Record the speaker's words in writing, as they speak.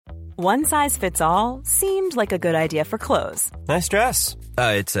One size fits all seemed like a good idea for clothes. Nice dress.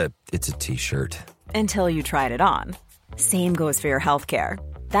 It's a t-shirt. Until you tried it on. Same goes for your healthcare.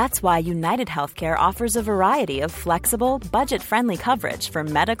 That's why United Healthcare offers a variety of flexible, budget-friendly coverage for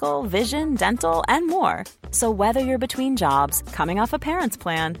medical, vision, dental, and more. So whether you're between jobs, coming off a parent's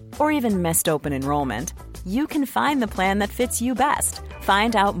plan, or even missed open enrollment, you can find the plan that fits you best.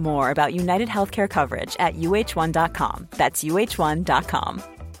 Find out more about United Healthcare coverage at uh1.com. That's uh1.com.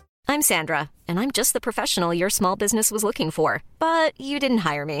 I'm Sandra, and I'm just the professional your small business was looking for. But you didn't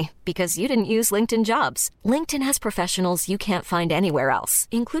hire me because you didn't use LinkedIn Jobs. LinkedIn has professionals you can't find anywhere else,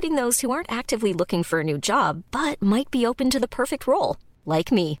 including those who aren't actively looking for a new job, but might be open to the perfect role,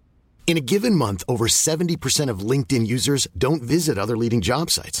 like me. In a given month, over 70% of LinkedIn users don't visit other leading job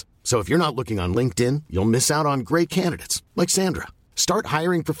sites. So if you're not looking on LinkedIn, you'll miss out on great candidates like Sandra. Start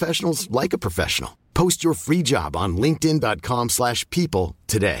hiring professionals like a professional. Post your free job on linkedin.com/people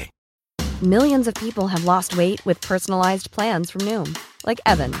today. Millions of people have lost weight with personalized plans from Noom. Like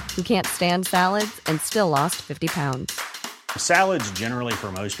Evan, who can't stand salads and still lost 50 pounds. Salads generally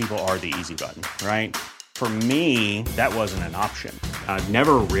for most people are the easy button, right? For me, that wasn't an option. I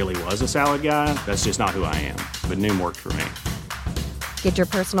never really was a salad guy. That's just not who I am. But Noom worked for me. Get your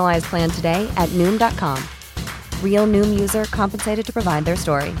personalized plan today at Noom.com. Real Noom user compensated to provide their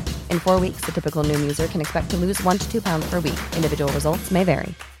story. In 4 weeks, the typical Noom user can expect to lose 1 to 2 pounds per week. Individual results may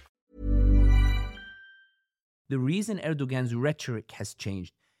vary. The reason Erdogan's rhetoric has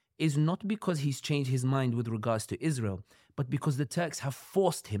changed is not because he's changed his mind with regards to Israel, but because the Turks have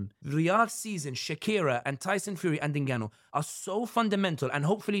forced him. Riyadh season, Shakira and Tyson Fury and Ngannou are so fundamental, and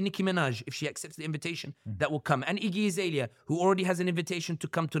hopefully Nicki Minaj, if she accepts the invitation, that will come. And Iggy Azalea, who already has an invitation to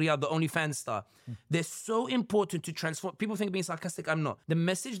come to Riyadh, the OnlyFans star. They're so important to transform. People think being sarcastic, I'm not. The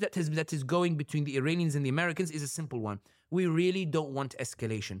message that is going between the Iranians and the Americans is a simple one. We really don't want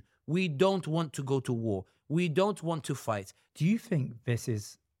escalation. We don't want to go to war. We don't want to fight. Do you think this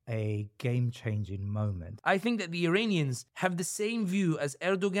is a game-changing moment? I think that the Iranians have the same view as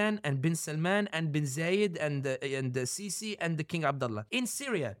Erdogan and bin Salman and bin Zayed and the Sisi and the King Abdullah. In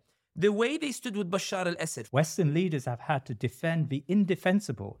Syria, the way they stood with Bashar al-Assad. Western leaders have had to defend the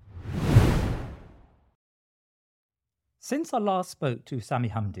indefensible. Since I last spoke to Sami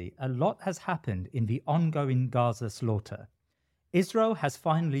Hamdi, a lot has happened in the ongoing Gaza slaughter. Israel has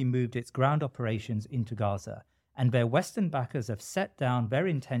finally moved its ground operations into Gaza, and their Western backers have set down their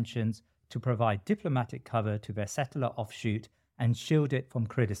intentions to provide diplomatic cover to their settler offshoot and shield it from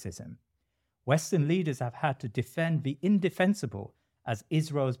criticism. Western leaders have had to defend the indefensible as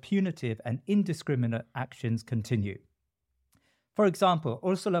Israel's punitive and indiscriminate actions continue. For example,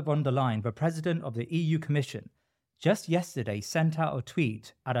 Ursula von der Leyen, the president of the EU Commission, just yesterday sent out a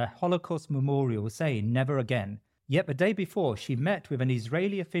tweet at a Holocaust memorial saying never again. Yet the day before, she met with an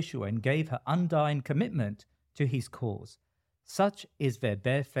Israeli official and gave her undying commitment to his cause. Such is their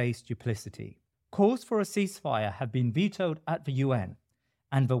barefaced duplicity. Calls for a ceasefire have been vetoed at the UN,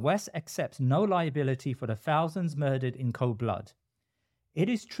 and the West accepts no liability for the thousands murdered in cold blood. It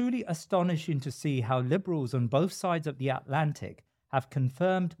is truly astonishing to see how liberals on both sides of the Atlantic have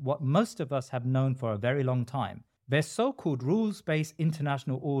confirmed what most of us have known for a very long time. Their so-called rules-based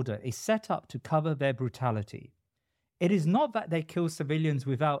international order is set up to cover their brutality. It is not that they kill civilians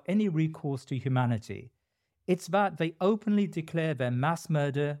without any recourse to humanity. It's that they openly declare their mass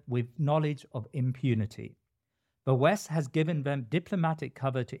murder with knowledge of impunity. The West has given them diplomatic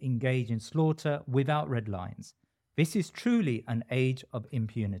cover to engage in slaughter without red lines. This is truly an age of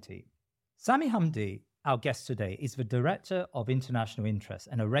impunity. Sami Hamdi, our guest today, is the Director of International Interest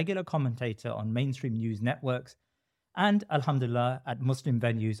and a regular commentator on mainstream news networks and, alhamdulillah, at Muslim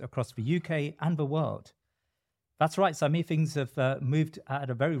venues across the UK and the world. That's right, Sami. Things have moved at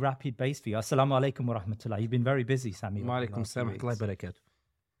a very rapid pace for you. Assalamu alaikum wa rahmatullah. You've been very busy, Sami. Wa alaikum salam wa rahmatullahi wa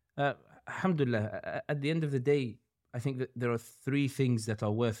barakatuh. Alhamdulillah, at the end of the day, I think that there are three things that are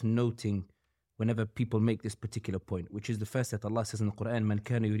worth noting whenever people make this particular point, which is the first that Allah says in the Quran, "Man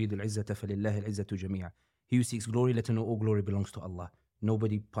kana yuridu al-izzata falillahi al-izzatu jami'a." He who seeks glory, let him know all glory belongs to Allah.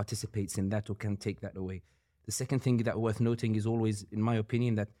 Nobody participates in that or can take that away. The second thing that worth noting is always, in my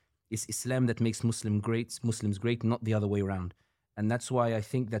opinion, that it's Islam that makes Muslims great, not the other way around. And that's why I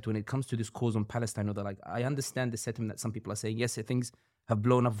think that when it comes to this cause on Palestine or the like, I understand the sentiment that some people are saying, yes, things have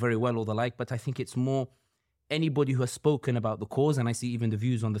blown up very well or the like, but I think it's more anybody who has spoken about the cause, and I see even the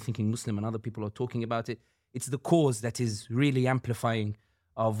views on the Thinking Muslim and other people are talking about it, it's the cause that is really amplifying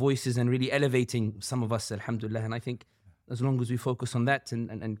our voices and really elevating some of us, alhamdulillah. And I think as long as we focus on that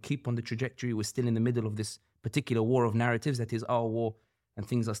and keep on the trajectory, we're still in the middle of this particular war of narratives that is our war, and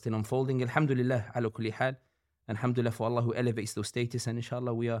things are still unfolding. Alhamdulillah, ala kulli hal. Alhamdulillah for Allah who elevates those status, and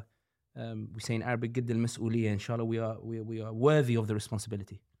inshallah we are We say in Arabic, قد المسؤولية. Inshallah, we are worthy of the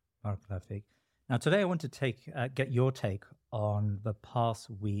responsibility. Perfect. Now, today I want to get your take on the past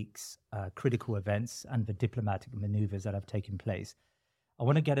week's critical events and the diplomatic maneuvers that have taken place. I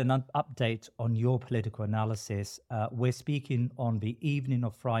want to get an update on your political analysis. We're speaking on the evening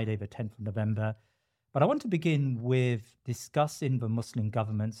of Friday, the 10th of November, but I want to begin with discussing the Muslim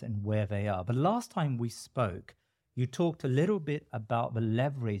governments and where they are. The last time we spoke, you talked a little bit about the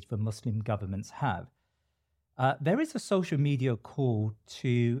leverage the Muslim governments have. There is a social media call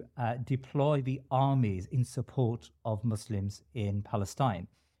to deploy the armies in support of Muslims in Palestine.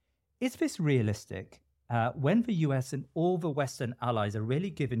 Is this realistic? When the US and all the Western allies are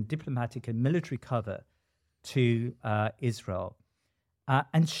really giving diplomatic and military cover to Israel,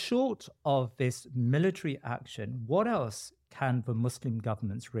 and short of this military action, what else can the Muslim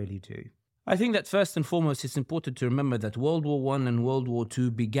governments really do? I think that first and foremost, it's important to remember that World War I and World War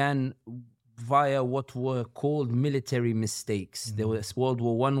II began via what were called military mistakes. There was World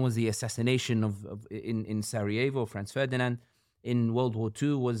War I was the assassination in Sarajevo, Franz Ferdinand. In World War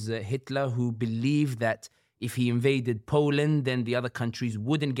II was Hitler, who believed that if he invaded Poland, then the other countries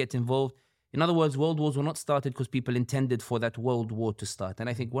wouldn't get involved. In other words, world wars were not started because people intended for that world war to start. And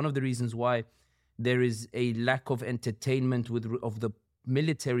I think one of the reasons why there is a lack of entertainment of the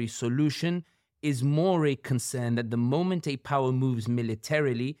military solution is more a concern that the moment a power moves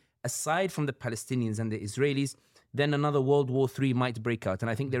militarily, aside from the Palestinians and the Israelis, then another World War III might break out.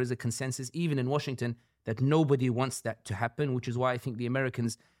 And I think there is a consensus, even in Washington, that nobody wants that to happen, which is why I think the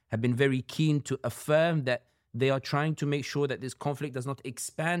Americans have been very keen to affirm that they are trying to make sure that this conflict does not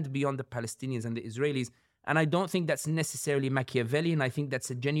expand beyond the Palestinians and the Israelis. And I don't think that's necessarily Machiavellian. I think that's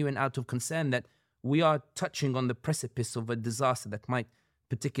a genuine out of concern that we are touching on the precipice of a disaster that might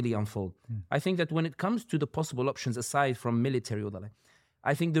particularly unfold. I think that when it comes to the possible options aside from military,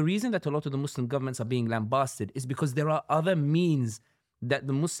 I think the reason that a lot of the Muslim governments are being lambasted is because there are other means that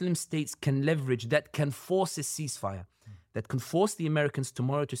the Muslim states can leverage that can force a ceasefire, that can force the Americans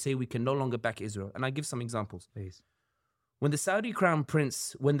tomorrow to say we can no longer back Israel. And I give some examples. Please. When the Saudi Crown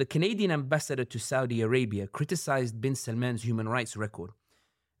Prince, when the Canadian ambassador to Saudi Arabia criticized bin Salman's human rights record,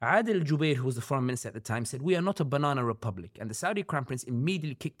 Adil Jubair, who was the foreign minister at the time, said, "We are not a banana republic." And the Saudi Crown Prince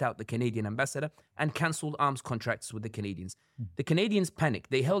immediately kicked out the Canadian ambassador and cancelled arms contracts with the Canadians. The Canadians panicked.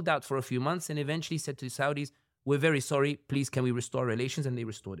 They held out for a few months and eventually said to the Saudis, "We're very sorry, please can we restore relations?" And they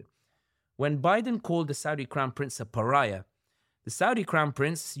restored it. When Biden called the Saudi Crown Prince a pariah, the Saudi Crown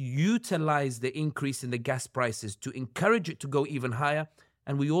Prince utilized the increase in the gas prices to encourage it to go even higher.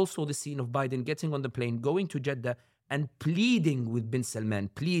 And we all saw the scene of Biden getting on the plane, going to Jeddah, and pleading with bin Salman,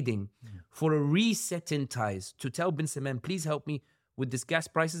 for a reset in ties, to tell bin Salman, please help me with this gas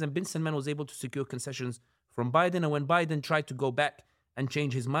prices. And bin Salman was able to secure concessions from Biden. And when Biden tried to go back and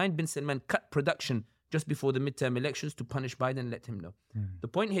change his mind, bin Salman cut production just before the midterm elections to punish Biden and let him know. The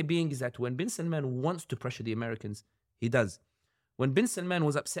point here being is that when bin Salman wants to pressure the Americans, he does. When bin Salman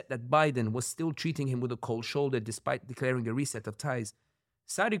was upset that Biden was still treating him with a cold shoulder despite declaring a reset of ties,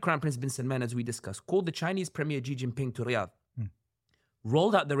 Saudi Crown Prince bin Salman, as we discussed, called the Chinese Premier Xi Jinping to Riyadh,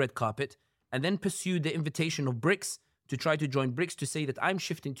 rolled out the red carpet, and then pursued the invitation of BRICS to try to join BRICS to say that I'm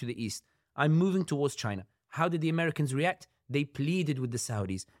shifting to the east. I'm moving towards China. How did the Americans react? They pleaded with the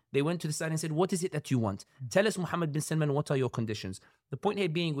Saudis. They went to the Saudis and said, what is it that you want? Tell us, Mohammed bin Salman, what are your conditions? The point here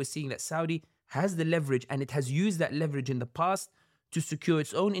being, we're seeing that Saudi has the leverage, and it has used that leverage in the past to secure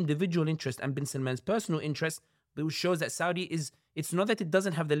its own individual interest and bin Salman's personal interest, which shows that Saudi it's not that it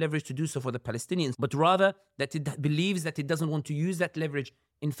doesn't have the leverage to do so for the Palestinians, but rather that it believes that it doesn't want to use that leverage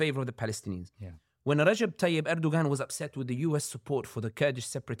in favor of the Palestinians. Yeah. When Recep Tayyip Erdogan was upset with the US support for the Kurdish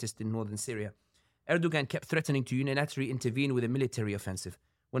separatists in northern Syria, Erdogan kept threatening to unilaterally intervene with a military offensive.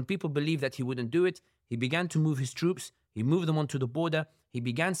 When people believed that he wouldn't do it, he began to move his troops, he moved them onto the border, he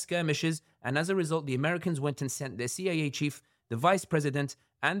began skirmishes, and as a result, the Americans went and sent their CIA chief, the vice president,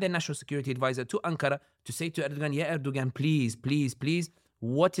 and their national security advisor to Ankara to say to Erdogan, yeah, Erdogan, please, please, please,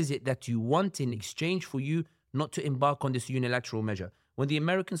 what is it that you want in exchange for you not to embark on this unilateral measure? When the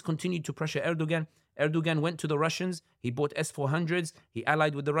Americans continued to pressure Erdogan, Erdogan went to the Russians, he bought S-400s, he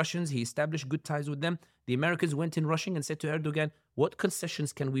allied with the Russians, he established good ties with them. The Americans went in rushing and said to Erdogan, what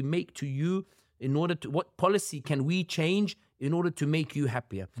concessions can we make to you what policy can we change in order to make you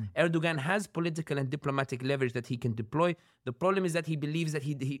happier? Erdogan has political and diplomatic leverage that he can deploy. The problem is that he believes that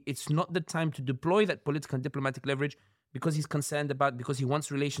it's not the time to deploy that political and diplomatic leverage because he's concerned because he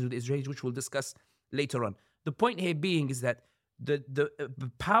wants relations with Israel, which we'll discuss later on. The point here being is that the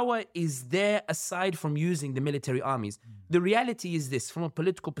power is there aside from using the military armies. The reality is this, from a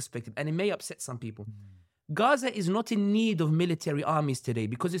political perspective, and it may upset some people. Gaza is not in need of military armies today,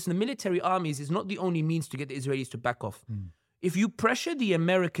 because it's the military armies is not the only means to get the Israelis to back off. If you pressure the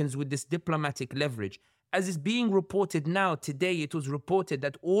Americans with this diplomatic leverage, as is being reported now, today it was reported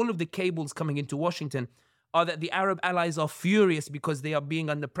that all of the cables coming into Washington are that the Arab allies are furious because they are being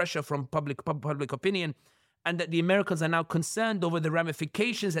under pressure from public opinion, and that the Americans are now concerned over the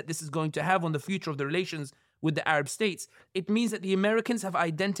ramifications that this is going to have on the future of the relations with the Arab states. It means that the Americans have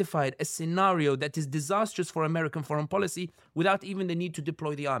identified a scenario that is disastrous for American foreign policy without even the need to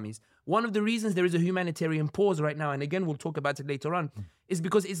deploy the armies. One of the reasons there is a humanitarian pause right now, and again, we'll talk about it later on, is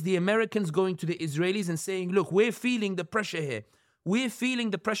because it's the Americans going to the Israelis and saying, look, we're feeling the pressure here. We're feeling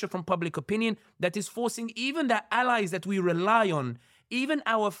the pressure from public opinion that is forcing even the allies that we rely on, even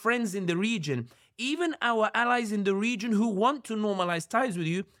our friends in the region, even our allies in the region who want to normalize ties with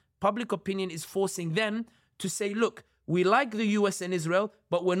you, public opinion is forcing them to say, look, we like the US and Israel,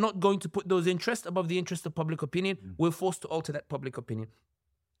 but we're not going to put those interests above the interest of public opinion. We're forced to alter that public opinion.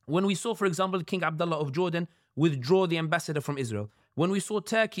 When we saw, for example, King Abdullah of Jordan withdraw the ambassador from Israel, when we saw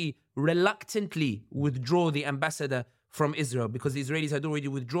Turkey reluctantly withdraw the ambassador from Israel because the Israelis had already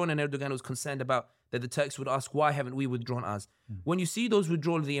withdrawn and Erdogan was concerned about that the Turks would ask, why haven't we withdrawn ours? When you see those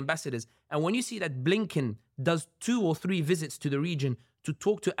withdrawal of the ambassadors, and when you see that Blinken does 2 or 3 visits to the region to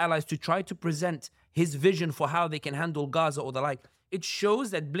talk to allies, to try to present his vision for how they can handle Gaza or the like, it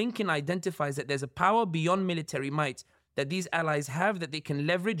shows that Blinken identifies that there's a power beyond military might that these allies have that they can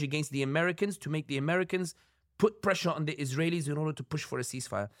leverage against the Americans to make the Americans put pressure on the Israelis in order to push for a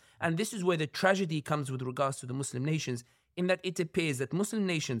ceasefire. And this is where the tragedy comes with regards to the Muslim nations, in that it appears that Muslim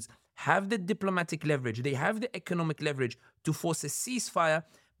nations have the diplomatic leverage, they have the economic leverage to force a ceasefire,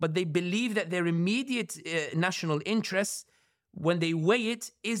 but they believe that their immediate national interests, when they weigh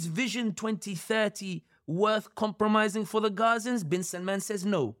it, is Vision 2030 worth compromising for the Gazans? Bin Salman says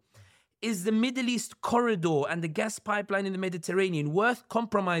no. Is the Middle East corridor and the gas pipeline in the Mediterranean worth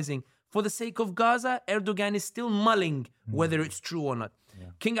compromising for the sake of Gaza? Erdogan is still mulling whether it's true or not.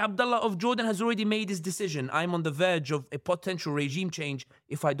 King Abdullah of Jordan has already made his decision. I'm on the verge of a potential regime change.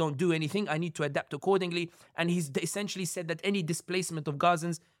 If I don't do anything, I need to adapt accordingly. And he's essentially said that any displacement of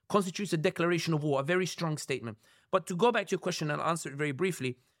Gazans constitutes a declaration of war, a very strong statement. But to go back to your question, and I'll answer it very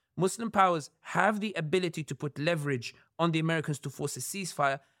briefly, Muslim powers have the ability to put leverage on the Americans to force a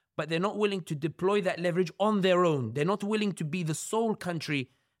ceasefire, but they're not willing to deploy that leverage on their own. They're not willing to be the sole country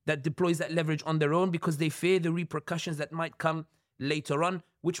that deploys that leverage on their own because they fear the repercussions that might come later on,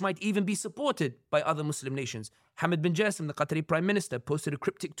 which might even be supported by other Muslim nations. Hamid bin Jassim, the Qatari Prime Minister, posted a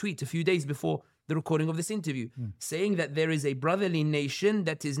cryptic tweet a few days before the recording of this interview, saying that there is a brotherly nation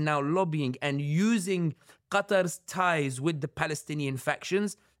that is now lobbying and using Qatar's ties with the Palestinian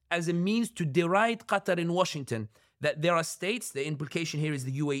factions as a means to deride Qatar in Washington. That there are states, the implication here is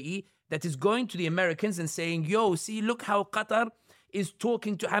the UAE, that is going to the Americans and saying, yo, see, look how Qatar is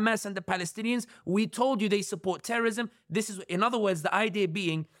talking to Hamas and the Palestinians. We told you they support terrorism. This is, in other words, the idea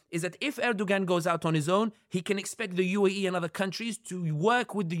being is that if Erdogan goes out on his own, he can expect the UAE and other countries to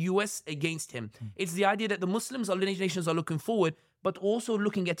work with the US against him. It's the idea that the Muslims or the nations are looking forward, but also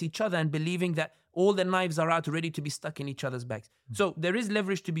looking at each other and believing that all the knives are out ready to be stuck in each other's backs. So there is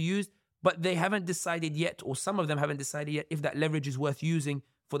leverage to be used, but they haven't decided yet, or some of them haven't decided yet, if that leverage is worth using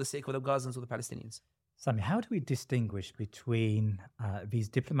for the sake of the Gazans or the Palestinians. Sami, how do we distinguish between these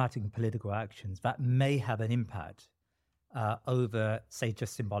diplomatic and political actions that may have an impact over, say,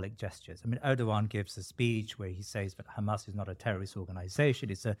 just symbolic gestures? I mean, Erdogan gives a speech where he says that Hamas is not a terrorist organization.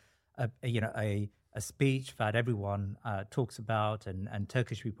 It's a speech that everyone talks about, and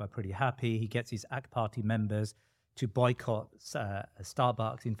Turkish people are pretty happy. He gets his AK Party members to boycott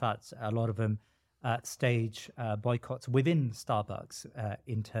Starbucks. In fact, a lot of them stage boycotts within Starbucks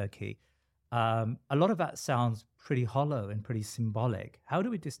in Turkey. A lot of that sounds pretty hollow and pretty symbolic. How do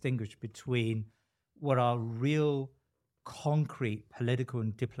we distinguish between what are real, concrete political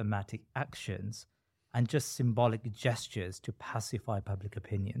and diplomatic actions and just symbolic gestures to pacify public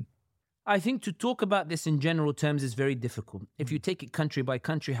opinion? I think to talk about this in general terms is very difficult. If you take it country by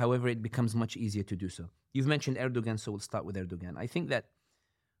country, however, it becomes much easier to do so. You've mentioned Erdogan, so we'll start with Erdogan. I think that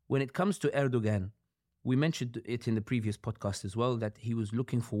when it comes to Erdogan, we mentioned it in the previous podcast as well, that he was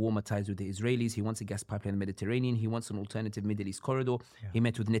looking for warmer ties with the Israelis. He wants a gas pipeline in the Mediterranean. He wants an alternative Middle East corridor. Yeah. He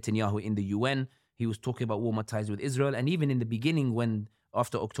met with Netanyahu in the UN. He was talking about warmer ties with Israel. And even in the beginning, when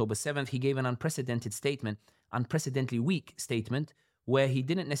after October 7th, he gave an unprecedentedly weak statement, where he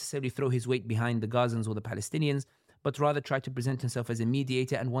didn't necessarily throw his weight behind the Gazans or the Palestinians, but rather tried to present himself as a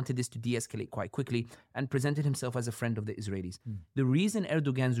mediator and wanted this to de-escalate quite quickly and presented himself as a friend of the Israelis. The reason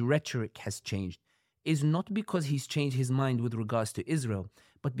Erdogan's rhetoric has changed is not because he's changed his mind with regards to Israel,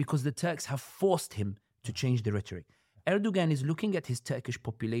 but because the Turks have forced him to change the rhetoric. Erdogan is looking at his Turkish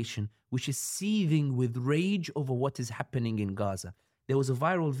population, which is seething with rage over what is happening in Gaza. There was a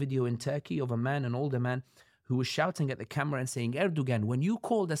viral video in Turkey of a man, an older man, who was shouting at the camera and saying, Erdogan, when you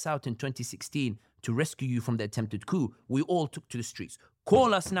called us out in 2016 to rescue you from the attempted coup, we all took to the streets.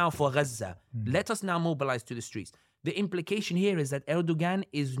 Call us now for Gaza. Let us now mobilize to the streets. The implication here is that Erdogan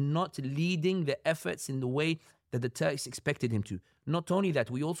is not leading the efforts in the way that the Turks expected him to. Not only that,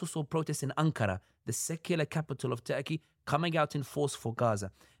 we also saw protests in Ankara, the secular capital of Turkey, coming out in force for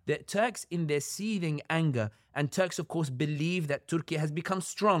Gaza. The Turks, in their seething anger, and Turks, of course, believe that Turkey has become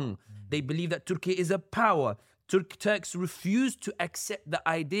strong. They believe that Turkey is a power. Turks refuse to accept the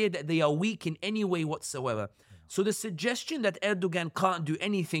idea that they are weak in any way whatsoever. So the suggestion that Erdogan can't do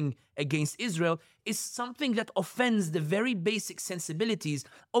anything against Israel is something that offends the very basic sensibilities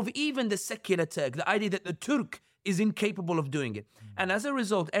of even the secular Turk, the idea that the Turk is incapable of doing it. And as a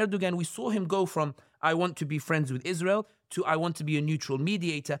result, Erdogan, we saw him go from, I want to be friends with Israel, to I want to be a neutral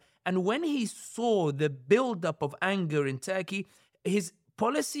mediator. And when he saw the buildup of anger in Turkey, his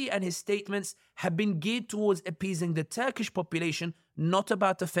policy and his statements have been geared towards appeasing the Turkish population, not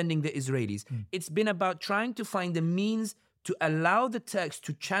about offending the Israelis. It's been about trying to find a means to allow the Turks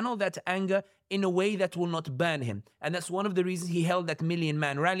to channel that anger in a way that will not burn him. And that's one of the reasons he held that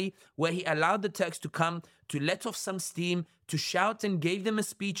million-man rally, where he allowed the Turks to come, to let off some steam, to shout, and gave them a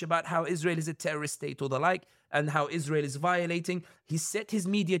speech about how Israel is a terrorist state or the like, and how Israel is violating. He set his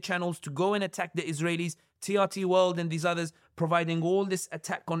media channels to go and attack the Israelis, TRT World and these others, providing all this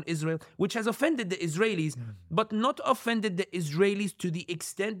attack on Israel, which has offended the Israelis, but not offended the Israelis to the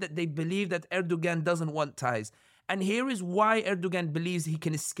extent that they believe that Erdogan doesn't want ties. And here is why Erdogan believes he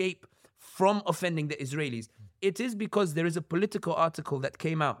can escape from offending the Israelis. It is because there is a Politico article that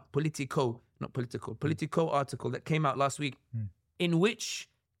came out, Politico article that came out last week, in which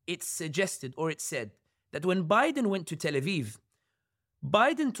it suggested, or it said, that when Biden went to Tel Aviv,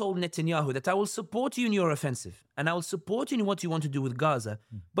 Biden told Netanyahu that I will support you in your offensive and I will support you in what you want to do with Gaza.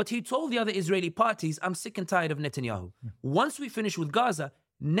 But he told the other Israeli parties, I'm sick and tired of Netanyahu. Once we finish with Gaza,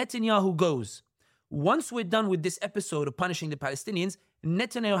 Netanyahu goes. Once we're done with this episode of punishing the Palestinians,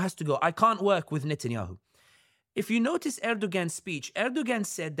 Netanyahu has to go. I can't work with Netanyahu. If you notice Erdogan's speech, Erdogan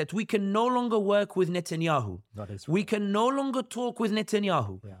said that we can no longer work with Netanyahu. We can no longer talk with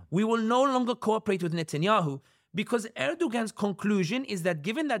Netanyahu. We will no longer cooperate with Netanyahu, because Erdogan's conclusion is that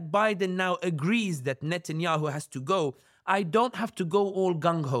given that Biden now agrees that Netanyahu has to go, I don't have to go all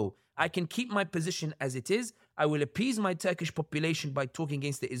gung-ho. I can keep my position as it is. I will appease my Turkish population by talking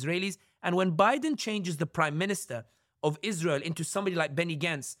against the Israelis. And when Biden changes the prime minister of Israel into somebody like Benny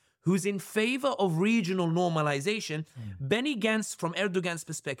Gantz, who's in favor of regional normalization, Benny Gantz, from Erdogan's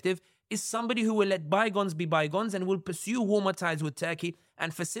perspective, is somebody who will let bygones be bygones and will pursue warmer ties with Turkey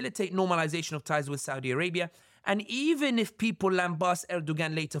and facilitate normalization of ties with Saudi Arabia. And even if people lambast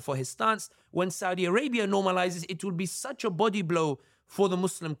Erdogan later for his stance, when Saudi Arabia normalizes, it will be such a body blow for the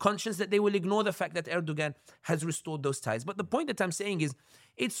Muslim conscience that they will ignore the fact that Erdogan has restored those ties. But the point that I'm saying is,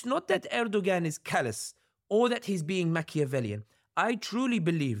 it's not that Erdogan is callous or that he's being Machiavellian. I truly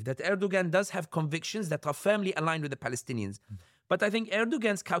believe that Erdogan does have convictions that are firmly aligned with the Palestinians. But I think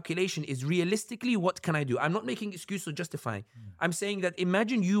Erdogan's calculation is realistically, what can I do? I'm not making excuse or justifying. I'm saying that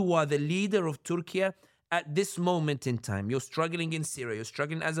imagine you are the leader of Turkey at this moment in time. You're struggling in Syria, you're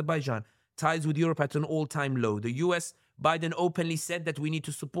struggling in Azerbaijan, ties with Europe at an all-time low. The US, Biden openly said that we need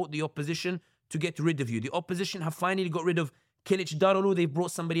to support the opposition to get rid of you. The opposition have finally got rid of Kilic Daroglu. They've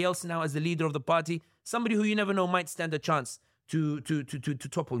brought somebody else now as the leader of the party, somebody who you never know might stand a chance to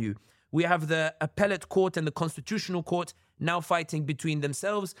topple you. We have the appellate court and the constitutional court now fighting between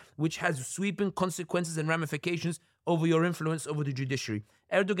themselves, which has sweeping consequences and ramifications over your influence over the judiciary.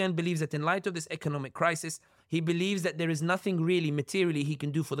 Erdogan believes that in light of this economic crisis, he believes that there is nothing really materially he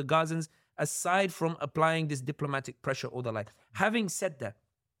can do for the Gazans aside from applying this diplomatic pressure or the like. Having said that,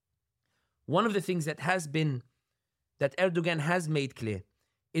 one of the things that Erdogan has made clear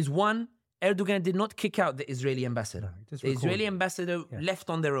is, one, Erdogan did not kick out the Israeli ambassador. The Israeli ambassador left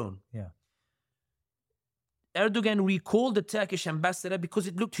on their own. Erdogan recalled the Turkish ambassador because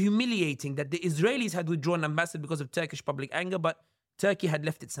it looked humiliating that the Israelis had withdrawn an ambassador because of Turkish public anger, but Turkey had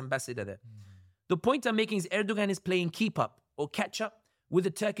left its ambassador there. The point I'm making is Erdogan is playing keep up or catch up with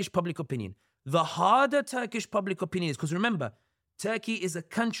the Turkish public opinion. The harder Turkish public opinion is, because remember, Turkey is a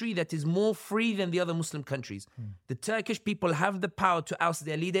country that is more free than the other Muslim countries. The Turkish people have the power to oust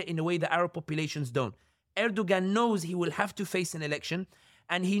their leader in a way that Arab populations don't. Erdogan knows he will have to face an election,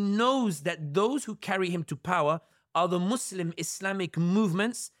 and he knows that those who carry him to power are the Muslim Islamic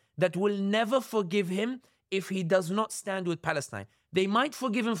movements that will never forgive him if he does not stand with Palestine. They might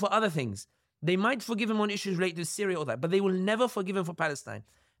forgive him for other things, They might forgive him on issues related to Syria or that, but they will never forgive him for Palestine.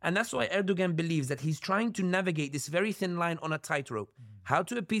 And that's why Erdogan believes that he's trying to navigate this very thin line on a tightrope. How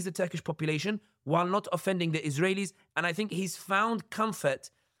to appease the Turkish population while not offending the Israelis. And I think he's found comfort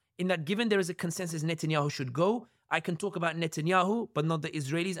in that, given there is a consensus Netanyahu should go, I can talk about Netanyahu, but not the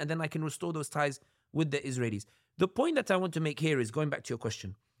Israelis, and then I can restore those ties with the Israelis. The point that I want to make here is, going back to your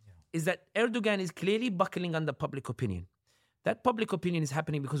question, is that Erdogan is clearly buckling under public opinion. That public opinion is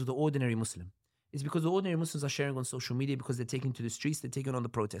happening because of the ordinary Muslim. It's because the ordinary Muslims are sharing on social media, because they're taking to the streets, they're taking on the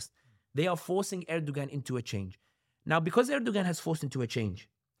protest. They are forcing Erdogan into a change. Now, because Erdogan has forced into a change,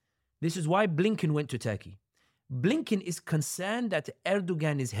 this is why Blinken went to Turkey. Blinken is concerned that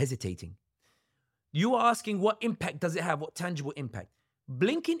Erdogan is hesitating. You are asking, what impact does it have? What tangible impact?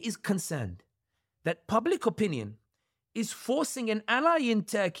 Blinken is concerned that public opinion is forcing an ally in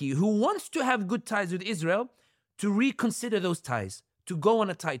Turkey who wants to have good ties with Israel to reconsider those ties, to go on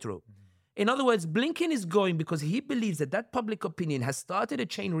a tightrope. In other words, Blinken is going because he believes that that public opinion has started a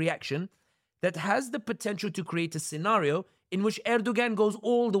chain reaction that has the potential to create a scenario in which Erdogan goes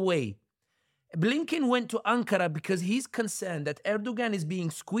all the way. Blinken went to Ankara because he's concerned that Erdogan is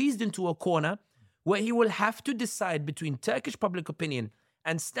being squeezed into a corner where he will have to decide between Turkish public opinion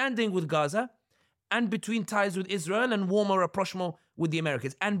and standing with Gaza, and between ties with Israel and warmer rapprochement with the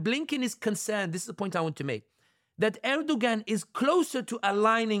Americans. And Blinken is concerned, this is the point I want to make, that Erdogan is closer to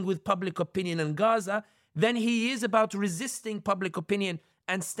aligning with public opinion in Gaza than he is about resisting public opinion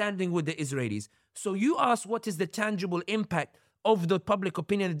and standing with the Israelis. So you ask, what is the tangible impact of the public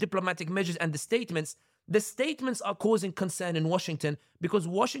opinion, the diplomatic measures and the statements? The statements are causing concern in Washington because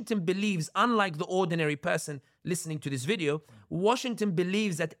Washington believes, unlike the ordinary person listening to this video, Washington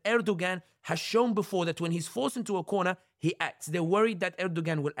believes that Erdogan has shown before that when he's forced into a corner, he acts. They're worried that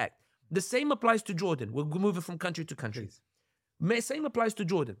Erdogan will act. The same applies to Jordan. We're moving from country to country. Same applies to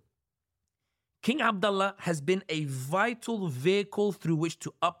Jordan. King Abdullah has been a vital vehicle through which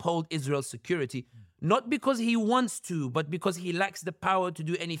to uphold Israel's security, not because he wants to, but because he lacks the power to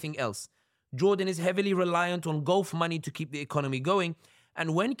do anything else. Jordan is heavily reliant on Gulf money to keep the economy going.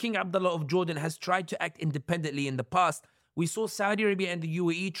 And when King Abdullah of Jordan has tried to act independently in the past, we saw Saudi Arabia and the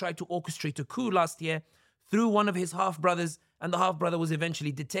UAE try to orchestrate a coup last year through one of his half-brothers, and the half-brother was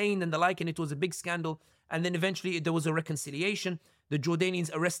eventually detained and the like, and it was a big scandal. And then eventually there was a reconciliation. The Jordanians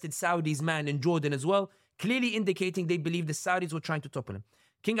arrested Saudi's man in Jordan as well, clearly indicating they believe the Saudis were trying to topple him.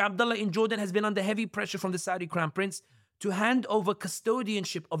 King Abdullah in Jordan has been under heavy pressure from the Saudi crown prince to hand over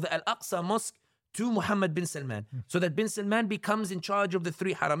custodianship of the Al-Aqsa Mosque to Mohammed bin Salman, so that bin Salman becomes in charge of the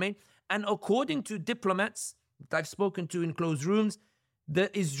three Haramain. And according to diplomats that I've spoken to in closed rooms, the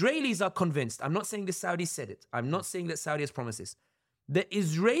Israelis are convinced. I'm not saying the Saudis said it. I'm not saying that Saudi has promised this. The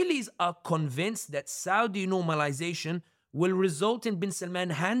Israelis are convinced that Saudi normalization will result in bin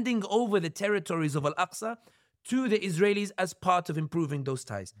Salman handing over the territories of Al-Aqsa to the Israelis as part of improving those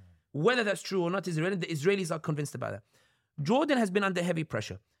ties. Whether that's true or not is irrelevant. The Israelis are convinced about that. Jordan has been under heavy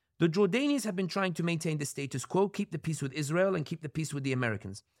pressure. The Jordanians have been trying to maintain the status quo, keep the peace with Israel and keep the peace with the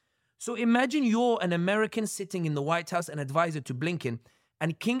Americans. So imagine you're an American sitting in the White House, an advisor to Blinken,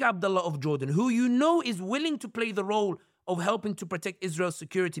 and King Abdullah of Jordan, who you know is willing to play the role of helping to protect Israel's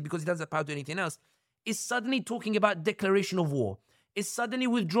security because he doesn't have power to do anything else, is suddenly talking about declaration of war, is suddenly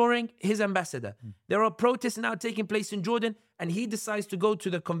withdrawing his ambassador. There are protests now taking place in Jordan, and he decides to go to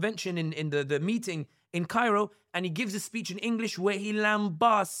the convention in the meeting in Cairo, and he gives a speech in English where he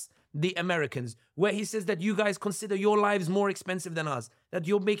lambasts the Americans, where he says that you guys consider your lives more expensive than ours, that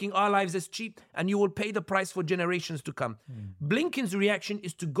you're making our lives as cheap and you will pay the price for generations to come. Blinken's reaction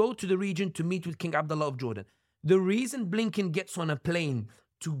is to go to the region to meet with King Abdullah of Jordan. The reason Blinken gets on a plane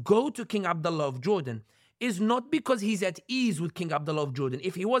to go to King Abdullah of Jordan is not because he's at ease with King Abdullah of Jordan.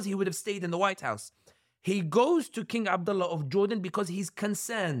 If he was, he would have stayed in the White House. He goes to King Abdullah of Jordan because he's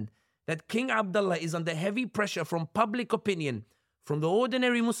concerned that King Abdullah is under heavy pressure from public opinion, from the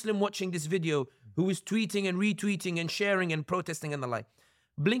ordinary Muslim watching this video who is tweeting and retweeting and sharing and protesting and the like.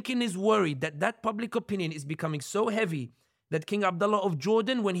 Blinken is worried that that public opinion is becoming so heavy that King Abdullah of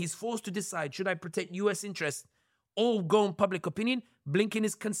Jordan, when he's forced to decide, should I protect US interests or go on public opinion, Blinken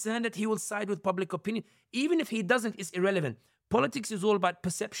is concerned that he will side with public opinion. Even if he doesn't, it's irrelevant. Politics is all about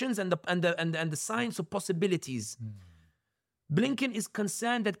perceptions and the science of possibilities. Blinken is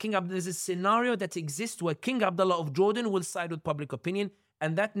concerned that there's a scenario that exists where King Abdullah of Jordan will side with public opinion,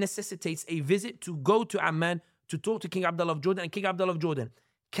 and that necessitates a visit to go to Amman to talk to King Abdullah of Jordan. And King Abdullah of Jordan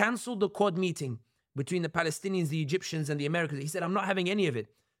cancelled the Quad meeting between the Palestinians, the Egyptians, and the Americans. He said, I'm not having any of it.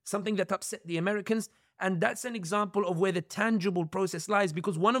 Something that upset the Americans. And that's an example of where the tangible process lies,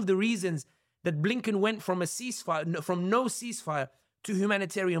 because one of the reasons that Blinken went from a ceasefire, from no ceasefire to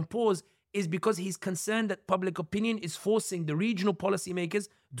humanitarian pause, is because he's concerned that public opinion is forcing the regional policymakers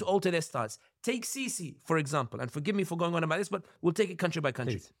to alter their stance. Take Sisi, for example, and forgive me for going on about this, but we'll take it country by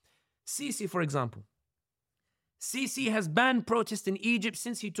country. Please. Sisi, for example. Sisi has banned protests in Egypt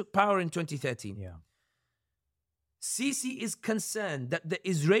since he took power in 2013. Yeah. Sisi is concerned that the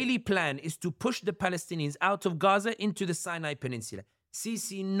Israeli plan is to push the Palestinians out of Gaza into the Sinai Peninsula.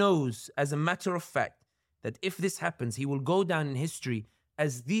 Sisi knows, as a matter of fact, that if this happens, he will go down in history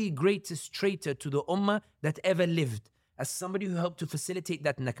as the greatest traitor to the Ummah that ever lived, as somebody who helped to facilitate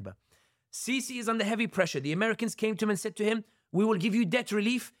that Nakba. Sisi is under heavy pressure. The Americans came to him and said to him, we will give you debt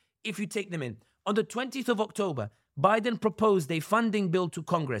relief if you take them in. On the 20th of October, Biden proposed a funding bill to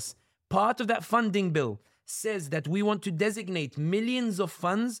Congress. Part of that funding bill says that we want to designate millions of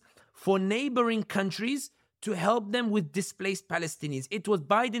funds for neighboring countries to help them with displaced Palestinians. It was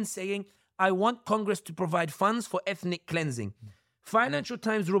Biden saying, I want Congress to provide funds for ethnic cleansing. Financial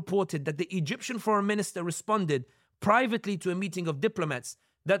Times reported that the Egyptian foreign minister responded privately to a meeting of diplomats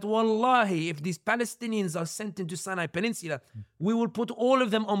that wallahi, if these Palestinians are sent into Sinai Peninsula, we will put all of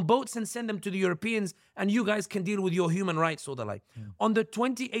them on boats and send them to the Europeans, and you guys can deal with your human rights or the like. On the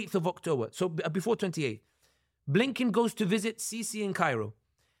 28th of October, so before 28th, Blinken goes to visit Sisi in Cairo.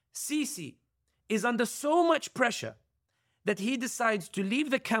 Sisi is under so much pressure that he decides to leave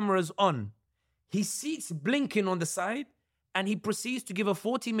the cameras on. He seats Blinken on the side, and he proceeds to give a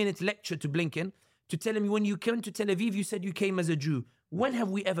 40-minute lecture to Blinken to tell him, when you came to Tel Aviv, you said you came as a Jew. When have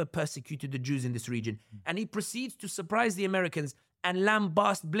we ever persecuted the Jews in this region? And he proceeds to surprise the Americans and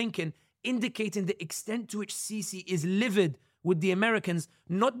lambast Blinken, indicating the extent to which Sisi is livid with the Americans,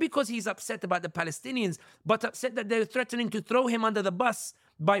 not because he's upset about the Palestinians, but upset that they're threatening to throw him under the bus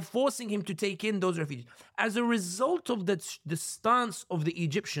by forcing him to take in those refugees. As a result of the stance of the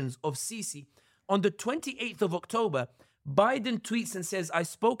Egyptians, of Sisi, on the 28th of October, Biden tweets and says, I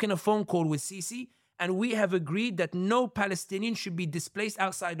spoke in a phone call with Sisi, and we have agreed that no Palestinian should be displaced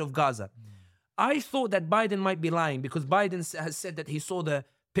outside of Gaza. I thought that Biden might be lying because Biden has said that he saw the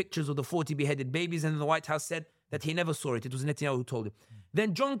pictures of the 40 beheaded babies, and the White House said that he never saw it. It was Netanyahu who told him.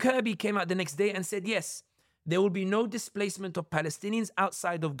 Then John Kirby came out the next day and said, yes, there will be no displacement of Palestinians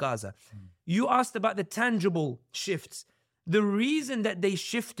outside of Gaza. You asked about the tangible shifts. The reason that they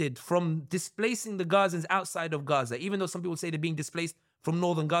shifted from displacing the Gazans outside of Gaza, even though some people say they're being displaced from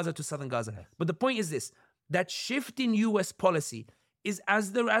northern Gaza to southern Gaza. Yes. But the point is this, that shift in US policy is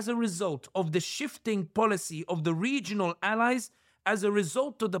as a result of the shifting policy of the regional allies, as a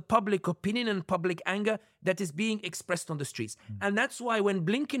result of the public opinion and public anger that is being expressed on the streets. And that's why when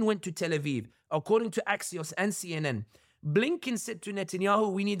Blinken went to Tel Aviv, according to Axios and CNN, Blinken said to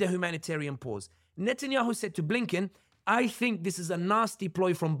Netanyahu, we need a humanitarian pause. Netanyahu said to Blinken, I think this is a nasty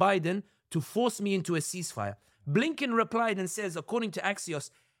ploy from Biden to force me into a ceasefire. Blinken replied and says, according to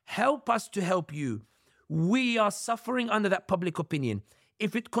Axios, help us to help you. We are suffering under that public opinion.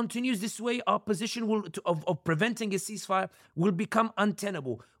 If it continues this way, our position of preventing a ceasefire will become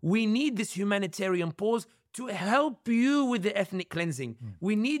untenable. We need this humanitarian pause to help you with the ethnic cleansing.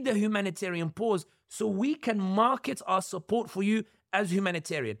 We need the humanitarian pause so we can market our support for you as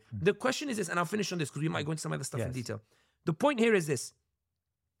humanitarian. The question is this, and I'll finish on this because we might go into some other stuff in detail. The point here is this.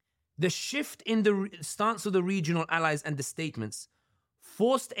 The shift in the stance of the regional allies and the statements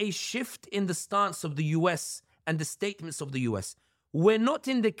forced a shift in the stance of the US and the statements of the US. We're not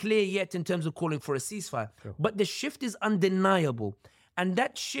in the clear yet in terms of calling for a ceasefire, but the shift is undeniable. And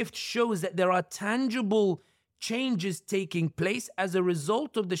that shift shows that there are tangible changes taking place as a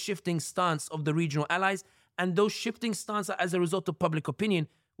result of the shifting stance of the regional allies, and those shifting stances are as a result of public opinion,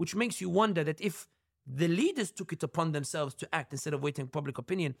 which makes you wonder that if the leaders took it upon themselves to act instead of waiting for public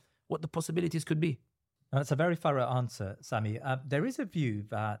opinion, what the possibilities could be. That's a very thorough answer, Sami. There is a view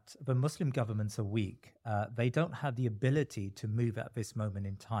that the Muslim governments are weak. They don't have the ability to move at this moment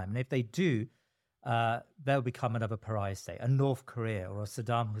in time. And if they do, they'll become another pariah state, a North Korea or a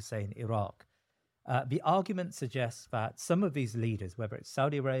Saddam Hussein Iraq. The argument suggests that some of these leaders, whether it's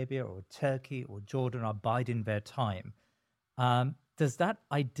Saudi Arabia or Turkey or Jordan, are biding their time. Does that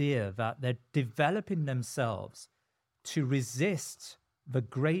idea that they're developing themselves to resist the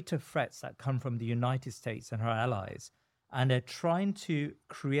greater threats that come from the United States and her allies, and they're trying to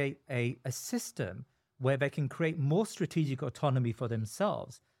create a system where they can create more strategic autonomy for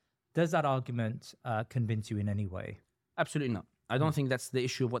themselves, does that argument convince you in any way? Absolutely not. I don't think that's the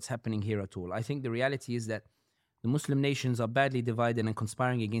issue of what's happening here at all. I think the reality is that the Muslim nations are badly divided and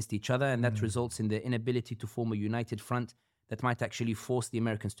conspiring against each other, and that results in the inability to form a united front that might actually force the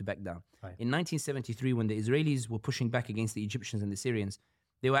Americans to back down. Right. In 1973, when the Israelis were pushing back against the Egyptians and the Syrians,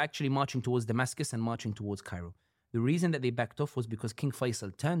 they were actually marching towards Damascus and marching towards Cairo. The reason that they backed off was because King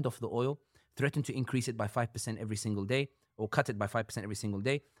Faisal turned off the oil, threatened to increase it by 5% every single day, or cut it by 5% every single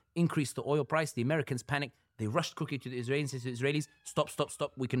day, increased the oil price. The Americans panicked. They rushed quickly to the Israelis and said to the Israelis,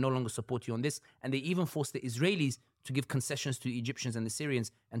 stop, we can no longer support you on this. And they even forced the Israelis to give concessions to the Egyptians and the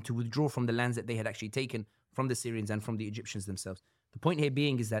Syrians and to withdraw from the lands that they had actually taken from the Syrians and from the Egyptians themselves. The point here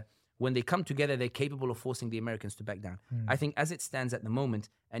being is that when they come together, they're capable of forcing the Americans to back down. I think as it stands at the moment,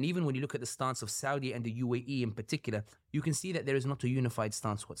 and even when you look at the stance of Saudi and the UAE in particular, you can see that there is not a unified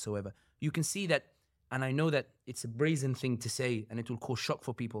stance whatsoever. You can see that, and I know that it's a brazen thing to say and it will cause shock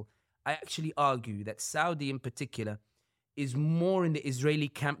for people, I actually argue that Saudi in particular is more in the Israeli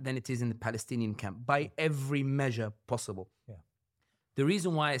camp than it is in the Palestinian camp by every measure possible. Yeah. The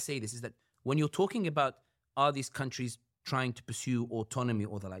reason why I say this is that when you're talking about are these countries trying to pursue autonomy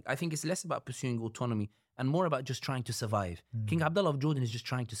or the like, I think it's less about pursuing autonomy and more about just trying to survive. King Abdullah of Jordan is just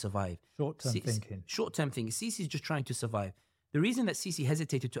trying to survive. Short-term thinking. Short-term thinking. Sisi is just trying to survive. The reason that Sisi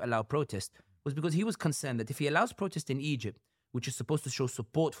hesitated to allow protest was because he was concerned that if he allows protest in Egypt, which is supposed to show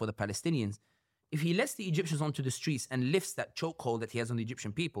support for the Palestinians, if he lets the Egyptians onto the streets and lifts that chokehold that he has on the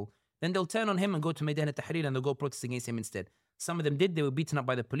Egyptian people, then they'll turn on him and go to Maidan al-Tahrir and they'll go protest against him instead. Some of them did. They were beaten up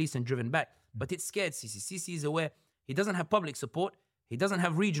by the police and driven back. But it scared Sisi. Sisi is aware he doesn't have public support. He doesn't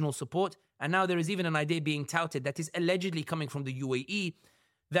have regional support. And now there is even an idea being touted that is allegedly coming from the UAE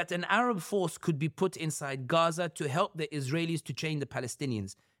that an Arab force could be put inside Gaza to help the Israelis to chain the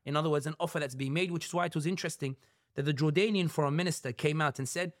Palestinians. In other words, an offer that's being made, which is why it was interesting that the Jordanian foreign minister came out and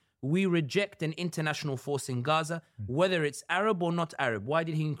said, we reject an international force in Gaza, whether it's Arab or not Arab. Why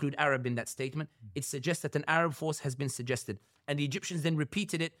did he include Arab in that statement? It suggests that an Arab force has been suggested. And the Egyptians then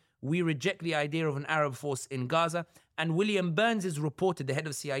repeated it. We reject the idea of an Arab force in Gaza. And William Burns is reported, the head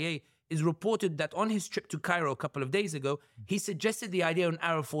of CIA, is reported that on his trip to Cairo a couple of days ago, he suggested the idea of an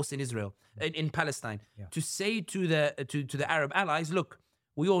Arab force in Israel, in Palestine, to say to the Arab allies, look,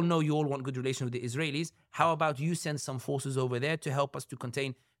 we all know you all want good relations with the Israelis. How about you send some forces over there to help us to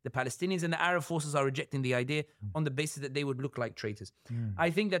contain the Palestinians? And the Arab forces are rejecting the idea on the basis that they would look like traitors. I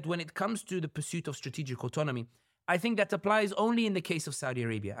think that when it comes to the pursuit of strategic autonomy, I think that applies only in the case of Saudi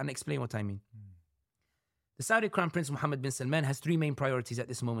Arabia. And I'll explain what I mean. The Saudi Crown Prince Mohammed bin Salman has three main priorities at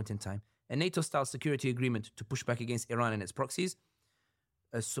this moment in time. A NATO-style security agreement to push back against Iran and its proxies,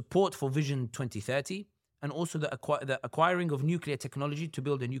 a support for Vision 2030, and also the acquiring of nuclear technology to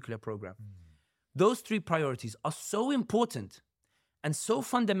build a nuclear program. Those three priorities are so important and so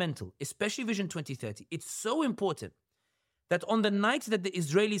fundamental, especially Vision 2030. It's so important that on the night that the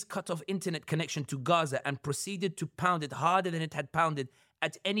Israelis cut off internet connection to Gaza and proceeded to pound it harder than it had pounded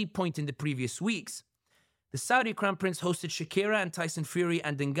at any point in the previous weeks, the Saudi Crown Prince hosted Shakira and Tyson Fury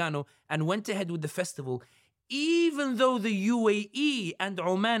and Ngannou and went ahead with the festival, even though the UAE and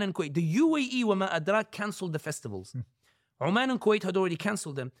Oman and Kuwait, the UAE وما أدراك cancelled the festivals. Oman and Kuwait had already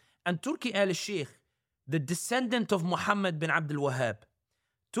cancelled them. And Turki al-Sheikh, the descendant of Muhammad bin Abdul Wahhab,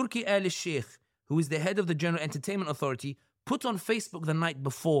 Turki al-Sheikh, who is the head of the General Entertainment Authority, put on Facebook the night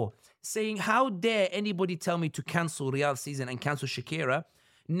before saying, how dare anybody tell me to cancel Riyadh season and cancel Shakira?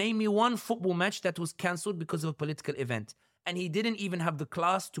 Name me one football match that was cancelled because of a political event. And he didn't even have the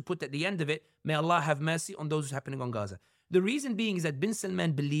class to put at the end of it, may Allah have mercy on those who's happening on Gaza. The reason being is that bin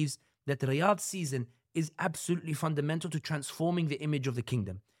Salman believes that the Riyadh season is absolutely fundamental to transforming the image of the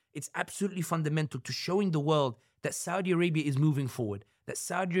kingdom. It's absolutely fundamental to showing the world that Saudi Arabia is moving forward, that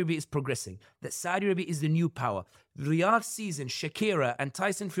Saudi Arabia is progressing, that Saudi Arabia is the new power. Riyadh season, Shakira and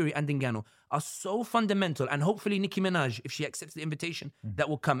Tyson Fury and Ngannou are so fundamental, and hopefully Nicki Minaj, if she accepts the invitation, that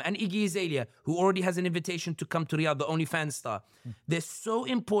will come. And Iggy Azalea, who already has an invitation to come to Riyadh, the OnlyFans star. They're so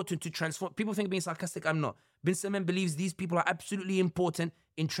important to transform. People think I'm being sarcastic, I'm not. Bin Salman believes these people are absolutely important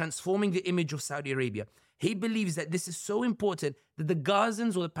in transforming the image of Saudi Arabia. He believes that this is so important that the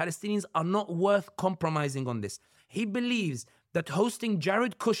Gazans or the Palestinians are not worth compromising on this. He believes that hosting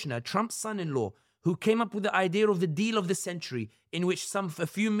Jared Kushner, Trump's son-in-law, who came up with the idea of the deal of the century, in which a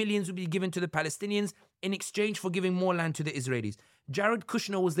few millions would be given to the Palestinians in exchange for giving more land to the Israelis. Jared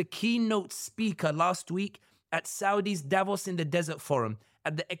Kushner was the keynote speaker last week at Saudi's Davos in the Desert Forum,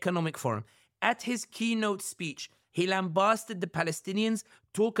 at the Economic Forum. At his keynote speech, he lambasted the Palestinians,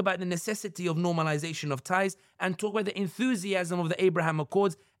 talk about the necessity of normalization of ties, and talk about the enthusiasm of the Abraham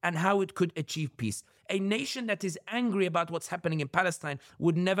Accords and how it could achieve peace. A nation that is angry about what's happening in Palestine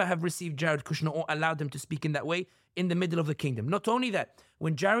would never have received Jared Kushner or allowed him to speak in that way in the middle of the kingdom. Not only that,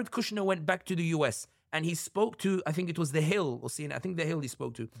 when Jared Kushner went back to the US and he spoke to, I think it was The Hill, or CNN, I think The Hill he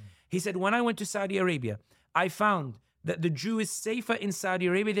spoke to, he said, when I went to Saudi Arabia, I found that the Jew is safer in Saudi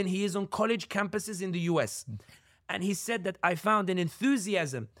Arabia than he is on college campuses in the US. And he said that I found an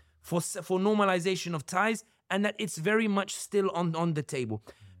enthusiasm for normalization of ties and that it's very much still on the table.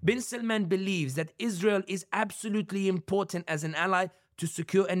 Bin Salman believes that Israel is absolutely important as an ally to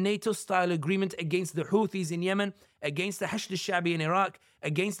secure a NATO-style agreement against the Houthis in Yemen, against the Hashd al-Shabi in Iraq,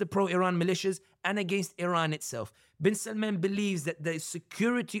 against the pro-Iran militias, and against Iran itself. Bin Salman believes that the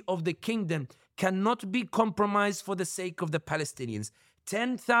security of the kingdom cannot be compromised for the sake of the Palestinians.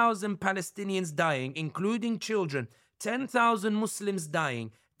 10,000 Palestinians dying, including children, 10,000 Muslims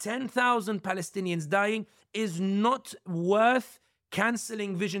dying, 10,000 Palestinians dying is not worth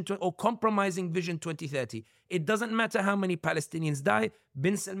cancelling Vision or compromising Vision 2030. It doesn't matter how many Palestinians die.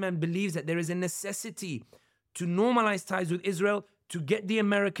 Bin Salman believes that there is a necessity to normalize ties with Israel, to get the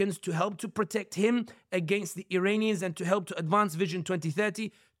Americans to help to protect him against the Iranians, and to help to advance Vision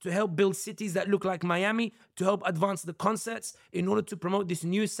 2030, to help build cities that look like Miami, to help advance the concerts in order to promote this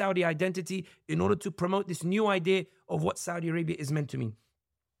new Saudi identity, in order to promote this new idea of what Saudi Arabia is meant to mean.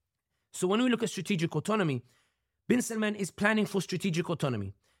 So when we look at strategic autonomy, Bin Salman is planning for strategic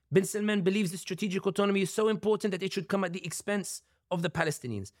autonomy. Bin Salman believes the strategic autonomy is so important that it should come at the expense of the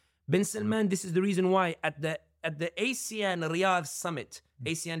Palestinians. Bin Salman, this is the reason why at the ASEAN Riyadh summit,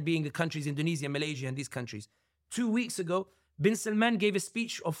 ASEAN being the countries Indonesia, Malaysia, and these countries, 2 weeks ago, Bin Salman gave a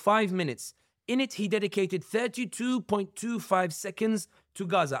speech of 5 minutes. In it, he dedicated 32.25 seconds to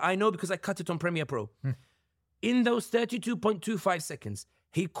Gaza. I know because I cut it on Premiere Pro. In those 32.25 seconds,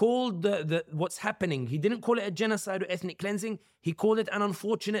 he called the what's happening. He didn't call it a genocide or ethnic cleansing. He called it an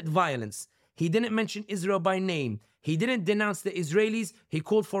unfortunate violence. He didn't mention Israel by name. He didn't denounce the Israelis. He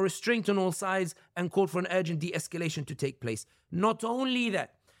called for restraint on all sides and called for an urgent de-escalation to take place. Not only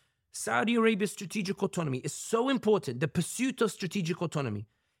that, Saudi Arabia's strategic autonomy is so important. The pursuit of strategic autonomy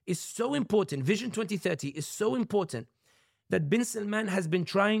is so important. Vision 2030 is so important that Bin Salman has been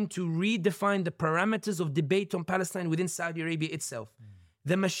trying to redefine the parameters of debate on Palestine within Saudi Arabia itself.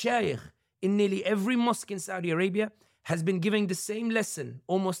 The mashayikh in nearly every mosque in Saudi Arabia has been giving the same lesson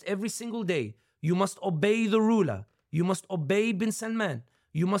almost every single day. You must obey the ruler. You must obey Bin Salman.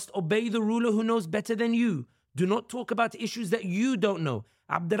 You must obey the ruler who knows better than you. Do not talk about issues that you don't know.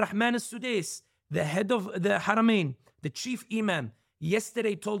 Abdurrahman al-Sudais, the head of the Haramain, the chief imam,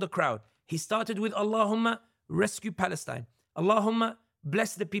 yesterday told the crowd, he started with Allahumma rescue Palestine. Allahumma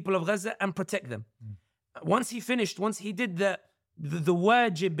bless the people of Gaza and protect them. Once he did the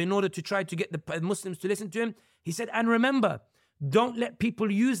wajib in order to try to get the Muslims to listen to him, he said, and remember, don't let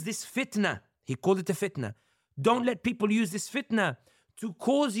people use this fitna. He called it a fitna. Don't let people use this fitna to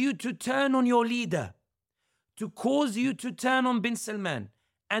cause you to turn on your leader, to cause you to turn on Bin Salman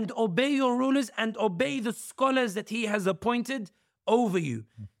and obey your rulers and obey the scholars that he has appointed over you.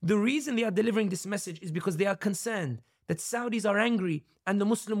 The reason they are delivering this message is because they are concerned that Saudis are angry and the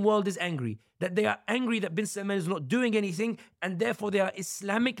Muslim world is angry, that they are angry that Bin Salman is not doing anything, and therefore they are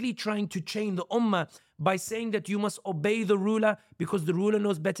Islamically trying to chain the ummah by saying that you must obey the ruler because the ruler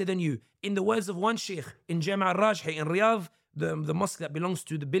knows better than you. In the words of one sheikh in Jami' al-Rajhi in Riyadh, the mosque that belongs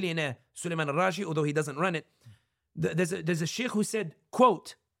to the billionaire Sulaiman al-Rajhi, although he doesn't run it, there's a sheikh who said,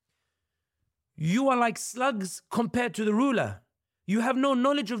 quote, you are like slugs compared to the ruler. You have no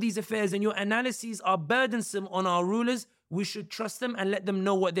knowledge of these affairs and your analyses are burdensome on our rulers. We should trust them and let them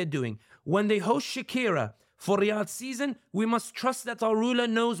know what they're doing. When they host Shakira for Riyadh season, we must trust that our ruler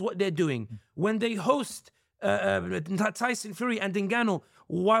knows what they're doing. When they host Tyson Fury and Ngannou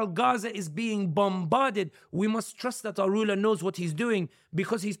while Gaza is being bombarded, we must trust that our ruler knows what he's doing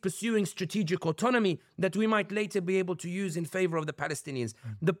because he's pursuing strategic autonomy that we might later be able to use in favor of the Palestinians.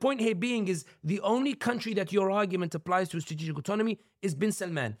 The point here being is the only country that your argument applies to strategic autonomy is Bin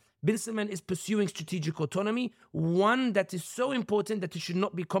Salman. Bin Salman is pursuing strategic autonomy, one that is so important that it should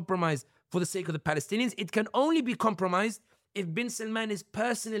not be compromised for the sake of the Palestinians. It can only be compromised if Bin Salman is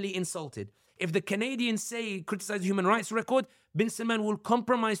personally insulted. If the Canadians criticize the human rights record, Bin Salman will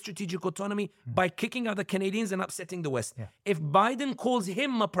compromise strategic autonomy by kicking out the Canadians and upsetting the West. Yeah. If Biden calls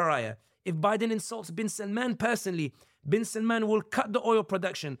him a pariah, if Biden insults Bin Salman personally, Bin Salman will cut the oil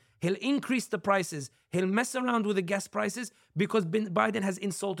production. He'll increase the prices. He'll mess around with the gas prices because Biden has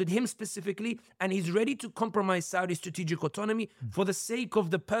insulted him specifically, and he's ready to compromise Saudi strategic autonomy for the sake of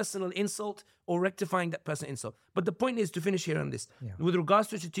the personal insult or rectifying that personal insult. But the point is, to finish here on this, with regards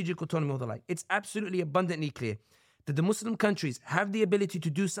to strategic autonomy or the like, it's absolutely abundantly clear that the Muslim countries have the ability to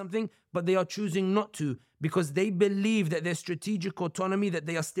do something, but they are choosing not to because they believe that their strategic autonomy, that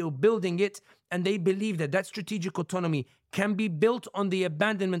they are still building it, and they believe that that strategic autonomy can be built on the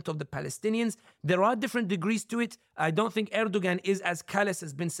abandonment of the Palestinians. There are different degrees to it. I don't think Erdogan is as callous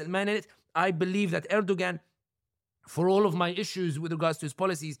as Bin Salman in it. I believe that Erdogan for all of my issues with regards to his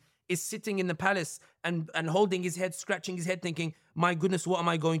policies, is sitting in the palace and holding his head, scratching his head, thinking, my goodness, what am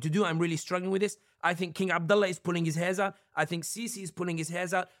I going to do? I'm really struggling with this. I think King Abdullah is pulling his hairs out. I think Sisi is pulling his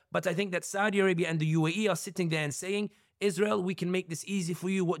hairs out. But I think that Saudi Arabia and the UAE are sitting there and saying, Israel, we can make this easy for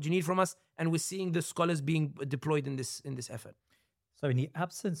you. What do you need from us? And we're seeing the scholars being deployed in this effort. So in the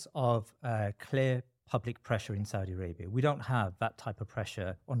absence of clear public pressure in Saudi Arabia, we don't have that type of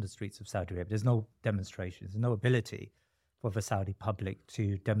pressure on the streets of Saudi Arabia. There's no demonstrations, no ability for the Saudi public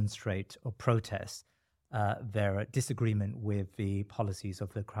to demonstrate or protest their disagreement with the policies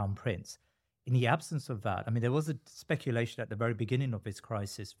of the Crown Prince. In the absence of that, I mean, there was a speculation at the very beginning of this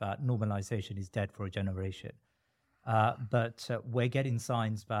crisis that normalization is dead for a generation. But we're getting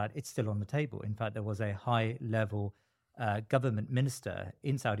signs that it's still on the table. In fact, there was a high-level government minister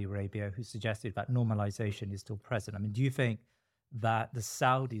in Saudi Arabia who suggested that normalization is still present. I mean, do you think that the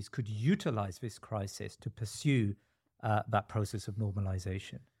Saudis could utilize this crisis to pursue that process of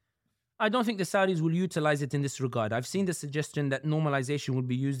normalization? I don't think the Saudis will utilize it in this regard. I've seen the suggestion that normalization would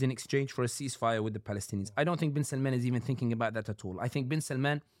be used in exchange for a ceasefire with the Palestinians. I don't think bin Salman is even thinking about that at all. I think bin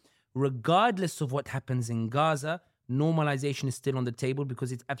Salman, regardless of what happens in Gaza, normalization is still on the table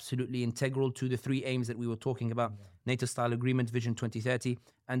because it's absolutely integral to the three aims that we were talking about: NATO-style agreement, Vision 2030,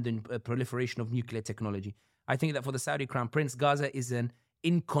 and the proliferation of nuclear technology. I think that for the Saudi Crown Prince, Gaza is an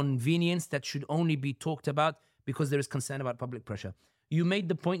inconvenience that should only be talked about because there is concern about public pressure. You made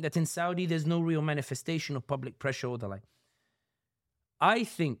the point that in Saudi, there's no real manifestation of public pressure or the like. I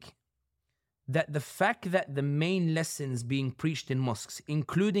think that the fact that the main lessons being preached in mosques,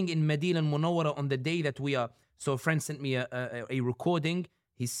 including in Medina and Munawwara on the day that we are... So a friend sent me a recording.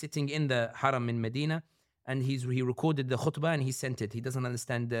 He's sitting in the Haram in Medina, and he recorded the khutbah and he sent it. He doesn't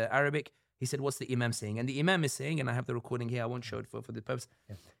understand Arabic. He said, what's the Imam saying? And the Imam is saying, and I have the recording here, I won't show it for the purpose.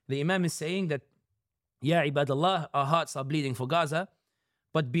 Yeah. The Imam is saying that, Ya ibadallah, our hearts are bleeding for Gaza,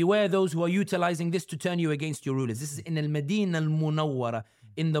 but beware those who are utilizing this to turn you against your rulers. This is in al-Madinah al-Munawwara,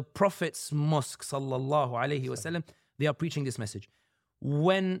 in the Prophet's mosque, sallallahu alayhi wasallam. They are preaching this message.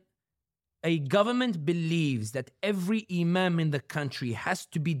 When a government believes that every imam in the country has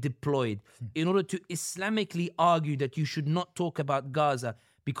to be deployed in order to Islamically argue that you should not talk about Gaza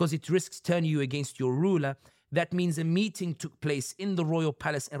because it risks turning you against your ruler, that means a meeting took place in the royal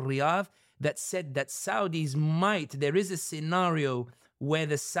palace in Riyadh that said that there is a scenario where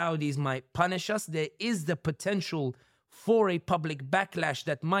the Saudis might punish us. There is the potential for a public backlash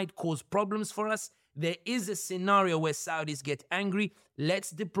that might cause problems for us. There is a scenario where Saudis get angry.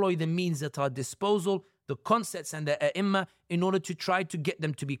 Let's deploy the means at our disposal, the concepts and the ai*imma, in order to try to get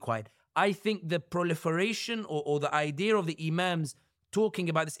them to be quiet. I think the proliferation or the idea of the imams talking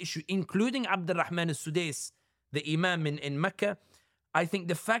about this issue, including Abdurrahman al-Sudais, the imam in Mecca, I think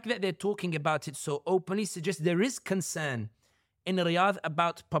the fact that they're talking about it so openly suggests there is concern in Riyadh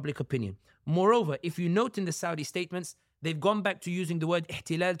about public opinion. Moreover, if you note in the Saudi statements, they've gone back to using the word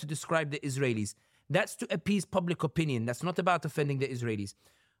ihtilal to describe the Israelis. That's to appease public opinion. That's not about offending the Israelis.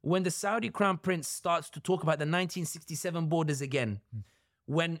 When the Saudi Crown Prince starts to talk about the 1967 borders again,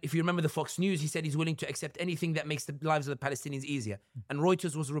 when, if you remember the Fox News, he said he's willing to accept anything that makes the lives of the Palestinians easier. And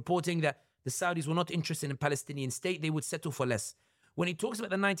Reuters was reporting that the Saudis were not interested in a Palestinian state, they would settle for less. When he talks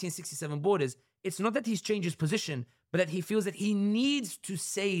about the 1967 borders, it's not that he's changed his position, but that he feels that he needs to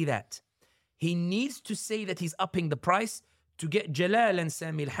say that. He needs to say that he's upping the price to get Jalal and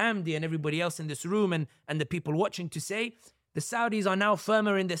Sami Hamdi and everybody else in this room and the people watching to say, the Saudis are now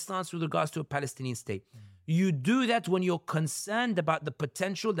firmer in their stance with regards to a Palestinian state. You do that when you're concerned about the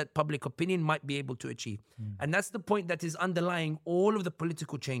potential that public opinion might be able to achieve. And that's the point that is underlying all of the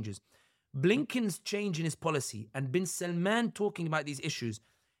political changes. Blinken's change in his policy and bin Salman talking about these issues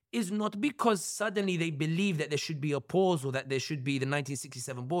is not because suddenly they believe that there should be a pause or that there should be the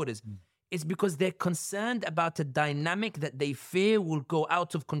 1967 borders. It's because they're concerned about a dynamic that they fear will go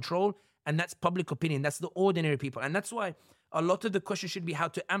out of control, and that's public opinion. That's the ordinary people. And that's why a lot of the question should be how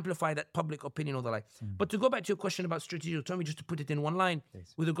to amplify that public opinion or the like. But to go back to your question about strategic autonomy, just to put it in one line,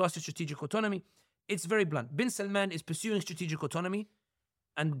 with regards to strategic autonomy, it's very blunt. Bin Salman is pursuing strategic autonomy,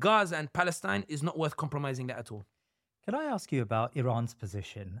 and Gaza and Palestine is not worth compromising that at all. Can I ask you about Iran's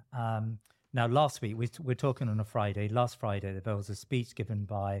position? Now, last week, we're talking on a Friday. Last Friday, there was a speech given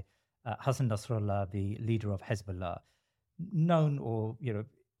by Hassan Nasrallah, the leader of Hezbollah, known or,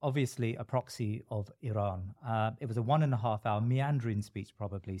 obviously a proxy of Iran. It was a 1.5-hour meandering speech,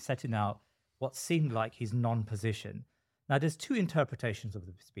 probably, setting out what seemed like his non-position. Now, there's two interpretations of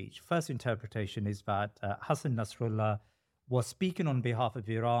the speech. First interpretation is that Hassan Nasrallah was speaking on behalf of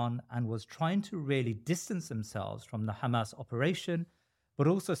Iran and was trying to really distance themselves from the Hamas operation, but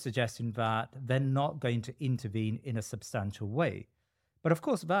also suggesting that they're not going to intervene in a substantial way. But of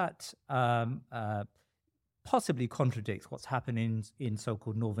course, that possibly contradicts what's happening in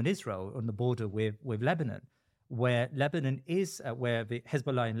so-called northern Israel on the border with Lebanon, where Lebanon is, where the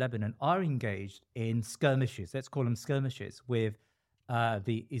Hezbollah in Lebanon are engaged in skirmishes, let's call them skirmishes, with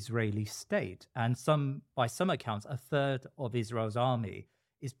the Israeli state. And by some accounts, a third of Israel's army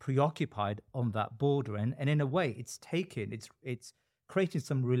is preoccupied on that border. And in a way, it's creating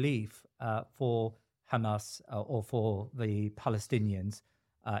some relief for Hamas or for the Palestinians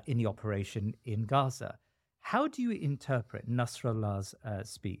in the operation in Gaza. How do you interpret Nasrallah's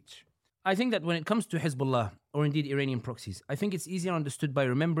speech? I think that when it comes to Hezbollah, or indeed Iranian proxies, I think it's easier understood by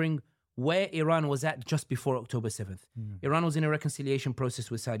remembering where Iran was at just before October 7th. Iran was in a reconciliation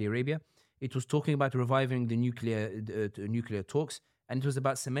process with Saudi Arabia. It was talking about reviving the nuclear talks, and it was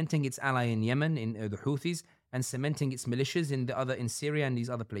about cementing its ally in Yemen, in the Houthis, and cementing its militias in Syria and these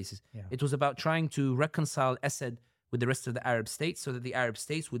other places. Yeah. It was about trying to reconcile Assad with the rest of the Arab states so that the Arab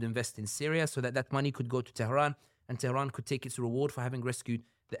states would invest in Syria, so that that money could go to Tehran, and Tehran could take its reward for having rescued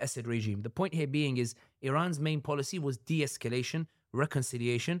the Assad regime. The point here being is Iran's main policy was de-escalation,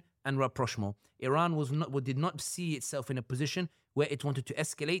 reconciliation, and rapprochement. Iran did not see itself in a position where it wanted to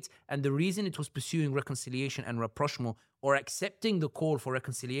escalate, and the reason it was pursuing reconciliation and rapprochement, or accepting the call for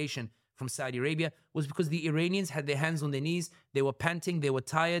reconciliation from Saudi Arabia, was because the Iranians had their hands on their knees, they were panting, they were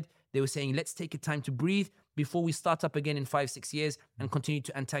tired, they were saying, let's take a time to breathe before we start up again in 5-6 years and continue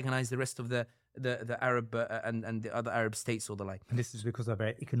to antagonize the rest of the Arab and the other Arab states or the like. And this is because of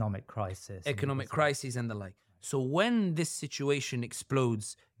their economic crisis. Economic crisis and the like. So when this situation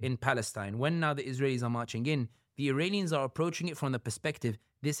explodes in Palestine, when now the Israelis are marching in, the Iranians are approaching it from the perspective,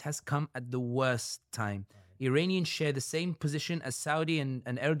 this has come at the worst time. Iranians share the same position as Saudi and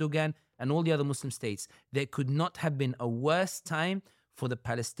Erdogan and all the other Muslim states. There could not have been a worse time for the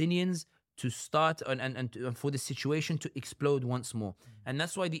Palestinians to start and for the situation to explode once more. And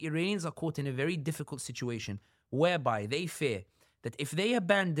that's why the Iranians are caught in a very difficult situation, whereby they fear that if they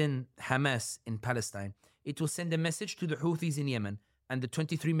abandon Hamas in Palestine, it will send a message to the Houthis in Yemen and the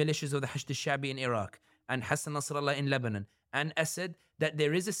 23 militias of the Hashd al-Shabi in Iraq and Hassan Nasrallah in Lebanon and Assad, that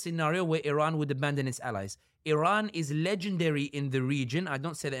there is a scenario where Iran would abandon its allies. Iran is legendary in the region, I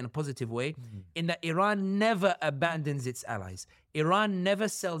don't say that in a positive way, in that Iran never abandons its allies. Iran never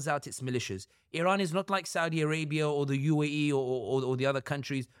sells out its militias. Iran is not like Saudi Arabia or the UAE or the other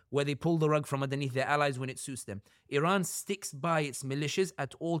countries where they pull the rug from underneath their allies when it suits them. Iran sticks by its militias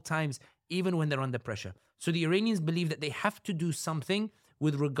at all times, even when they're under pressure. So the Iranians believe that they have to do something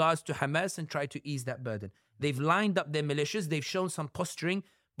with regards to Hamas and try to ease that burden. They've lined up their militias, they've shown some posturing,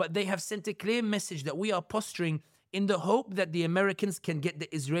 but they have sent a clear message that we are posturing in the hope that the Americans can get the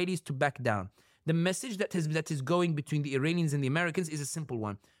Israelis to back down. The message that is going between the Iranians and the Americans is a simple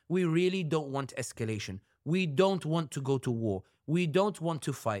one. We really don't want escalation. We don't want to go to war. We don't want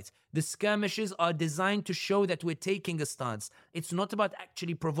to fight. The skirmishes are designed to show that we're taking a stance. It's not about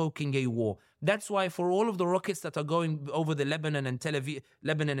actually provoking a war. That's why for all of the rockets that are going over the Lebanon and Tel Aviv,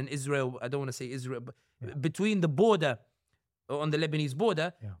 Lebanon and Israel, I don't want to say Israel, but between the border, on the Lebanese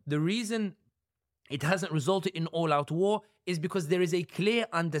border, the reason it hasn't resulted in all-out war is because there is a clear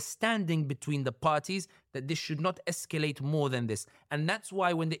understanding between the parties that this should not escalate more than this. And that's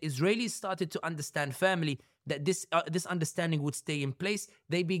why when the Israelis started to understand firmly that this understanding would stay in place,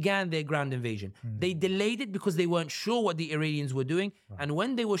 they began their ground invasion. They delayed it because they weren't sure what the Iranians were doing. And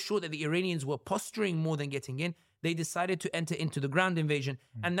when they were sure that the Iranians were posturing more than getting in, they decided to enter into the ground invasion.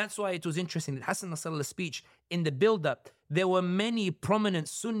 And that's why it was interesting that Hassan Nasrallah's speech, in the build-up, there were many prominent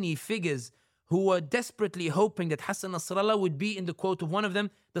Sunni figures who were desperately hoping that Hassan Nasrallah would be, in the quote of one of them,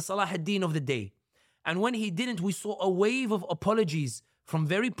 the Salah ad-Din of the day. And when he didn't, we saw a wave of apologies from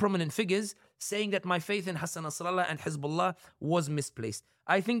very prominent figures saying that my faith in Hassan Nasrallah and Hezbollah was misplaced.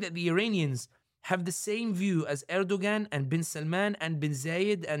 I think that the Iranians have the same view as Erdogan and bin Salman and bin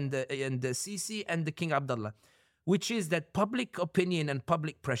Zayed and Sisi and the King Abdullah, which is that public opinion and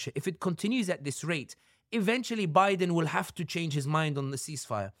public pressure, if it continues at this rate, eventually Biden will have to change his mind on the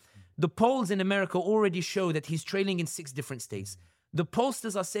ceasefire. The polls in America already show that he's trailing in 6 different states. The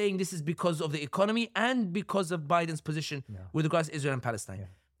pollsters are saying this is because of the economy and because of Biden's position with regards to Israel and Palestine.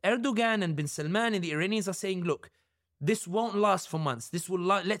 Erdogan and bin Salman and the Iranians are saying, look, this won't last for months.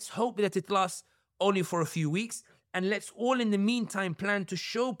 Let's hope that it lasts only for a few weeks. And let's all in the meantime plan to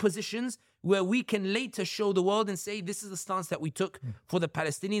show positions where we can later show the world and say, this is the stance that we took for the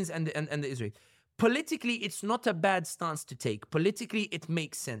Palestinians and the Israelis. Politically, it's not a bad stance to take. Politically, it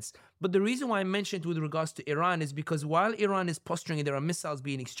makes sense. But the reason why I mentioned with regards to Iran is because while Iran is posturing and there are missiles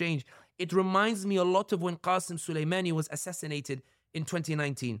being exchanged, it reminds me a lot of when Qasem Soleimani was assassinated in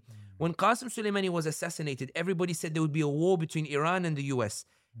 2019. When Qasem Soleimani was assassinated, everybody said there would be a war between Iran and the US.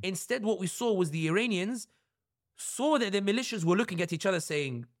 Instead, what we saw was the Iranians saw that their militias were looking at each other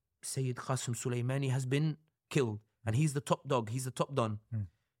saying, Sayyid Qasem Soleimani has been killed and he's the top dog, he's the top don.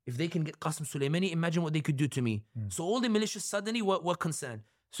 If they can get Qasem Soleimani, imagine what they could do to me. So all the militias suddenly were concerned.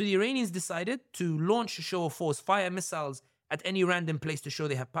 So the Iranians decided to launch a show of force, fire missiles at any random place to show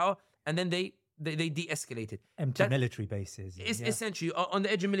they have power, and then they de-escalated. Empty military bases. Essentially, on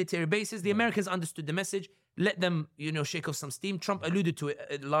the edge of military bases, the Americans understood the message, let them, shake off some steam. Trump alluded to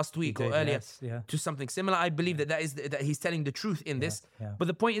it last week or earlier to something similar. I believe that he's telling the truth in this. But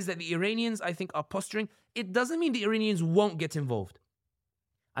the point is that the Iranians, I think, are posturing. It doesn't mean the Iranians won't get involved.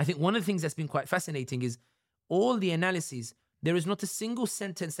 I think one of the things that's been quite fascinating is all the analyses. There is not a single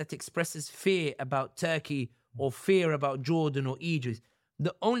sentence that expresses fear about Turkey or fear about Jordan or Egypt.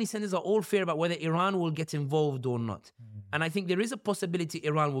 The only sentences are all fear about whether Iran will get involved or not. And I think there is a possibility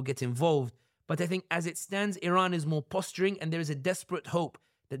Iran will get involved. But I think as it stands, Iran is more posturing, and there is a desperate hope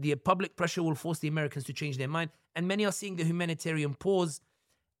that the public pressure will force the Americans to change their mind. And many are seeing the humanitarian pause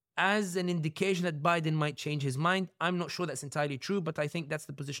as an indication that Biden might change his mind. I'm not sure that's entirely true, but I think that's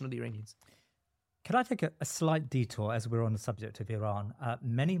the position of the Iranians. Can I take a slight detour as we're on the subject of Iran?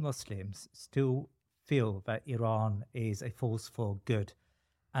 Many Muslims still feel that Iran is a force for good,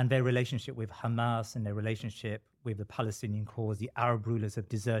 and their relationship with Hamas and their relationship with the Palestinian cause. The Arab rulers have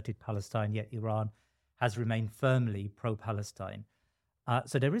deserted Palestine, yet Iran has remained firmly pro-Palestine.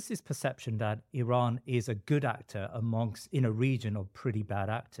 So there is this perception that Iran is a good actor in a region of pretty bad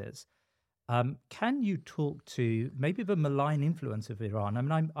actors. Can you talk to maybe the malign influence of Iran? I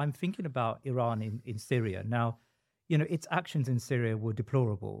mean, I'm thinking about Iran in Syria. Now, its actions in Syria were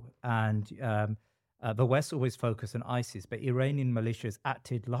deplorable, and the West always focused on ISIS, but Iranian militias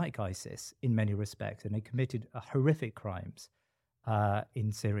acted like ISIS in many respects, and they committed horrific crimes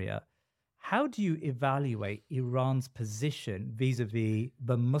in Syria. How do you evaluate Iran's position vis-a-vis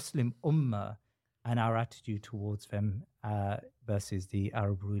the Muslim Ummah and our attitude towards them versus the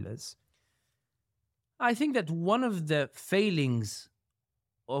Arab rulers? I think that one of the failings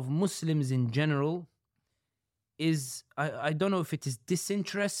of Muslims in general is, I don't know if it is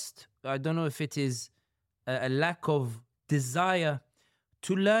disinterest, I don't know if it is a lack of desire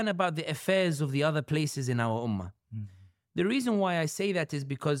to learn about the affairs of the other places in our ummah. The reason why I say that is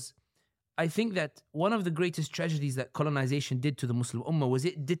because I think that one of the greatest tragedies that colonization did to the Muslim ummah was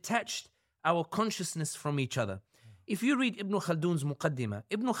it detached our consciousness from each other. If you read Ibn Khaldun's Muqaddimah,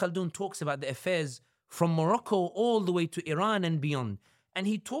 Ibn Khaldun talks about the affairs from Morocco all the way to Iran and beyond. And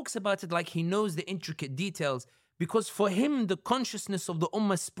he talks about it like he knows the intricate details, because for him, the consciousness of the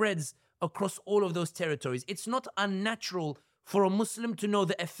ummah spreads across all of those territories. It's not unnatural for a Muslim to know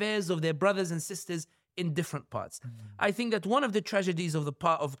the affairs of their brothers and sisters in different parts. I think that one of the tragedies of the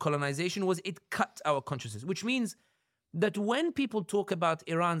part of colonization was it cut our consciousness, which means that when people talk about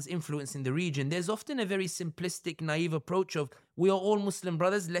Iran's influence in the region, there's often a very simplistic, naive approach of, we are all Muslim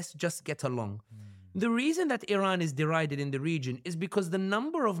brothers, let's just get along. The reason that Iran is derided in the region is because the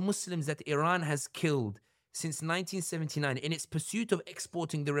number of Muslims that Iran has killed since 1979 in its pursuit of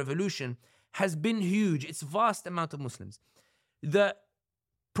exporting the revolution has been huge. It's a vast amount of Muslims. The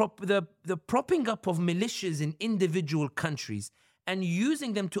propping up of militias in individual countries and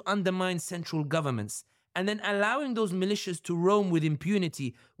using them to undermine central governments, and then allowing those militias to roam with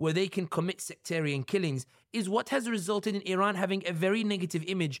impunity where they can commit sectarian killings, is what has resulted in Iran having a very negative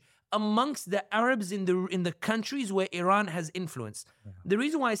image amongst the Arabs in the countries where Iran has influence. The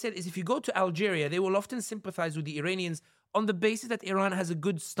reason why I said is if you go to Algeria, they will often sympathize with the Iranians on the basis that Iran has a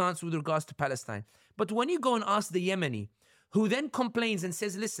good stance with regards to Palestine. But when you go and ask the Yemeni, who then complains and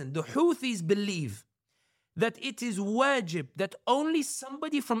says, listen, the Houthis believe that it is wajib, that only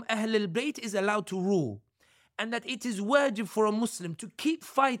somebody from Ahl al-Bayt is allowed to rule, and that it is wajib for a Muslim to keep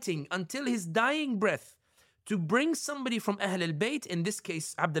fighting until his dying breath to bring somebody from Ahl al-Bayt, in this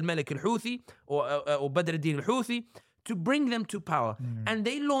case Abd al-Malik al-Houthi or Badr al-Din al-Houthi, to bring them to power. And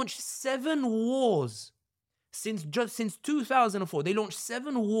they launched 7 wars since 2004. They launched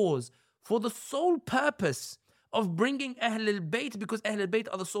 7 wars for the sole purpose of bringing Ahl al-Bayt, because Ahl al-Bayt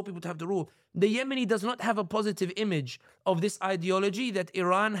are the sole people to have the rule. The Yemeni does not have a positive image of this ideology that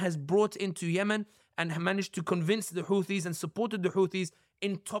Iran has brought into Yemen and managed to convince the Houthis and supported the Houthis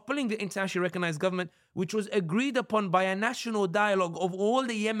in toppling the internationally recognized government, which was agreed upon by a national dialogue of all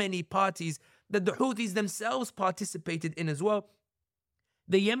the Yemeni parties that the Houthis themselves participated in as well.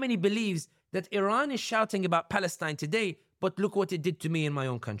 The Yemeni believes that Iran is shouting about Palestine today, but look what it did to me in my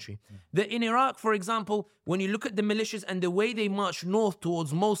own country. In Iraq, for example, when you look at the militias and the way they marched north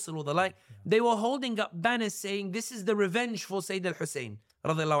towards Mosul or the like, they were holding up banners saying, this is the revenge for Sayyid al-Hussein,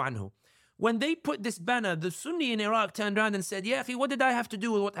 radiallahu anhu. When they put this banner, the Sunni in Iraq turned around and said, yeah, what did I have to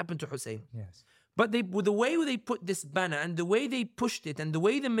do with what happened to Hussein? Yes. But with the way they put this banner and the way they pushed it and the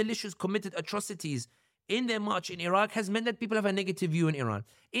way the militias committed atrocities in their march in Iraq has meant that people have a negative view in Iran.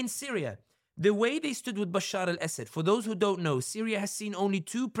 In Syria, the way they stood with Bashar al-Assad, for those who don't know, Syria has seen only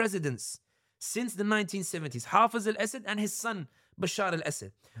 2 presidents since the 1970s, Hafiz al-Assad and his son, Bashar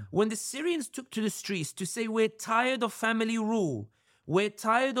al-Assad. When the Syrians took to the streets to say, we're tired of family rule, we're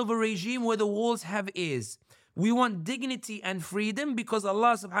tired of a regime where the walls have ears, we want dignity and freedom because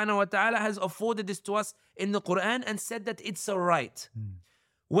Allah subhanahu wa ta'ala has afforded this to us in the Quran and said that it's a right.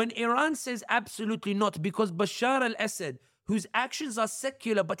 When Iran says absolutely not, because Bashar al-Assad, whose actions are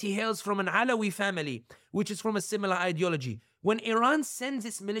secular, but he hails from an Alawi family, which is from a similar ideology. When Iran sends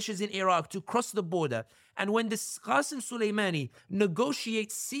its militias in Iraq to cross the border, and when this Qasim Soleimani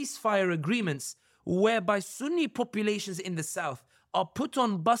negotiates ceasefire agreements whereby Sunni populations in the south are put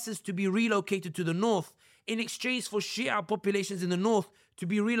on buses to be relocated to the north in exchange for Shia populations in the north to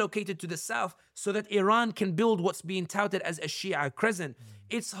be relocated to the south so that Iran can build what's being touted as a Shia crescent.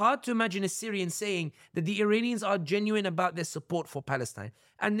 It's hard to imagine a Syrian saying that the Iranians are genuine about their support for Palestine.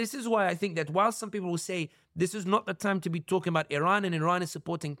 And this is why I think that while some people will say this is not the time to be talking about Iran and Iran is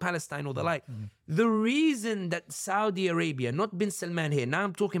supporting Palestine or the like, the reason that Saudi Arabia, not bin Salman here, now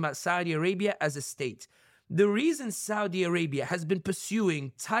I'm talking about Saudi Arabia as a state, the reason Saudi Arabia has been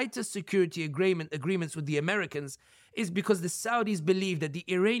pursuing tighter security agreements with the Americans is because the Saudis believe that the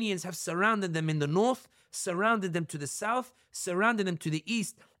Iranians have surrounded them in the north, surrounded them to the south, surrounded them to the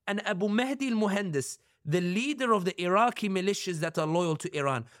east. And Abu Mahdi al-Muhandis, the leader of the Iraqi militias that are loyal to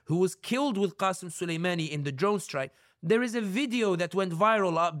Iran, who was killed with Qasim Soleimani in the drone strike, there is a video that went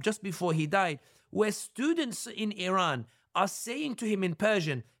viral up just before he died, where students in Iran are saying to him in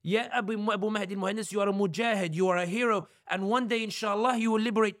Persian, Ya Abu Mahdi al-Muhandis, you are a mujahid, you are a hero, and one day, inshallah, you will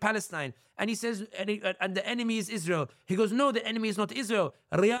liberate Palestine. And he says, and the enemy is Israel. He goes, no, the enemy is not Israel.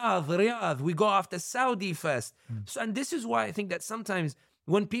 Riyadh, we go after Saudi first. So, and this is why I think that sometimes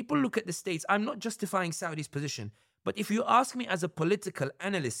when people look at the states, I'm not justifying Saudi's position, but if you ask me as a political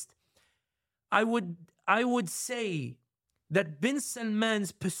analyst, I would say that bin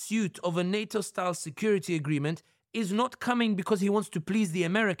Salman's pursuit of a NATO-style security agreement is not coming because he wants to please the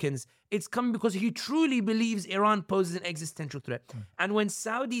Americans. It's coming because he truly believes Iran poses an existential threat. And when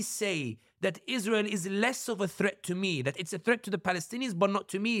Saudis say that Israel is less of a threat to me, that it's a threat to the Palestinians, but not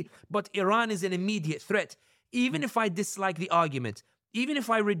to me, but Iran is an immediate threat, even if I dislike the argument, even if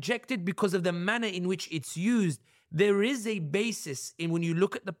I reject it because of the manner in which it's used, there is a basis in when you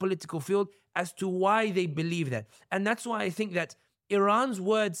look at the political field as to why they believe that. And that's why I think that Iran's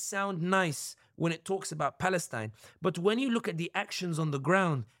words sound nice when it talks about Palestine. But when you look at the actions on the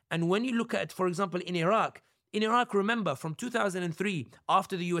ground, and when you look at, for example, in Iraq, remember, from 2003,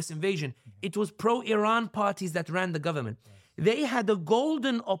 after the US invasion, it was pro-Iran parties that ran the government. They had a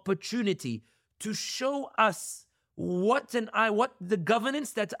golden opportunity to show us what the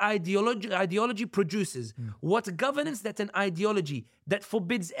governance that ideology produces, what governance that an ideology that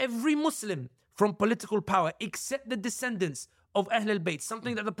forbids every Muslim from political power except the descendants of Ahl al-Bayt,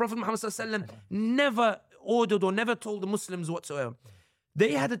 something that the Prophet Muhammad ﷺ never ordered or never told the Muslims whatsoever.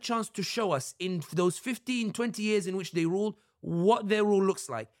 They had a chance to show us in those 15, 20 years in which they ruled what their rule looks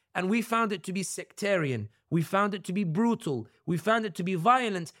like. And we found it to be sectarian. We found it to be brutal. We found it to be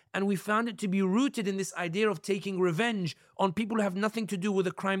violent. And we found it to be rooted in this idea of taking revenge on people who have nothing to do with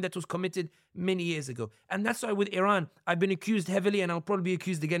a crime that was committed many years ago. And that's why with Iran, I've been accused heavily, and I'll probably be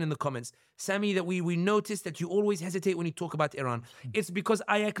accused again in the comments. Sami, that we noticed that you always hesitate when you talk about Iran. It's because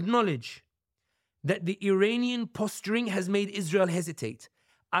I acknowledge that the Iranian posturing has made Israel hesitate.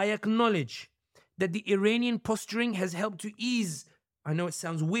 I acknowledge that the Iranian posturing has helped to ease, I know it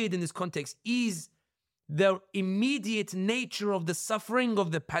sounds weird in this context, ease the immediate nature of the suffering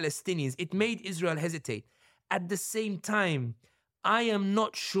of the Palestinians. It made Israel hesitate. At the same time, I am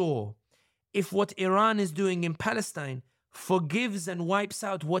not sure if what Iran is doing in Palestine forgives and wipes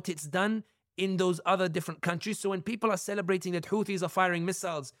out what it's done in those other different countries. So when people are celebrating that Houthis are firing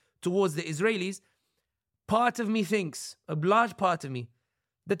missiles towards the Israelis, part of me thinks, a large part of me,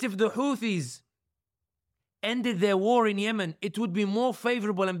 that if the Houthis ended their war in Yemen, it would be more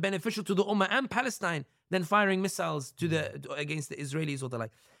favorable and beneficial to the Ummah and Palestine than firing missiles against the Israelis or the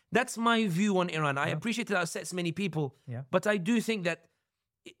like. That's my view on Iran. I appreciate that upsets many people, but I do think that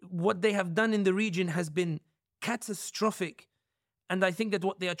what they have done in the region has been catastrophic. And I think that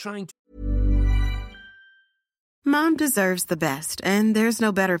what they are trying to Mom deserves the best, and there's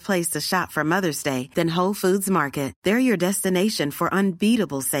no better place to shop for Mother's Day than Whole Foods Market. They're your destination for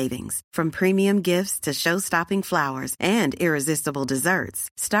unbeatable savings, from premium gifts to show-stopping flowers and irresistible desserts.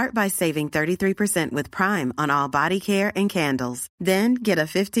 Start by saving 33% with Prime on all body care and candles. Then get a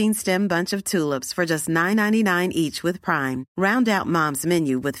 15-stem bunch of tulips for just $9.99 each with Prime. Round out Mom's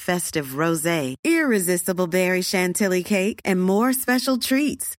menu with festive rosé, irresistible berry chantilly cake, and more special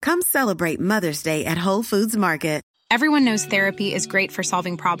treats. Come celebrate Mother's Day at Whole Foods Market. Everyone knows therapy is great for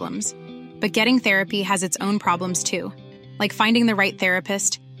solving problems, but getting therapy has its own problems too, like finding the right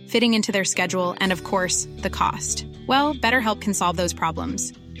therapist, fitting into their schedule, and of course, the cost. Well, BetterHelp can solve those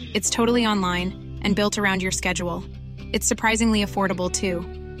problems. It's totally online and built around your schedule. It's surprisingly affordable too.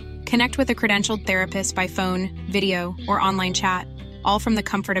 Connect with a credentialed therapist by phone, video, or online chat, all from the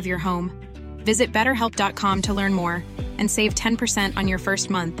comfort of your home. Visit BetterHelp.com to learn more and save 10% on your first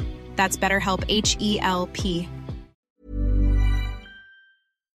month. That's BetterHelp, H-E-L-P.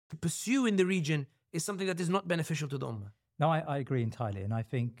 To pursue in the region is something that is not beneficial to the Ummah. No, I agree entirely. And I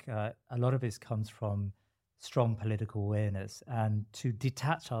think a lot of this comes from strong political awareness and to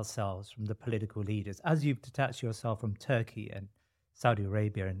detach ourselves from the political leaders. As you've detached yourself from Turkey and Saudi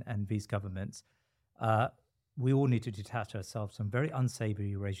Arabia and these governments, we all need to detach ourselves from very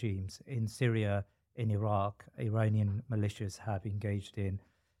unsavory regimes. In Syria, in Iraq, Iranian militias have engaged in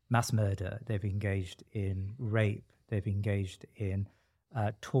mass murder. They've engaged in rape. They've engaged in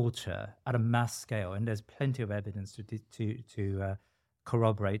torture at a mass scale, and there's plenty of evidence to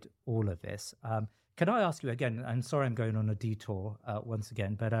corroborate all of this. Can I ask you again? I'm sorry, I'm going on a detour once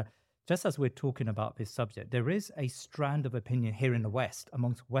again, but just as we're talking about this subject, there is a strand of opinion here in the West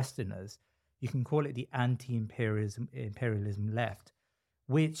amongst Westerners. You can call it the anti-imperialism left,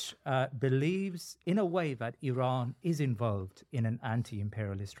 which believes in a way that Iran is involved in an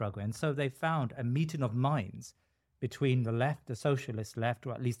anti-imperialist struggle, and so they found a meeting of minds between the left, the socialist left,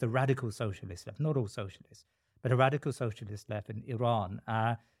 or at least the radical socialist left, not all socialists, but a radical socialist left in Iran.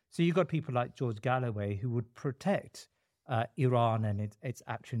 So you've got people like George Galloway who would protect Iran and its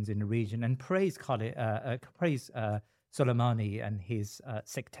actions in the region and praise Soleimani and his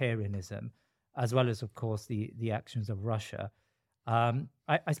sectarianism, as well as, of course, the actions of Russia. I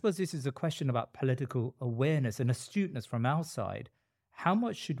suppose this is a question about political awareness and astuteness from our side. How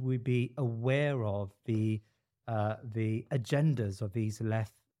much should we be aware of the agendas of these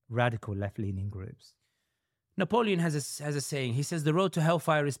radical left-leaning groups? Napoleon has a saying. He says, the road to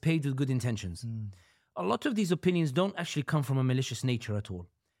hellfire is paved with good intentions. A lot of these opinions don't actually come from a malicious nature at all.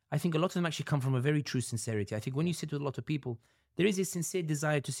 I think a lot of them actually come from a very true sincerity. I think when you sit with a lot of people, there is a sincere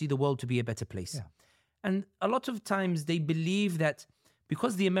desire to see the world to be a better place. Yeah. And a lot of times they believe that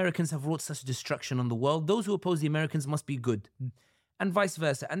because the Americans have wrought such destruction on the world, those who oppose the Americans must be good. And vice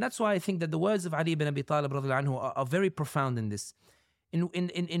versa. And that's why I think that the words of Ali ibn Abi Talib are very profound in this.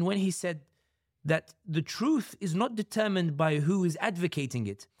 In when he said that the truth is not determined by who is advocating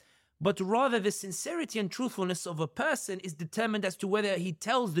it, but rather the sincerity and truthfulness of a person is determined as to whether he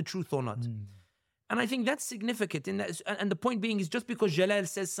tells the truth or not. And I think that's significant. And the point being is just because Jalal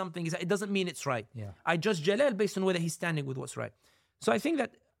says something, it doesn't mean it's right. Yeah. I judge Jalal based on whether he's standing with what's right. So I think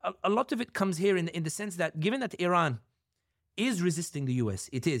that a lot of it comes here in the sense that given that Iran is resisting the US,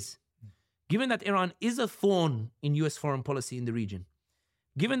 it is. Given that Iran is a thorn in US foreign policy in the region,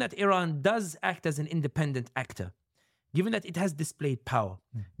 given that Iran does act as an independent actor, given that it has displayed power,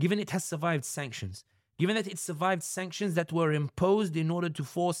 given it has survived sanctions, given that it survived sanctions that were imposed in order to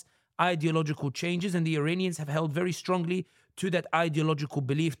force ideological changes, and the Iranians have held very strongly to that ideological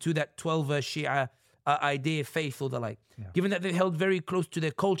belief, to that 12-verse Shia idea, faith, or the like. Yeah. Given that they held very close to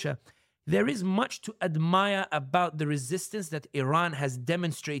their culture, there is much to admire about the resistance that Iran has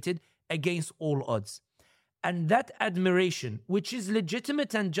demonstrated against all odds. And that admiration, which is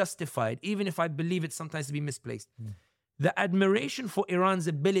legitimate and justified, even if I believe it sometimes to be misplaced, the admiration for Iran's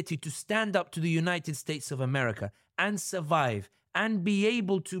ability to stand up to the United States of America and survive and be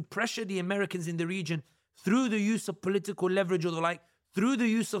able to pressure the Americans in the region through the use of political leverage or the like, through the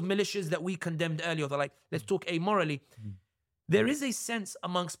use of militias that we condemned earlier or the like, let's talk amorally. There is a sense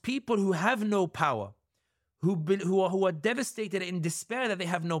amongst people who have no power, who are devastated in despair that they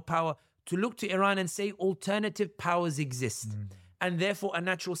have no power, to look to Iran and say alternative powers exist. And therefore a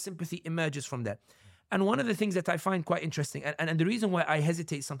natural sympathy emerges from that. And one of the things that I find quite interesting, and the reason why I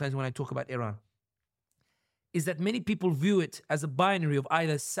hesitate sometimes when I talk about Iran, is that many people view it as a binary of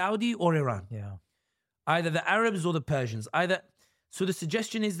either Saudi or Iran. Yeah. Either the Arabs or the Persians. So the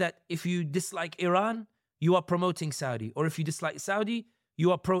suggestion is that if you dislike Iran, you are promoting Saudi. Or if you dislike Saudi,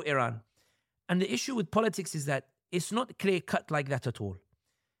 you are pro-Iran. And the issue with politics is that it's not clear-cut like that at all.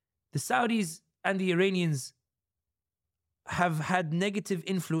 The Saudis and the Iranians have had negative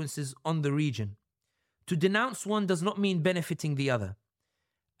influences on the region. To denounce one does not mean benefiting the other.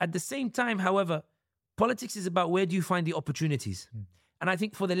 At the same time, however, politics is about where do you find the opportunities. And I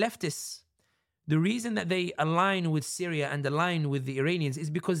think for the leftists, the reason that they align with Syria and align with the Iranians is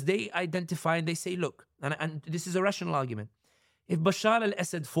because they identify and they say, look, and this is a rational argument, if Bashar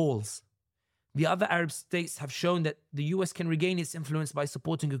al-Assad falls, the other Arab states have shown that the US can regain its influence by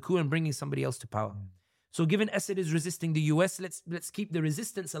supporting a coup and bringing somebody else to power. So given Assad is resisting the US, let's keep the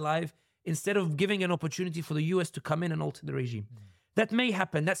resistance alive instead of giving an opportunity for the US to come in and alter the regime. That may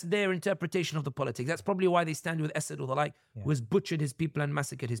happen. That's their interpretation of the politics. That's probably why they stand with Assad or the like, who has butchered his people and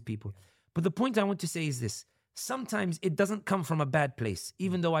massacred his people. But the point I want to say is this. Sometimes it doesn't come from a bad place,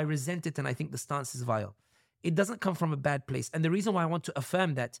 even though I resent it and I think the stance is vile. It doesn't come from a bad place. And the reason why I want to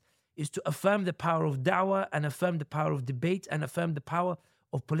affirm that is to affirm the power of da'wah and affirm the power of debate and affirm the power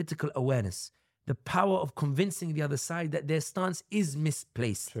of political awareness, the power of convincing the other side that their stance is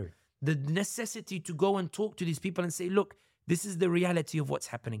misplaced. True. The necessity to go and talk to these people and say, look, this is the reality of what's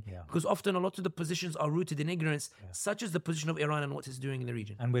happening. Because often a lot of the positions are rooted in ignorance, such as the position of Iran and what it's doing in the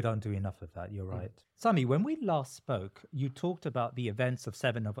region. And we don't do enough of that, you're right. Sami, when we last spoke, you talked about the events of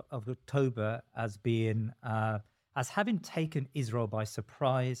 7th of October as being, as having taken Israel by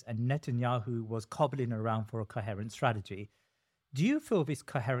surprise, and Netanyahu was cobbling around for a coherent strategy. Do you feel this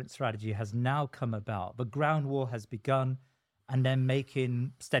coherent strategy has now come about? The ground war has begun and then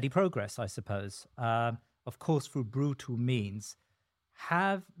making steady progress, I suppose. Of course, through brutal means.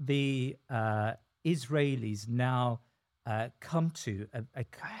 Have the Israelis now come to a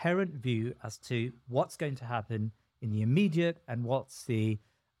coherent view as to what's going to happen in the immediate and what's the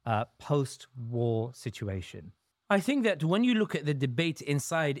post-war situation? I think that when you look at the debate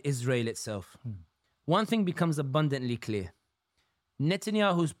inside Israel itself, one thing becomes abundantly clear.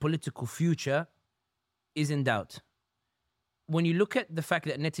 Netanyahu's political future is in doubt. When you look at the fact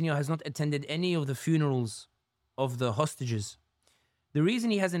that Netanyahu has not attended any of the funerals of the hostages, the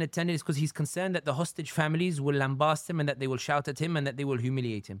reason he hasn't attended is because he's concerned that the hostage families will lambast him and that they will shout at him and that they will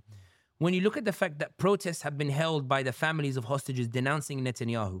humiliate him. When you look at the fact that protests have been held by the families of hostages denouncing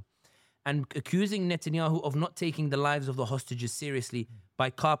Netanyahu and accusing Netanyahu of not taking the lives of the hostages seriously by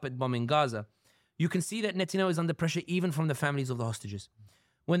carpet bombing Gaza, you can see that Netanyahu is under pressure even from the families of the hostages.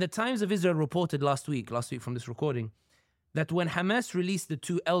 When the Times of Israel reported last week from this recording, that when Hamas released the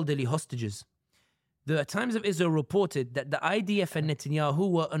 2 elderly hostages, the Times of Israel reported that the IDF and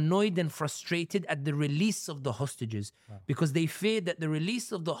Netanyahu were annoyed and frustrated at the release of the hostages because they feared that the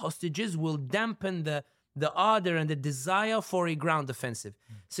release of the hostages will dampen the ardor and the desire for a ground offensive,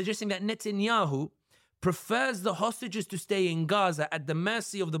 suggesting that Netanyahu prefers the hostages to stay in Gaza at the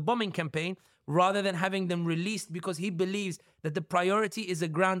mercy of the bombing campaign rather than having them released because he believes that the priority is a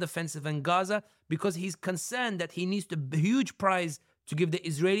ground offensive in Gaza because he's concerned that he needs a huge prize to give the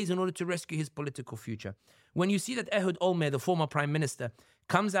Israelis in order to rescue his political future. When you see that Ehud Olmert, the former prime minister,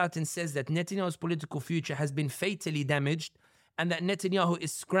 comes out and says that Netanyahu's political future has been fatally damaged and that Netanyahu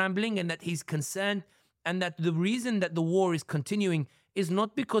is scrambling and that he's concerned and that the reason that the war is continuing is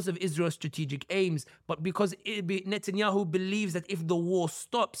not because of Israel's strategic aims, but because Netanyahu believes that if the war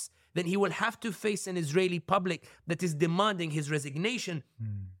stops, then he will have to face an Israeli public that is demanding his resignation.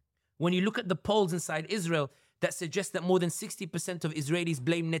 When you look at the polls inside Israel that suggest that more than 60% of Israelis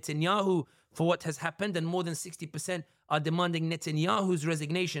blame Netanyahu for what has happened and more than 60% are demanding Netanyahu's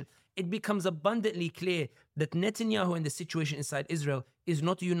resignation, it becomes abundantly clear that Netanyahu and the situation inside Israel is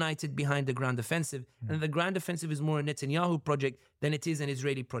not united behind the ground offensive. And the ground offensive is more a Netanyahu project than it is an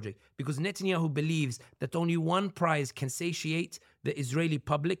Israeli project. Because Netanyahu believes that only one prize can satiate the Israeli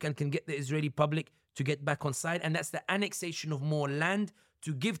public and can get the Israeli public to get back on side. And that's the annexation of more land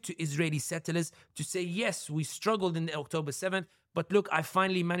to give to Israeli settlers to say, yes, we struggled in the October 7th, but look, I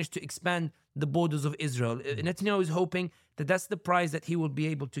finally managed to expand the borders of Israel. Netanyahu is hoping that that's the prize that he will be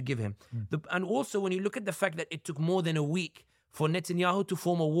able to give him. And also, when you look at the fact that it took more than a week for Netanyahu to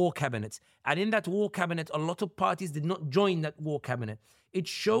form a war cabinet, and in that war cabinet, a lot of parties did not join that war cabinet, it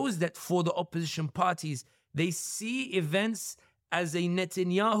shows that for the opposition parties, they see events as a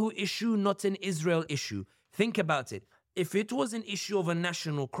Netanyahu issue, not an Israel issue. Think about it. If it was an issue of a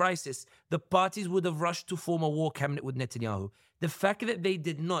national crisis, the parties would have rushed to form a war cabinet with Netanyahu. The fact that they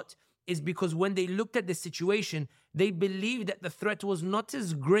did not is because when they looked at the situation, they believed that the threat was not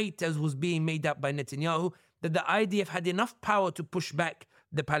as great as was being made up by Netanyahu, that the IDF had enough power to push back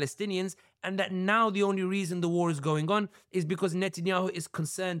the Palestinians, and that now the only reason the war is going on is because Netanyahu is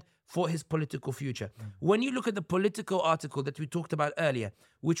concerned for his political future. When you look at the Politico article that we talked about earlier,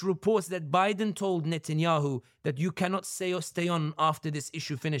 which reports that Biden told Netanyahu that you cannot say or stay on after this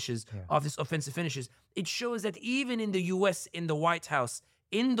issue finishes, after this offensive finishes, it shows that even in the US, in the White House,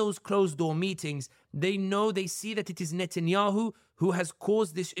 in those closed-door meetings, they see that it is Netanyahu who has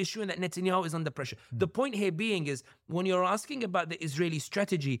caused this issue and that Netanyahu is under pressure. The point here being is, when you're asking about the Israeli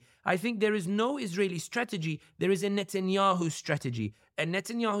strategy, I think there is no Israeli strategy, there is a Netanyahu strategy. A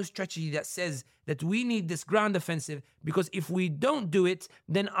Netanyahu strategy that says that we need this ground offensive because if we don't do it,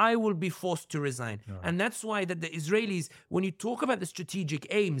 then I will be forced to resign. Right. And that's why that the Israelis, when you talk about the strategic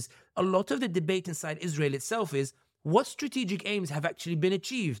aims, a lot of the debate inside Israel itself is, what strategic aims have actually been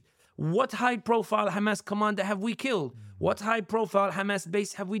achieved? What high-profile Hamas commander have we killed? What high-profile Hamas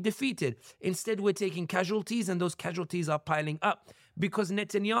base have we defeated? Instead, we're taking casualties, and those casualties are piling up because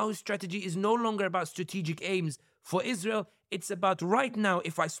Netanyahu's strategy is no longer about strategic aims for Israel. It's about right now,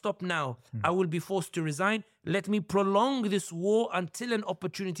 if I stop now, I will be forced to resign. Let me prolong this war until an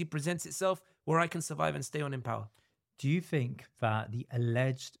opportunity presents itself where I can survive and stay on in power. Do you think that the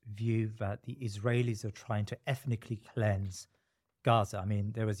alleged view that the Israelis are trying to ethnically cleanse Gaza, I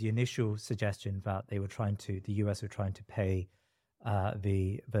mean, there was the initial suggestion that the US were trying to pay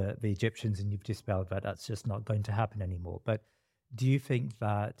the Egyptians, and you've dispelled that that's just not going to happen anymore. But do you think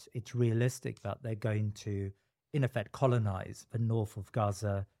that it's realistic that they're going to, in effect, colonize the north of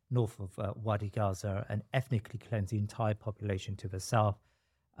Gaza, north of Wadi Gaza, and ethnically cleanse the entire population to the south?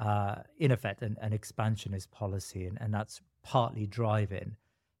 In effect, an expansionist policy, and that's partly driving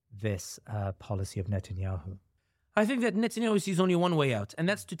this policy of Netanyahu. I think that Netanyahu sees only one way out, and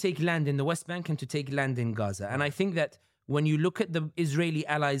that's to take land in the West Bank and to take land in Gaza. And I think that when you look at the Israeli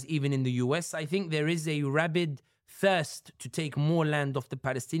allies, even in the US, I think there is a rabid thirst to take more land off the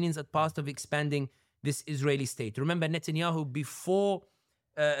Palestinians as part of expanding this Israeli state. Remember, Netanyahu, before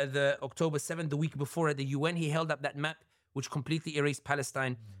the October 7th, the week before at the UN, he held up that map which completely erased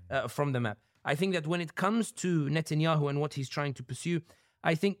Palestine from the map. I think that when it comes to Netanyahu and what he's trying to pursue,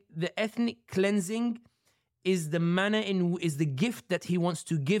 I think the ethnic cleansing is the gift that he wants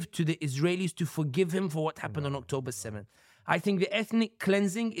to give to the Israelis to forgive him for what happened on October 7th. I think the ethnic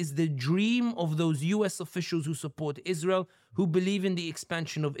cleansing is the dream of those US officials who support Israel, who believe in the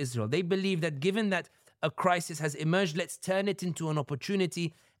expansion of Israel. They believe that given that a crisis has emerged, let's turn it into an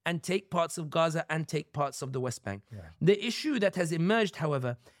opportunity and take parts of Gaza and take parts of the West Bank. Yeah. The issue that has emerged,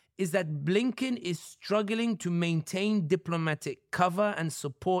 however, is that Blinken is struggling to maintain diplomatic cover and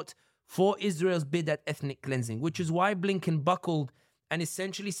support for Israel's bid at ethnic cleansing, which is why Blinken buckled and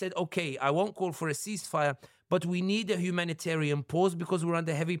essentially said, okay, I won't call for a ceasefire, but we need a humanitarian pause because we're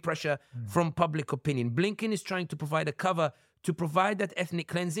under heavy pressure from public opinion. Blinken is trying to provide a cover to provide that ethnic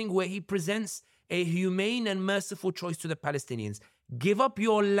cleansing where he presents a humane and merciful choice to the Palestinians. Give up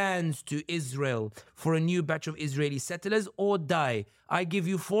your lands to Israel for a new batch of Israeli settlers or die. I give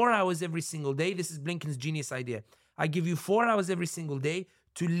you 4 hours every single day. This is Blinken's genius idea. I give you 4 hours every single day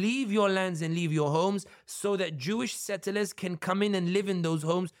to leave your lands and leave your homes so that Jewish settlers can come in and live in those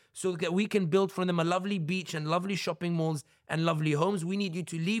homes so that we can build for them a lovely beach and lovely shopping malls and lovely homes. We need you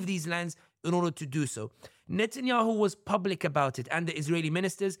to leave these lands in order to do so. Netanyahu was public about it, and the Israeli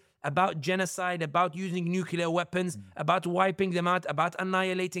ministers, about genocide, about using nuclear weapons, about wiping them out, about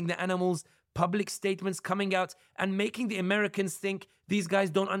annihilating the animals, public statements coming out and making the Americans think these guys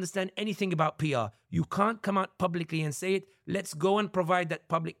don't understand anything about PR. You can't come out publicly and say it. Let's go and provide that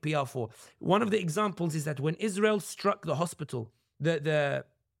public PR for. One of the examples is that when Israel struck the hospital, the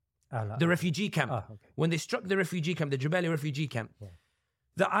refugee camp, when they struck the refugee camp, the Jabalia refugee camp,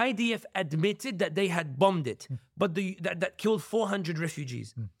 the IDF admitted that they had bombed it, but that killed 400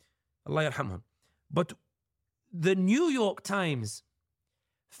 refugees. Allah yarhamhum. But the New York Times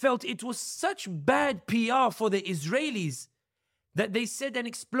felt it was such bad PR for the Israelis that they said an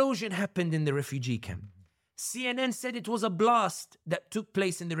explosion happened in the refugee camp. CNN said it was a blast that took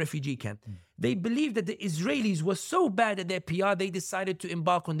place in the refugee camp. They believed that the Israelis were so bad at their PR, they decided to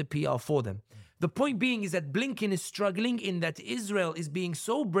embark on the PR for them. The point being is that Blinken is struggling in that Israel is being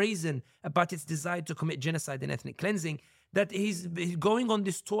so brazen about its desire to commit genocide and ethnic cleansing that he's going on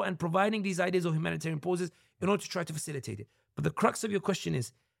this tour and providing these ideas of humanitarian pauses in order to try to facilitate it. But the crux of your question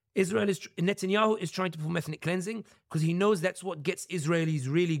is, Netanyahu is trying to perform ethnic cleansing because he knows that's what gets Israelis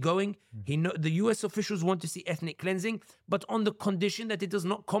really going. The US officials want to see ethnic cleansing, but on the condition that it does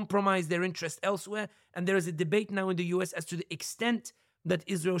not compromise their interest elsewhere. And there is a debate now in the US as to the extent that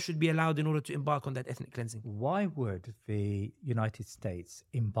Israel should be allowed in order to embark on that ethnic cleansing. Why would the United States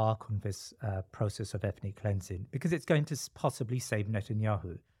embark on this process of ethnic cleansing? Because it's going to possibly save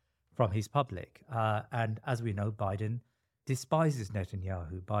Netanyahu from his public. And as we know, Biden despises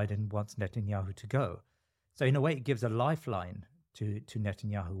Netanyahu. Biden wants Netanyahu to go. So in a way, it gives a lifeline to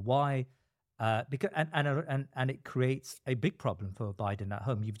Netanyahu. Why? Because and it creates a big problem for Biden at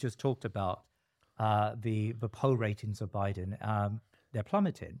home. You've just talked about the poll ratings of Biden. They're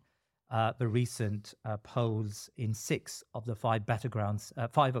plummeting. The recent polls in 5 of the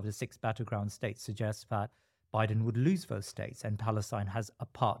 6 battleground states suggest that Biden would lose those states, and Palestine has a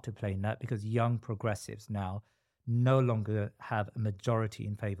part to play in that because young progressives now no longer have a majority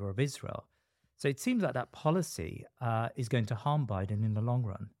in favor of Israel. So it seems like that policy is going to harm Biden in the long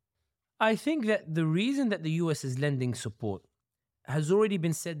run. I think that the reason that the US is lending support has already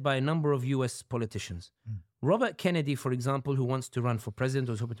been said by a number of US politicians. Robert Kennedy, for example, who wants to run for president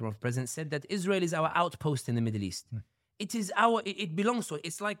or is hoping to run for president, said that Israel is our outpost in the Middle East. It belongs to us.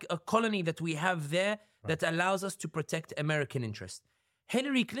 It's like a colony that we have there that allows us to protect American interests.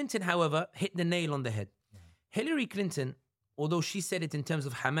 Hillary Clinton, however, hit the nail on the head. Hillary Clinton, although she said it in terms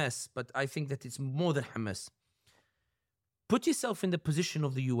of Hamas, but I think that it's more than Hamas, put yourself in the position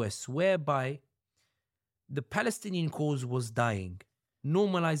of the US, whereby the Palestinian cause was dying.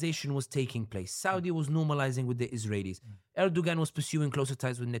 Normalization was taking place. Saudi was normalizing with the Israelis. Erdogan was pursuing closer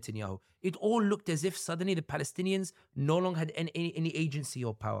ties with Netanyahu. It all looked as if suddenly the Palestinians no longer had any agency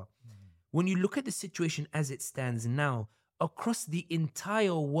or power. When you look at the situation as it stands now, across the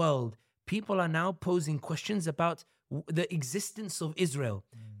entire world, people are now posing questions about the existence of Israel.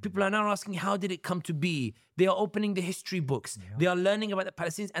 People are now asking, how did it come to be? They are opening the history books. They are learning about the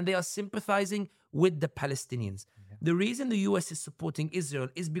Palestinians and they are sympathizing with the Palestinians. The reason the US is supporting Israel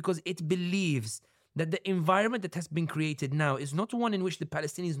is because it believes that the environment that has been created now is not one in which the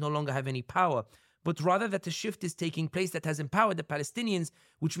Palestinians no longer have any power, but rather that a shift is taking place that has empowered the Palestinians,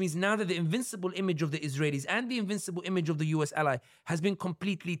 which means now that the invincible image of the Israelis and the invincible image of the US ally has been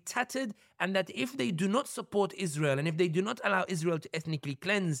completely tattered, and that if they do not support Israel and if they do not allow Israel to ethnically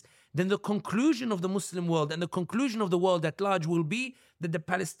cleanse, then the conclusion of the Muslim world and the conclusion of the world at large will be that the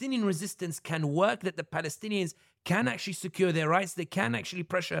Palestinian resistance can work, that the Palestinians can actually secure their rights, they can actually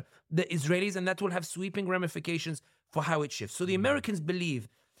pressure the Israelis, and that will have sweeping ramifications for how it shifts. So the Americans believe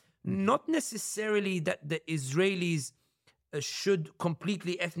not necessarily that the Israelis should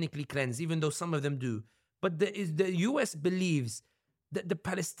completely ethnically cleanse, even though some of them do, but the US believes that the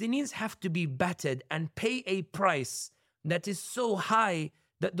Palestinians have to be battered and pay a price that is so high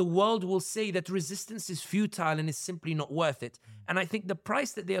that the world will say that resistance is futile and is simply not worth it. And I think the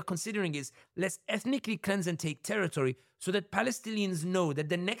price that they are considering is let's ethnically cleanse and take territory so that Palestinians know that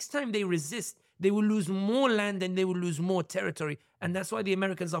the next time they resist, they will lose more land and they will lose more territory. And that's why the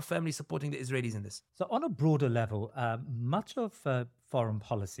Americans are firmly supporting the Israelis in this. So on a broader level, much of foreign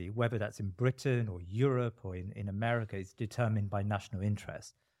policy, whether that's in Britain or Europe or in America, is determined by national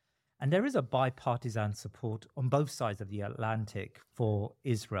interest. And there is a bipartisan support on both sides of the Atlantic for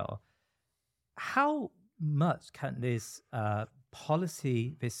Israel. How much can this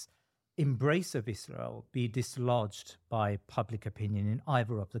policy, this embrace of Israel, be dislodged by public opinion in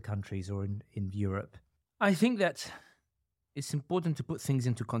either of the countries or in Europe? I think that it's important to put things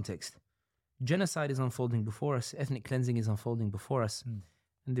into context. Genocide is unfolding before us. Ethnic cleansing is unfolding before us.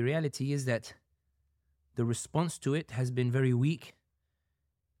 And the reality is that the response to it has been very weak.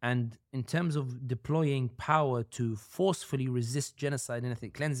 And in terms of deploying power to forcefully resist genocide and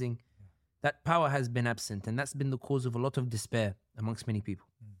ethnic cleansing, that power has been absent. And that's been the cause of a lot of despair amongst many people.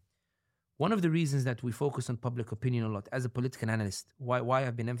 One of the reasons that we focus on public opinion a lot as a political analyst, why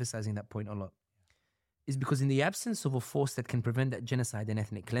I've been emphasizing that point a lot, is because in the absence of a force that can prevent that genocide and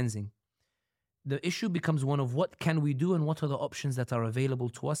ethnic cleansing, the issue becomes one of what can we do and what are the options that are available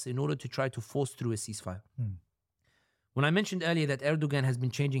to us in order to try to force through a ceasefire. When I mentioned earlier that Erdogan has been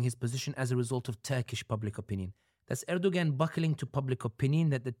changing his position as a result of Turkish public opinion, that's Erdogan buckling to public opinion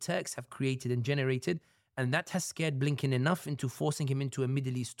that the Turks have created and generated, and that has scared Blinken enough into forcing him into a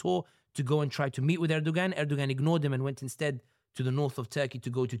Middle East tour to go and try to meet with Erdogan. Erdogan ignored him and went instead to the north of Turkey to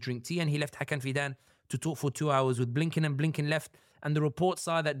go to drink tea, and he left Hakan Fidan to talk for 2 hours with Blinken, and Blinken left, and the reports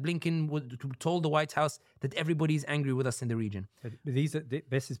are that Blinken told the White House that everybody is angry with us in the region. But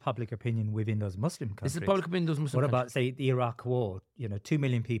this is public opinion within those Muslim countries. This is public opinion in those Muslim countries. What about, say, the Iraq war? 2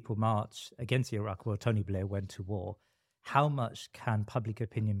 million people marched against the Iraq war. Tony Blair went to war. How much can public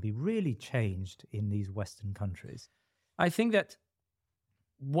opinion be really changed in these Western countries? I think that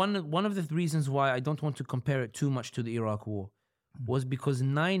one of the reasons why I don't want to compare it too much to the Iraq war was because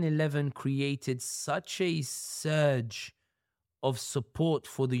 9/11 created such a surge of support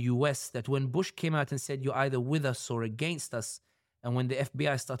for the US, that when Bush came out and said, you're either with us or against us, and when the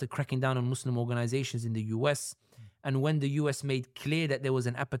FBI started cracking down on Muslim organizations in the US, and when the US made clear that there was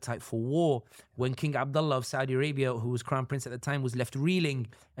an appetite for war, when King Abdullah of Saudi Arabia, who was crown prince at the time, was left reeling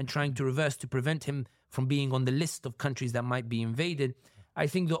and trying to reverse to prevent him from being on the list of countries that might be invaded, I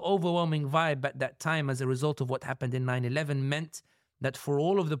think the overwhelming vibe at that time as a result of what happened in 9/11 meant that for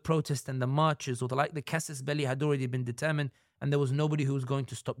all of the protests and the marches, or the casus belli had already been determined, and there was nobody who was going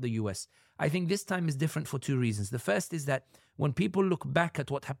to stop the US. I think this time is different for two reasons. The first is that when people look back at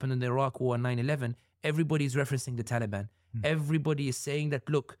what happened in the Iraq War and 9/11, everybody is referencing the Taliban. Everybody is saying that,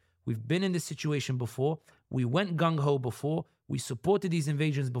 look, we've been in this situation before, we went gung-ho before, we supported these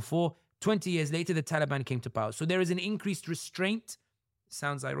invasions before, 20 years later the Taliban came to power. So there is an increased restraint,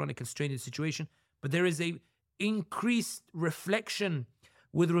 sounds ironic and strange in the situation, but there is a increased reflection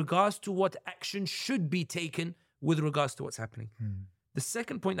with regards to what action should be taken with regards to what's happening. The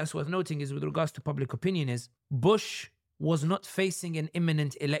second point that's worth noting is with regards to public opinion is Bush was not facing an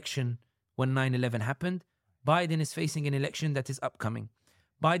imminent election when 9/11 happened. Biden is facing an election that is upcoming.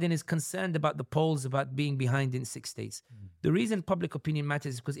 Biden is concerned about the polls about being behind in 6 states. The reason public opinion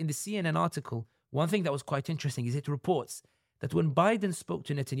matters is because in the CNN article, one thing that was quite interesting is it reports that when Biden spoke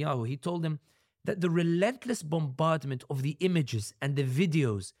to Netanyahu, he told him that the relentless bombardment of the images and the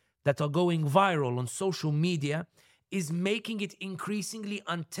videos that are going viral on social media is making it increasingly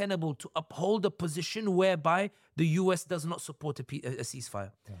untenable to uphold a position whereby the US does not support a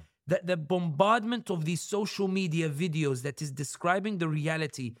ceasefire. Yeah. That the bombardment of these social media videos that is describing the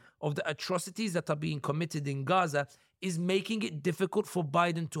reality of the atrocities that are being committed in Gaza is making it difficult for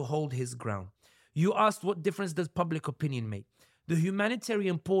Biden to hold his ground. You asked, what difference does public opinion make? The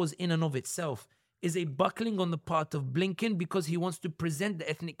humanitarian pause in and of itself is a buckling on the part of Blinken because he wants to present the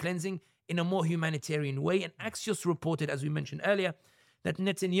ethnic cleansing in a more humanitarian way. And Axios reported, as we mentioned earlier, that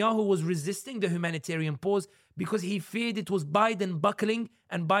Netanyahu was resisting the humanitarian pause because he feared it was Biden buckling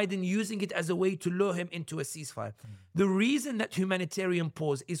and Biden using it as a way to lure him into a ceasefire. The reason that humanitarian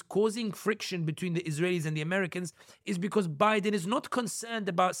pause is causing friction between the Israelis and the Americans is because Biden is not concerned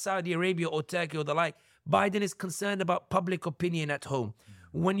about Saudi Arabia or Turkey or the like. Biden is concerned about public opinion at home.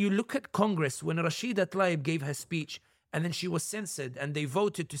 When you look at Congress, when Rashida Tlaib gave her speech and then she was censored and they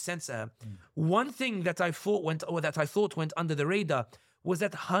voted to censor her, one thing that I thought went under the radar was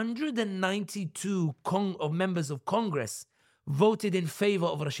that 192 members of Congress voted in favor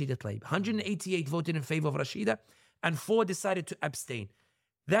of Rashida Tlaib. 188 voted in favor of Rashida and 4 decided to abstain.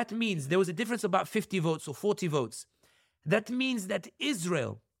 That means there was a difference of about 50 votes or 40 votes. That means that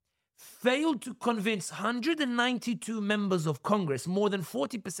Israel failed to convince 192 members of Congress, more than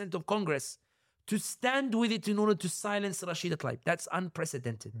 40% of Congress, to stand with it in order to silence Rashida Tlaib. That's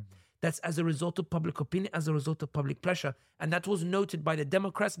unprecedented. That's as a result of public opinion, as a result of public pressure. And that was noted by the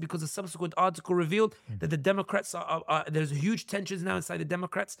Democrats because a subsequent article revealed that the Democrats there's huge tensions now inside the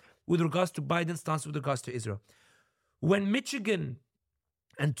Democrats with regards to Biden's stance with regards to Israel. When Michigan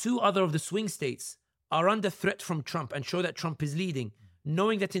and 2 other of the swing states are under threat from Trump and show that Trump is leading,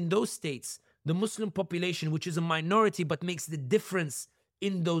 knowing that in those states, the Muslim population, which is a minority but makes the difference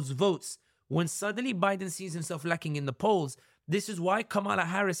in those votes, when suddenly Biden sees himself lacking in the polls, this is why Kamala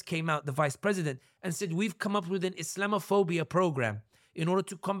Harris came out, the vice president, and said, we've come up with an Islamophobia program in order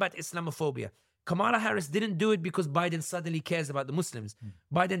to combat Islamophobia. Kamala Harris didn't do it because Biden suddenly cares about the Muslims.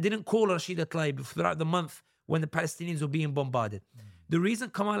 Biden didn't call Rashida Tlaib throughout the month when the Palestinians were being bombarded. The reason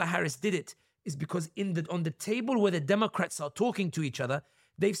Kamala Harris did it is because on the table where the Democrats are talking to each other,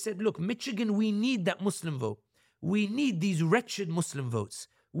 they've said, look, Michigan, we need that Muslim vote. We need these wretched Muslim votes.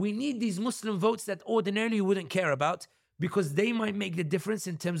 We need these Muslim votes that ordinarily you wouldn't care about because they might make the difference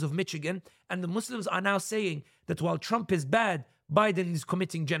in terms of Michigan. And the Muslims are now saying that while Trump is bad, Biden is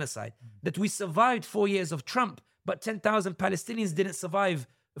committing genocide. That we survived 4 years of Trump, but 10,000 Palestinians didn't survive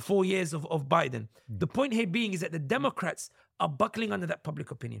 4 years of Biden. The point here being is that the Democrats are buckling under that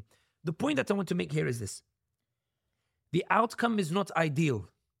public opinion. The point that I want to make here is this. The outcome is not ideal.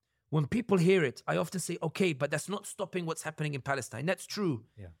 When people hear it, I often say, okay, but that's not stopping what's happening in Palestine. That's true.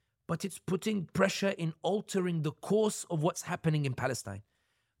 Yeah. But it's putting pressure in altering the course of what's happening in Palestine.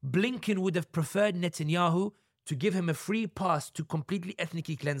 Blinken would have preferred Netanyahu to give him a free pass to completely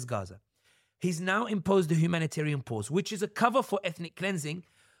ethnically cleanse Gaza. He's now imposed a humanitarian pause, which is a cover for ethnic cleansing,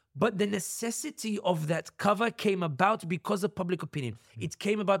 but the necessity of that cover came about because of public opinion. It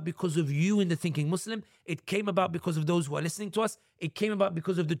came about because of you in the thinking Muslim. It came about because of those who are listening to us. It came about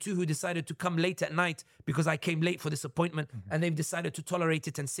because of the 2 who decided to come late at night because I came late for this appointment and they've decided to tolerate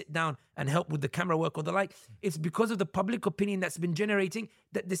it and sit down and help with the camera work or the like. It's because of the public opinion that's been generating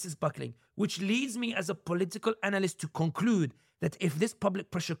that this is buckling, which leads me as a political analyst to conclude that if this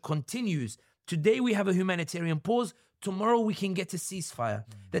public pressure continues, today we have a humanitarian pause, tomorrow we can get a ceasefire.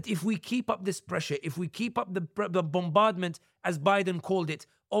 That if we keep up this pressure, if we keep up the bombardment, as Biden called it,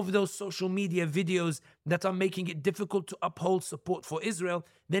 of those social media videos that are making it difficult to uphold support for Israel,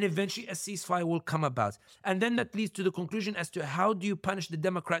 then eventually a ceasefire will come about. And then that leads to the conclusion as to how do you punish the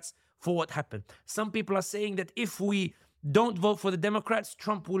Democrats for what happened. Some people are saying that if we don't vote for the Democrats,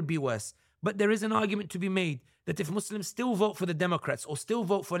 Trump will be worse. But there is an argument to be made that if Muslims still vote for the Democrats or still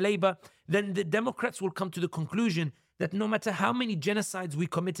vote for Labour, then the Democrats will come to the conclusion that no matter how many genocides we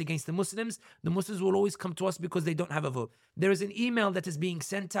commit against the Muslims will always come to us because they don't have a vote. There is an email that is being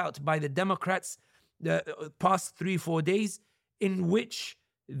sent out by the Democrats the past 3-4 days in which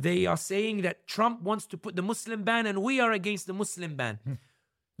they are saying that Trump wants to put the Muslim ban and we are against the Muslim ban.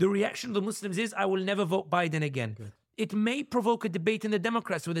 The reaction of the Muslims is, I will never vote Biden again. Good. It may provoke a debate in the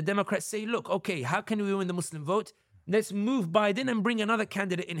Democrats where the Democrats say, look, okay, how can we win the Muslim vote? Let's move Biden and bring another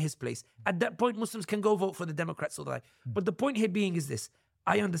candidate in his place. At that point, Muslims can go vote for the Democrats or the like. But the point here being is this.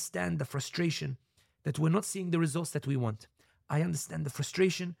 I understand the frustration that we're not seeing the results that we want. I understand the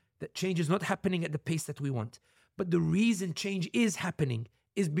frustration that change is not happening at the pace that we want. But the reason change is happening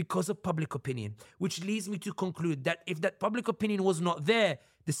is because of public opinion, which leads me to conclude that if that public opinion was not there,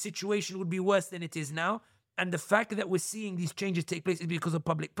 the situation would be worse than it is now. And the fact that we're seeing these changes take place is because of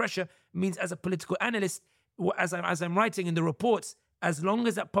public pressure means, as a political analyst, as I'm writing in the reports, as long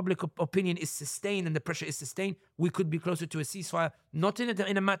as that public opinion is sustained and the pressure is sustained, we could be closer to a ceasefire, not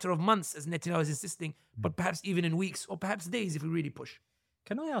in a matter of months, as Netanyahu is insisting, but perhaps even in weeks or perhaps days if we really push.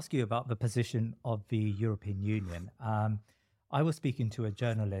 Can I ask you about the position of the European Union? I was speaking to a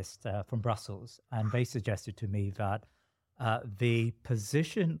journalist from Brussels, and they suggested to me that the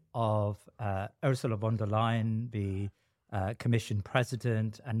position of Ursula von der Leyen, the Commission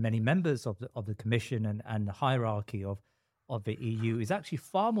President, and many members of the Commission and the hierarchy of the EU is actually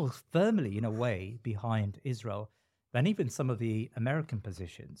far more firmly, in a way, behind Israel than even some of the American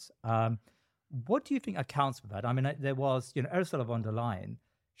positions. What do you think accounts for that? I mean, there was, Ursula von der Leyen.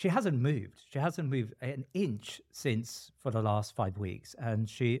 She hasn't moved. She hasn't moved an inch for the last 5 weeks, and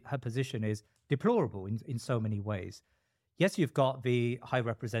her position is deplorable in so many ways. Yes, you've got the High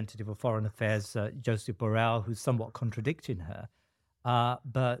Representative of Foreign Affairs, Joseph Borrell, who's somewhat contradicting her.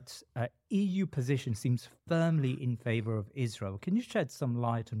 But EU position seems firmly in favor of Israel. Can you shed some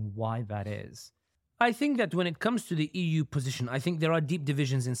light on why that is? I think that when it comes to the EU position, I think there are deep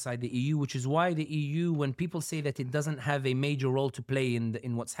divisions inside the EU, which is why the EU, when people say that it doesn't have a major role to play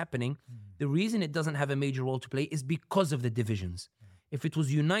in what's happening, the reason it doesn't have a major role to play is because of the divisions. If it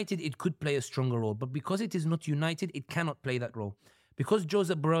was united, it could play a stronger role. But because it is not united, it cannot play that role. Because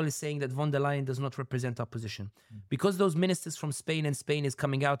Joseph Borrell is saying that von der Leyen does not represent our position. Because those ministers from Spain and Spain is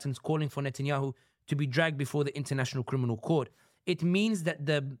coming out and calling for Netanyahu to be dragged before the International Criminal Court. It means that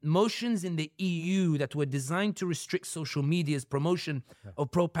the motions in the EU that were designed to restrict social media's promotion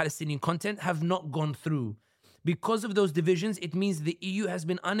of pro-Palestinian content have not gone through. Because of those divisions, it means the EU has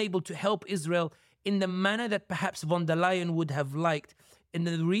been unable to help Israel in the manner that perhaps von der Leyen would have liked. And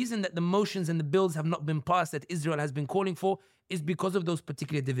the reason that the motions and the bills have not been passed that Israel has been calling for is because of those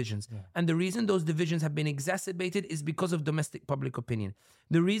particular divisions. And the reason those divisions have been exacerbated is because of domestic public opinion.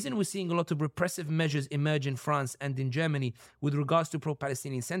 The reason we're seeing a lot of repressive measures emerge in France and in Germany with regards to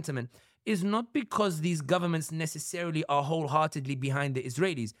pro-Palestinian sentiment is not because these governments necessarily are wholeheartedly behind the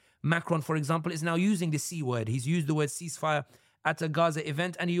Israelis. Macron, for example, is now using the C word. He's used the word ceasefire at a Gaza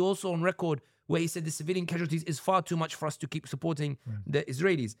event, and he also on record where he said the civilian casualties is far too much for us to keep supporting the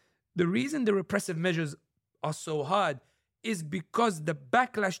Israelis. The reason the repressive measures are so hard is because the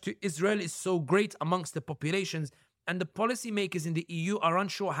backlash to Israel is so great amongst the populations, and the policymakers in the EU are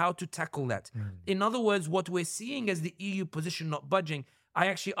unsure how to tackle that. In other words, what we're seeing as the EU position not budging, I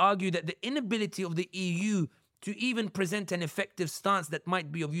actually argue that the inability of the EU to even present an effective stance that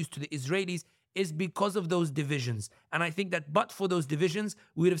might be of use to the Israelis is because of those divisions. And I think that but for those divisions,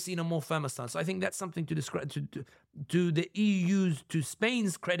 we would have seen a more firmer stance. So I think that's something to describe to the EU's, to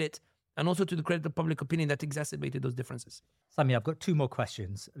Spain's credit, and also to the credit of public opinion that exacerbated those differences. Sami, I've got 2 more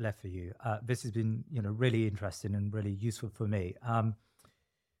questions left for you. This has been, really interesting and really useful for me.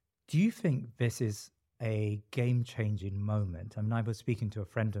 Do you think this is a game-changing moment? I mean, I was speaking to a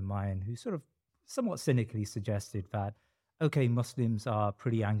friend of mine who sort of somewhat cynically suggested that, okay, Muslims are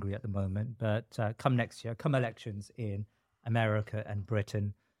pretty angry at the moment, but come next year, come elections in America and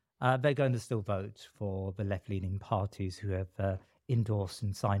Britain, they're going to still vote for the left-leaning parties who have endorsed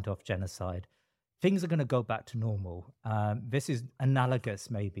and signed off genocide. Things are going to go back to normal. This is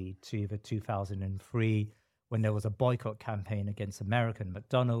analogous maybe to the 2003 when there was a boycott campaign against American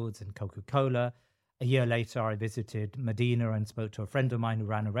McDonald's and Coca-Cola. A year later, I visited Medina and spoke to a friend of mine who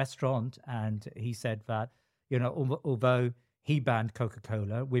ran a restaurant. And he said that, although he banned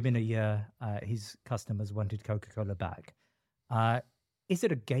Coca-Cola, within a year, his customers wanted Coca-Cola back. Is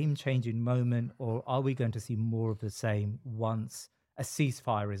it a game-changing moment, or are we going to see more of the same once a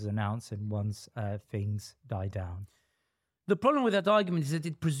ceasefire is announced and once things die down? The problem with that argument is that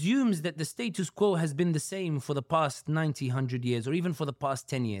it presumes that the status quo has been the same for the past 90, 100 years, or even for the past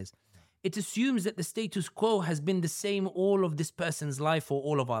 10 years. It assumes that the status quo has been the same all of this person's life or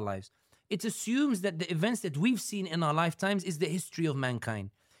all of our lives. It assumes that the events that we've seen in our lifetimes is the history of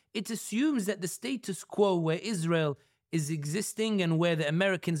mankind. It assumes that the status quo where Israel is existing and where the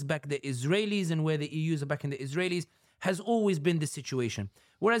Americans back the Israelis and where the EUs are backing the Israelis has always been the situation.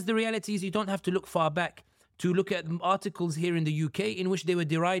 Whereas the reality is you don't have to look far back to look at articles here in the UK in which they were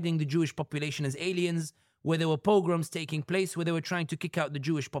deriding the Jewish population as aliens, where there were pogroms taking place, where they were trying to kick out the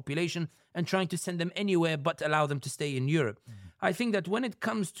Jewish population and trying to send them anywhere but allow them to stay in Europe. I think that when it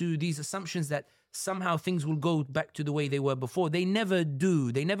comes to these assumptions that somehow things will go back to the way they were before, they never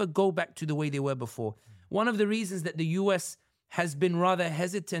do. They never go back to the way they were before. One of the reasons that the US has been rather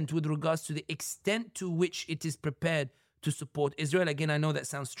hesitant with regards to the extent to which it is prepared to support Israel, again, I know that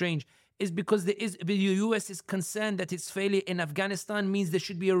sounds strange, is because the US is concerned that its failure in Afghanistan means there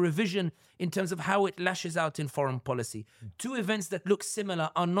should be a revision in terms of how it lashes out in foreign policy. Two events that look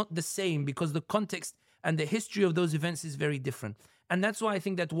similar are not the same because the context and the history of those events is very different. And that's why I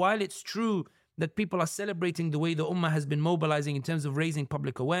think that while it's true that people are celebrating the way the Ummah has been mobilizing in terms of raising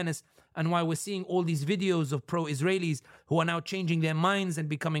public awareness, and why we're seeing all these videos of pro-Israelis who are now changing their minds and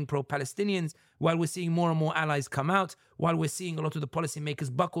becoming pro-Palestinians, while we're seeing more and more allies come out, while we're seeing a lot of the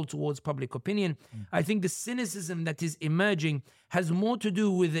policymakers buckle towards public opinion, I think the cynicism that is emerging has more to do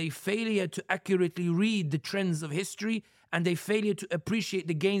with a failure to accurately read the trends of history and a failure to appreciate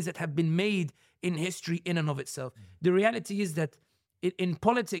the gains that have been made in history in and of itself. The reality is that in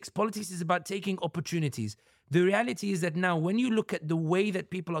politics is about taking opportunities. The reality is that now when you look at the way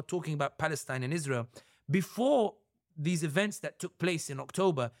that people are talking about Palestine and Israel, before these events that took place in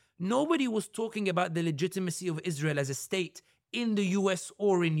October, nobody was talking about the legitimacy of Israel as a state in the US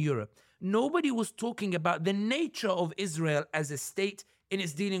or in Europe. Nobody was talking about the nature of Israel as a state in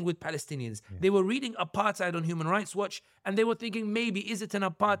its dealing with Palestinians. They were reading apartheid on Human Rights Watch and they were thinking, maybe, is it an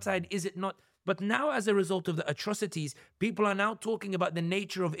apartheid? Is it not? But now, as a result of the atrocities, people are now talking about the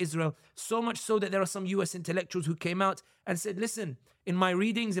nature of Israel, so much so that there are some US intellectuals who came out and said, listen, in my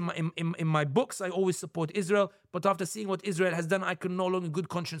readings, in my books, I always support Israel, but after seeing what Israel has done, I can no longer in good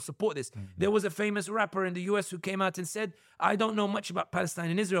conscience support this. There was a famous rapper in the US who came out and said, I don't know much about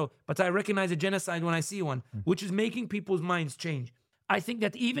Palestine and Israel, but I recognize a genocide when I see one, which is making people's minds change. I think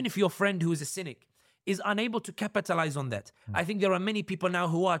that even if your friend who is a cynic is unable to capitalize on that, I think there are many people now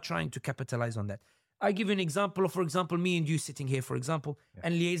who are trying to capitalize on that. I give you an example of, for example, me and you sitting here, for example,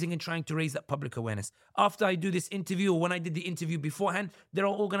 and liaising and trying to raise that public awareness. After I do this interview, or when I did the interview beforehand, there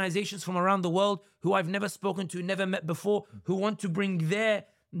are organizations from around the world who I've never spoken to, never met before, who want to bring their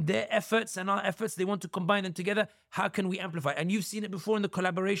efforts and our efforts, they want to combine them together. How can we amplify? And you've seen it before in the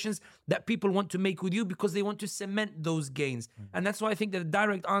collaborations that people want to make with you because they want to cement those gains. And that's why I think that the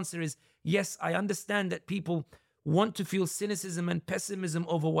direct answer is, yes, I understand that people want to feel cynicism and pessimism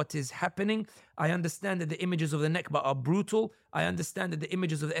over what is happening. I understand that the images of the Nakba are brutal. I understand that the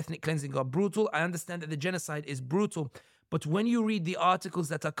images of the ethnic cleansing are brutal. I understand that the genocide is brutal. But when you read the articles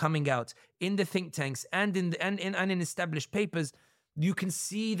that are coming out in the think tanks and in established papers, you can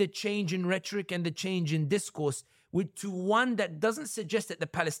see the change in rhetoric and the change in discourse to one that doesn't suggest that the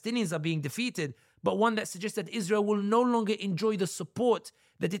Palestinians are being defeated, but one that suggests that Israel will no longer enjoy the support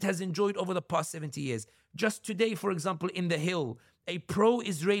that it has enjoyed over the past 70 years. Just today, for example, in The Hill, a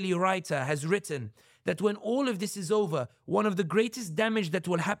pro-Israeli writer has written that when all of this is over, one of the greatest damage that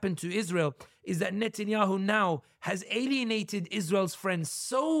will happen to Israel is that Netanyahu now has alienated Israel's friends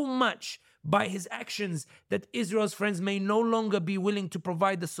so much by his actions that Israel's friends may no longer be willing to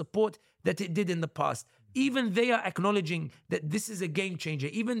provide the support that it did in the past. Even they are acknowledging that this is a game changer.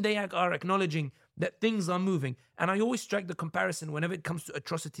 Even they are acknowledging that things are moving. And I always strike the comparison whenever it comes to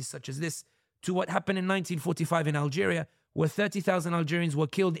atrocities such as this to what happened in 1945 in Algeria, where 30,000 Algerians were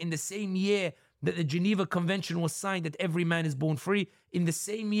killed in the same year that the Geneva Convention was signed, that every man is born free. In the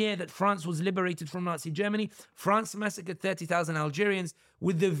same year that France was liberated from Nazi Germany, France massacred 30,000 Algerians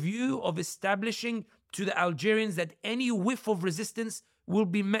with the view of establishing to the Algerians that any whiff of resistance will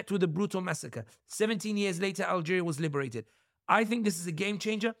be met with a brutal massacre. 17 years later, Algeria was liberated. I think this is a game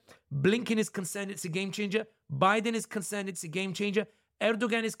changer. Blinken is concerned it's a game changer. Biden is concerned it's a game changer.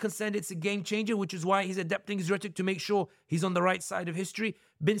 Erdogan is concerned it's a game changer, which is why he's adapting his rhetoric to make sure he's on the right side of history.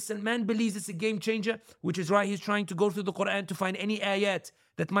 Bin Salman believes it's a game changer, which is why he's trying to go through the Quran to find any ayat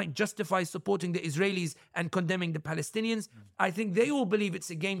that might justify supporting the Israelis and condemning the Palestinians. I think they all believe it's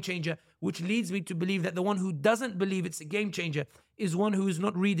a game changer, which leads me to believe that the one who doesn't believe it's a game changer is one who is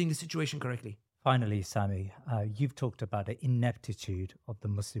not reading the situation correctly. Finally, Sami, you've talked about the ineptitude of the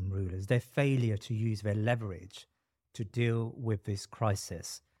Muslim rulers, their failure to use their leverage to deal with this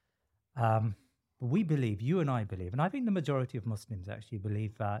crisis. We believe, you and I believe, and I think the majority of Muslims actually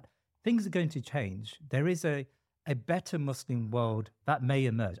believe that things are going to change. There is a better Muslim world that may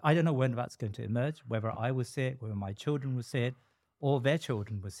emerge. I don't know when that's going to emerge, whether I will see it, whether my children will see it, or their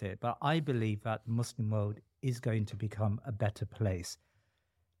children will see it. But I believe that the Muslim world is going to become a better place.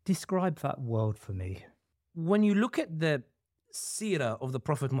 Describe that world for me. When you look at the seerah of the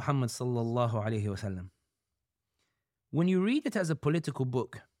Prophet Muhammad sallallahu alaihi wasallam, when you read it as a political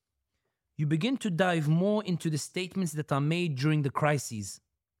book, you begin to dive more into the statements that are made during the crises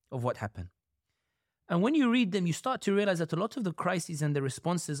of what happened. And when you read them, you start to realize that a lot of the crises and the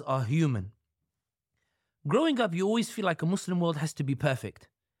responses are human. Growing up, you always feel like a Muslim world has to be perfect,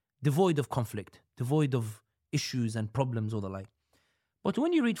 devoid of conflict, devoid of issues and problems or the like. But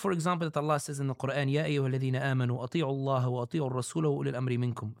when you read, for example, that Allah says in the Quran, يَا أَيُّهَا الَّذِينَ آمَنُوا أَطِيعُوا اللَّهَ وَأَطِيعُوا الرَّسُولَ وَأُولِي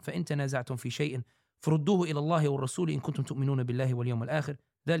الْأَمْرِ مِنكُمْ فَإِن تَنَازَعْتُمْ فِي شَيْءٍ فَرُدُّوهُ إِلَى اللَّهِ وَالرَّسُولِ إِن كُنتُمْ تُؤْمِنُونَ بِاللَّهِ وَالْيَوْمِ الْآخِرِ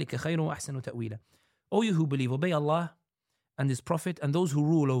ذَلِكَ خَيْرٌ وَأَحْسَنُ تَأْوِيلًا. O you who believe, obey Allah and His Prophet and those who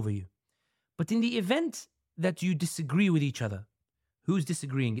rule over you. But in the event that you disagree with each other, who's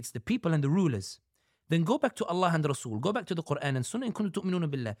disagreeing? It's the people and the rulers. Then go back to Allah and Rasul. Go back to the Quran and Sunnah. إن كنتم تؤمنون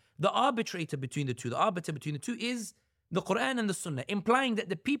بالله. The arbitrator between the two, the arbiter between the two is the Quran and the Sunnah, implying that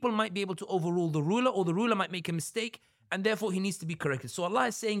the people might be able to overrule the ruler, or the ruler might make a mistake, and therefore he needs to be corrected. So Allah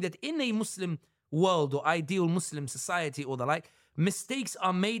is saying that in a Muslim world or ideal Muslim society or the like, mistakes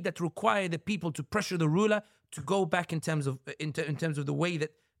are made that require the people to pressure the ruler to go back in terms of the way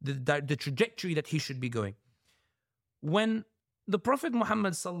that the trajectory that he should be going. When the Prophet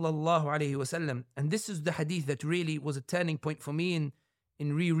Muhammad sallallahu alaihi wasallam, and this is the hadith that really was a turning point for me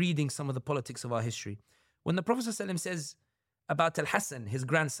in rereading some of the politics of our history. When the Prophet ﷺ says about Al-Hassan, his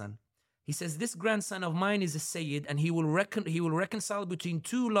grandson, he says, this grandson of mine is a Sayyid, and he will reconcile between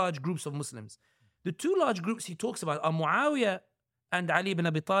two large groups of Muslims. The two large groups he talks about are Muawiyah and Ali ibn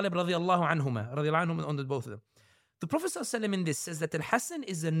Abi Talib radiyallahu anhuma, on the both of them. The Prophet ﷺ in this says that Al-Hassan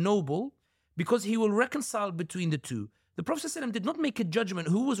is a noble because he will reconcile between the two. The Prophet ﷺ did not make a judgment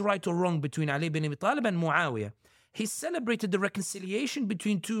who was right or wrong between Ali ibn Abi Talib and Muawiyah. He celebrated the reconciliation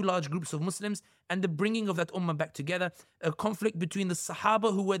between two large groups of Muslims and the bringing of that ummah back together, a conflict between the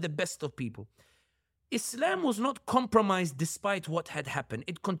Sahaba who were the best of people. Islam was not compromised despite what had happened.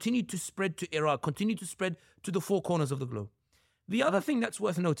 It continued to spread to Iraq, continued to spread to the four corners of the globe. The other thing that's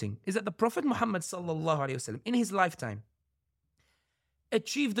worth noting is that the Prophet Muhammad sallallahu alaihi wasallam in his lifetime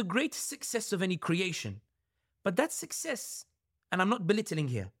achieved the greatest success of any creation. But that success, and I'm not belittling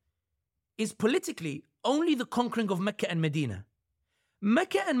here, is politically only the conquering of Mecca and Medina.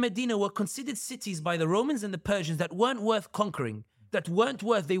 Mecca and Medina were considered cities by the Romans and the Persians that weren't worth conquering,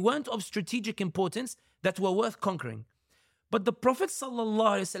 they weren't of strategic importance, that were worth conquering. But the Prophet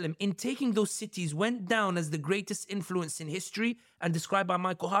ﷺ, in taking those cities, went down as the greatest influence in history and described by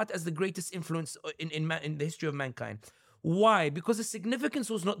Michael Hart as the greatest influence in the history of mankind. Why? Because the significance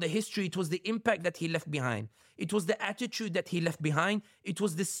was not the history, it was the impact that he left behind. It was the attitude that he left behind. It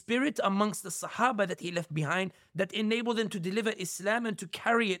was the spirit amongst the Sahaba that he left behind that enabled them to deliver Islam and to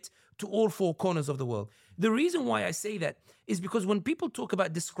carry it to all four corners of the world. The reason why I say that is because when people talk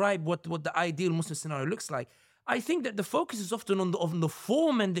about describe what the ideal Muslim scenario looks like, I think that the focus is often on the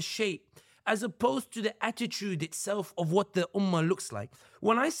form and the shape, as opposed to the attitude itself of what the ummah looks like.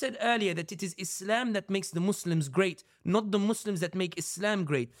 When I said earlier that it is Islam that makes the Muslims great, not the Muslims that make Islam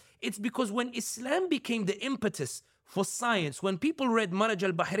great, it's because when Islam became the impetus for science, when people read Maraj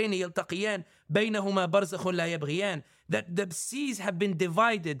al-Bahrain yaltaqiyan, baynahuma barzakhun la yabghiyan, that the seas have been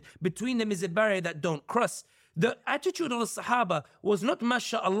divided, between them is a barrier that don't cross. The attitude of the Sahaba was not,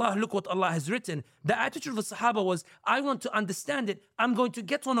 MashaAllah, look what Allah has written. The attitude of the Sahaba was, I want to understand it. I'm going to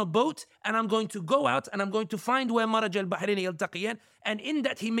get on a boat and I'm going to go out and I'm going to find where Maraj al-Bahrain yaltaqiyan. And in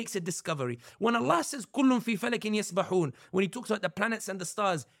that he makes a discovery. When Allah says, Kullun fi falakin yasbahun, when he talks about the planets and the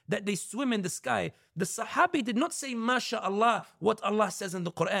stars, that they swim in the sky, the Sahabi did not say, MashaAllah, what Allah says in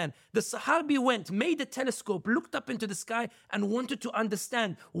the Quran. The Sahabi went, made a telescope, looked up into the sky and wanted to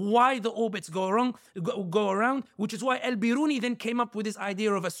understand why the orbits go around, which is why Al-Biruni then came up with this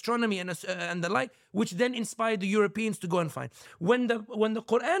idea of astronomy and the like, which then inspired the Europeans to go and find. When the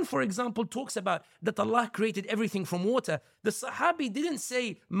Quran, for example, talks about that Allah created everything from water, the Sahabi didn't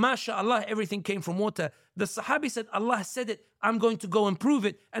say, MashaAllah, everything came from water. The Sahabi said, Allah said it, I'm going to go and prove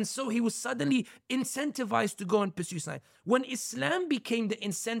it. And so he was suddenly incentivized to go and pursue science. When Islam became the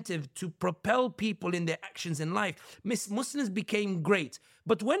incentive to propel people in their actions in life, Muslims became great.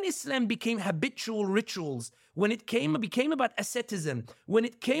 But when Islam became habitual rituals, when it became about asceticism, when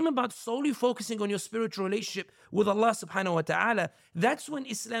it came about solely focusing on your spiritual relationship with Allah subhanahu wa ta'ala, that's when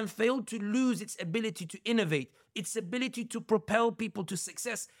Islam failed to lose its ability to innovate, its ability to propel people to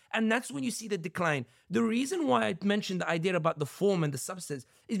success. And that's when you see the decline. The reason why I mentioned the idea about the form and the substance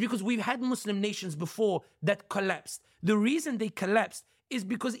is because we've had Muslim nations before that collapsed. The reason they collapsed is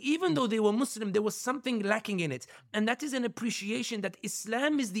because even though they were Muslim, there was something lacking in it. And that is an appreciation that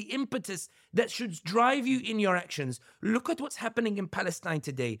Islam is the impetus that should drive you in your actions. Look at what's happening in Palestine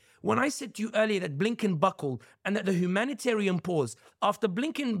today. When I said to you earlier that Blinken buckled and that the humanitarian pause, after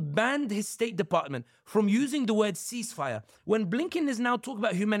Blinken banned his State Department from using the word ceasefire, when Blinken is now talking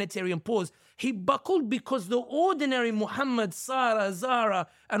about humanitarian pause, he buckled because the ordinary Muhammad, Sarah, Zara,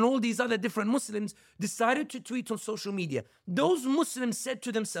 and all these other different Muslims decided to tweet on social media. Those Muslims said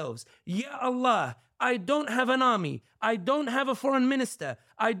to themselves, Ya Allah, I don't have an army. I don't have a foreign minister.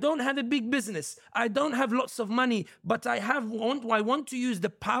 I don't have a big business. I don't have lots of money, but I want to use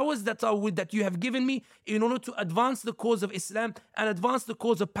the powers that you have given me in order to advance the cause of Islam and advance the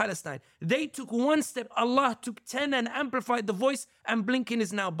cause of Palestine. They took one step, Allah took 10 and amplified the voice, and Blinken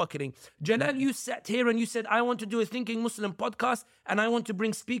is now bucketing. Jalal, you sat here and you said, I want to do a Thinking Muslim podcast and I want to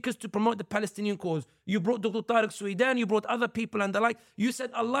bring speakers to promote the Palestinian cause. You brought Dr. Tariq Suidan, you brought other people and the like. You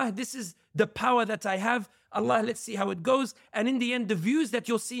said, Allah, this is the power that I have. Allah, let's see how it goes. And in the end, the views that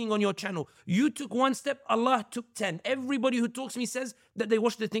you're seeing on your channel, you took one step, Allah took 10. Everybody who talks to me says that they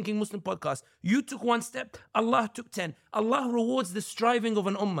watch the Thinking Muslim podcast. You took one step, Allah took 10. Allah rewards the striving of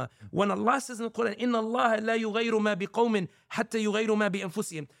an ummah. When Allah says in the Quran, Inna Allah la yughayru ma biqawmin hatta yughayru ma bi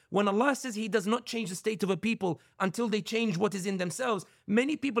anfusihim. When Allah says He does not change the state of a people until they change what is in themselves,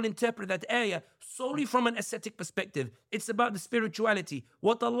 many people interpret that ayah solely from an ascetic perspective. It's about the spirituality.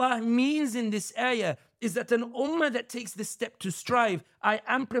 What Allah means in this ayah is that an ummah that takes this step to strive, I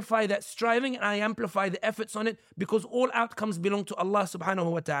amplify that striving and I amplify the efforts on it because all outcomes belong to Allah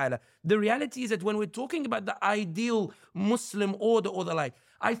subhanahu wa ta'ala. The reality is that when we're talking about the ideal Muslim order or the like,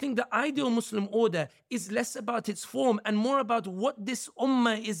 I think the ideal Muslim order is less about its form and more about what this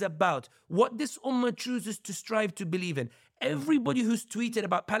ummah is about, what this ummah chooses to strive to believe in. Everybody who's tweeted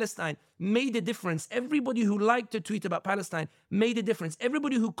about Palestine made a difference. Everybody who liked a tweet about Palestine made a difference.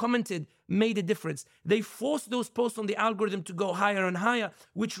 Everybody who commented made a difference. They forced those posts on the algorithm to go higher and higher,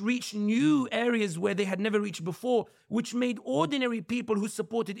 which reached new areas where they had never reached before, which made ordinary people who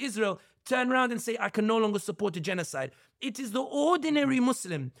supported Israel turn around and say, I can no longer support a genocide. It is the ordinary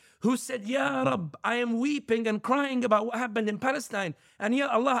Muslim who said, Ya Rabb, I am weeping and crying about what happened in Palestine. And Ya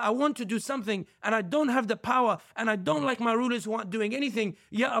Allah, I want to do something and I don't have the power and I don't like my rulers who aren't doing anything.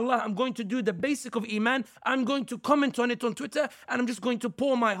 Ya Allah, I'm going to do the basic of Iman. I'm going to comment on it on Twitter and I'm just going to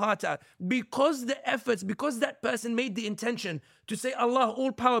pour my heart out. Because the efforts, because that person made the intention to say, Allah,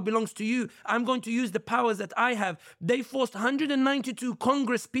 all power belongs to you. I'm going to use the powers that I have. They forced 192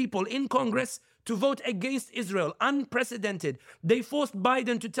 Congress people in Congress to vote against Israel, unprecedented. They forced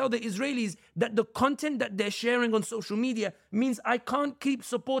Biden to tell the Israelis that the content that they're sharing on social media means I can't keep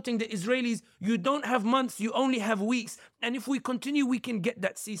supporting the Israelis. You don't have months, you only have weeks. And if we continue, we can get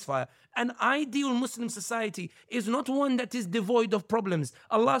that ceasefire. An ideal Muslim society is not one that is devoid of problems.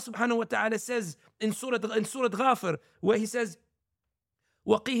 Allah subhanahu wa ta'ala says in Surah Ghafir, where He says,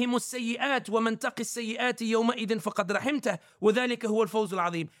 وقهم السيئات ومن تق السيئات يومئذ فقد رحمته وذلك هو الفوز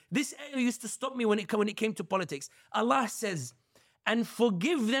العظيم. This ayah used to stop me when it came to politics. Allah says, and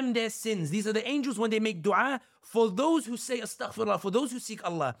forgive them their sins. These are the angels when they make dua for those who say astaghfirullah, for those who seek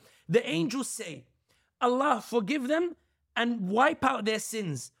Allah. The angels say, Allah, forgive them and wipe out their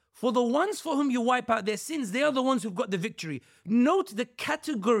sins. For the ones for whom you wipe out their sins, they are the ones who've got the victory. Note the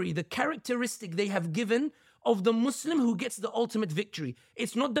category, the characteristic they have given of the Muslim who gets the ultimate victory.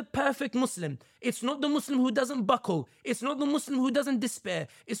 It's not the perfect Muslim. It's not the Muslim who doesn't buckle. It's not the Muslim who doesn't despair.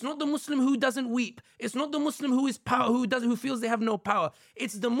 It's not the Muslim who doesn't weep. It's not the Muslim who is who feels they have no power.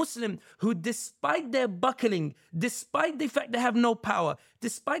 It's the Muslim who, despite their buckling, despite the fact they have no power,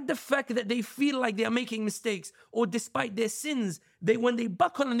 despite the fact that they feel like they are making mistakes, or despite their sins, when they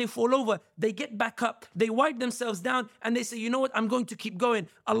buckle and they fall over, they get back up, they wipe themselves down, and they say, you know what, I'm going to keep going.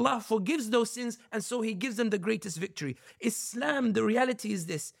 Allah forgives those sins, and so He gives them the greatest victory. Islam, the reality is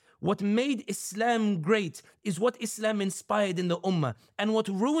this: What made Islam great is what Islam inspired in the Ummah. And what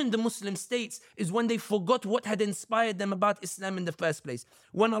ruined the Muslim states is when they forgot what had inspired them about Islam in the first place.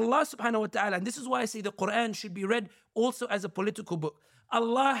 When Allah subhanahu wa ta'ala, and this is why I say the Quran should be read also as a political book.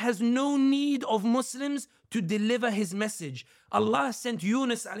 Allah has no need of Muslims to deliver his message. Allah sent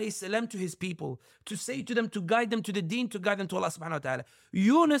Yunus alayhi salam to his people to say to them, to guide them to the deen, to guide them to Allah subhanahu wa ta'ala.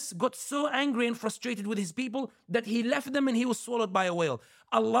 Yunus got so angry and frustrated with his people that he left them and he was swallowed by a whale.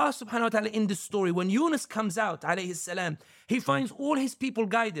 Allah subhanahu wa ta'ala in this story, when Yunus comes out alayhi salam, he finds all his people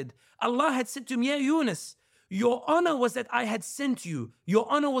guided. Allah had said to him, Ya Yunus, your honor was that I had sent you. Your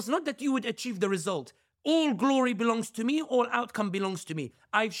honor was not that you would achieve the result. All glory belongs to me, all outcome belongs to me.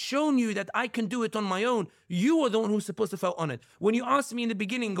 I've shown you that I can do it on my own. You are the one who's supposed to feel honored. When you asked me in the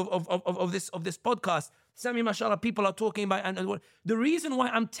beginning of this podcast, Sami, mashallah, people are talking about, and the reason why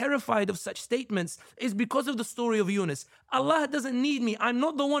I'm terrified of such statements is because of the story of Yunus. Allah doesn't need me. I'm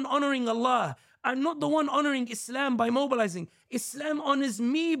not the one honoring Allah. I'm not the one honoring Islam by mobilizing. Islam honors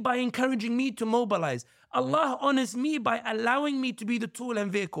me by encouraging me to mobilize. Allah honors me by allowing me to be the tool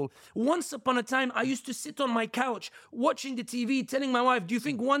and vehicle. Once upon a time, I used to sit on my couch watching the TV, telling my wife, do you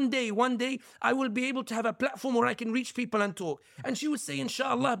think one day I will be able to have a platform where I can reach people and talk? And she would say,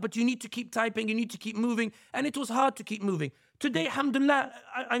 inshallah, but you need to keep typing, you need to keep moving. And it was hard to keep moving. Today, alhamdulillah,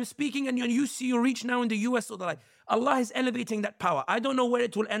 I'm speaking and you see your reach now in the US or the like. Allah is elevating that power. I don't know where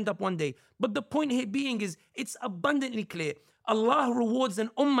it will end up one day. But the point here being is, it's abundantly clear. Allah rewards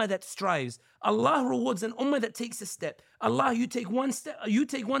an ummah that strives. Allah rewards an ummah that takes a step. Allah, you take one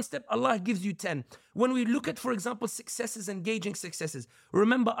step, Allah gives you 10. When we look at, for example, successes, engaging successes,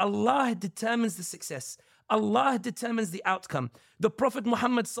 remember Allah determines the success. Allah determines the outcome. The Prophet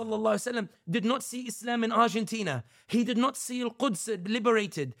Muhammad sallallahu alaihi wasallam did not see Islam in Argentina. He did not see Al-Quds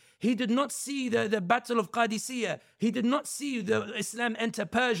liberated. He did not see the Battle of Qadisiyah. He did not see the Islam enter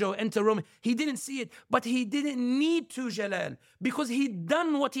Persia or enter Rome. He didn't see it, but he didn't need to, Jalal, because he'd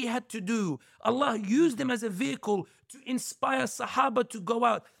done what he had to do. Allah used him as a vehicle to inspire Sahaba to go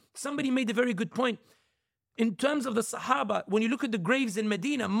out. Somebody made a very good point. In terms of the Sahaba, when you look at the graves in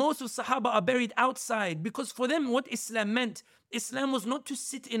Medina, most of Sahaba are buried outside because for them, what Islam meant, Islam was not to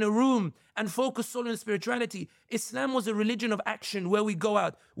sit in a room and focus solely on spirituality. Islam was a religion of action where we go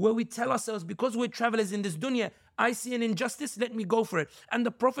out, where we tell ourselves, because we're travelers in this dunya, I see an injustice, let me go for it. And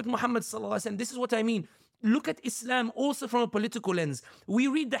the Prophet Muhammad sallallahu alaihi wasallam, this is what I mean. Look at Islam also from a political lens. We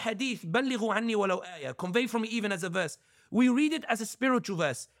read the hadith, بَلِّغُوا عَنِّي وَلَوْ آيَةً, convey from me even as a verse. We read it as a spiritual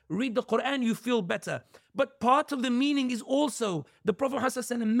verse. Read the Quran, you feel better. But part of the meaning is also, the Prophet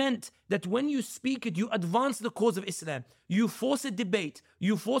ﷺ meant that when you speak it, you advance the cause of Islam. You force a debate.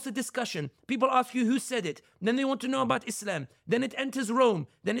 You force a discussion. People ask you who said it. Then they want to know about Islam. Then it enters Rome.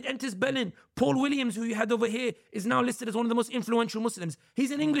 Then it enters Berlin. Paul Williams, who you had over here, is now listed as one of the most influential Muslims.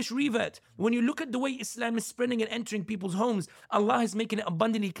 He's an English revert. When you look at the way Islam is spreading and entering people's homes, Allah is making it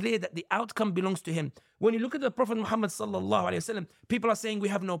abundantly clear that the outcome belongs to him. When you look at the Prophet Muhammad sallallahu alaihi wasallam, people are saying we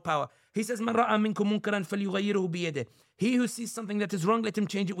have no power. He says, "Man ra'a minkum munkaran falyughayyirhu biyadihi." He who sees something that is wrong, let him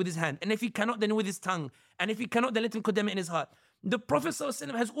change it with his hand. And if he cannot, then with his tongue. And if he cannot, then let him condemn it in his heart. The Prophet sallallahu alaihi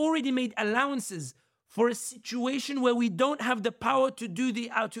wasallam has already made allowances for a situation where we don't have the power to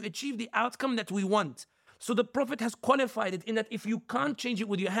achieve the outcome that we want. So the Prophet has qualified it in that if you can't change it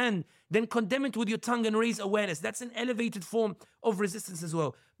with your hand, then condemn it with your tongue and raise awareness. That's an elevated form of resistance as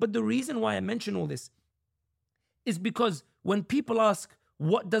well. But the reason why I mention all this is because when people ask,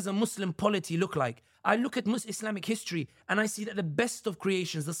 what does a Muslim polity look like? I look at Islamic history and I see that the best of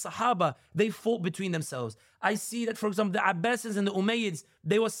creations, the Sahaba, they fought between themselves. I see that, for example, the Abbasids and the Umayyads,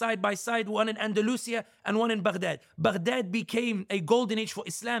 they were side by side, one in Andalusia and one in Baghdad. Baghdad became a golden age for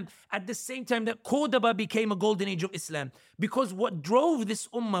Islam at the same time that Cordoba became a golden age of Islam. Because what drove this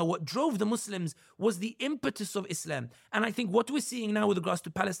ummah, what drove the Muslims was the impetus of Islam. And I think what we're seeing now with regards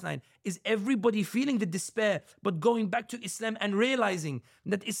to Palestine is everybody feeling the despair, but going back to Islam and realizing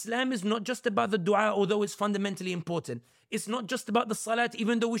that Islam is not just about the dua, although it's fundamentally important. It's not just about the salat,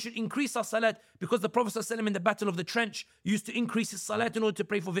 even though we should increase our salat, because the Prophet ﷺ in the Battle of the Trench used to increase his salat in order to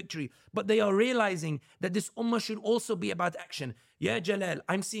pray for victory. But they are realizing that this ummah should also be about action. Yeah, Jalal,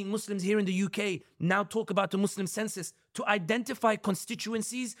 I'm seeing Muslims here in the UK now talk about the Muslim census to identify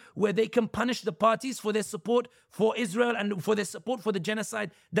constituencies where they can punish the parties for their support for Israel and for their support for the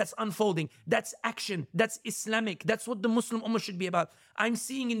genocide that's unfolding. That's action. That's Islamic. That's what the Muslim ummah should be about. I'm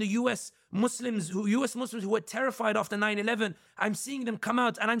seeing in the US Muslims who were terrified after 9/11, I'm seeing them come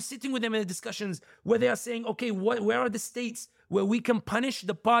out and I'm sitting with them in the discussions where they are saying, okay, where are the states where we can punish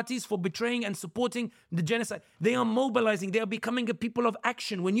the parties for betraying and supporting the genocide. They are mobilizing. They are becoming a people of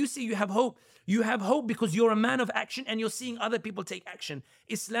action. When you say you have hope because you're a man of action and you're seeing other people take action.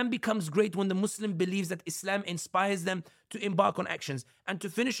 Islam becomes great when the Muslim believes that Islam inspires them to embark on actions. And to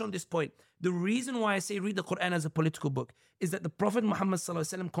finish on this point, the reason why I say read the Quran as a political book is that the Prophet Muhammad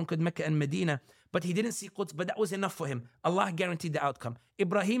ﷺ conquered Mecca and Medina, but he didn't see Quds, but that was enough for him. Allah guaranteed the outcome.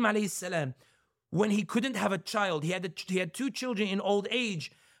 Ibrahim alayhi salam, when he couldn't have a child, he had 2 children in old age,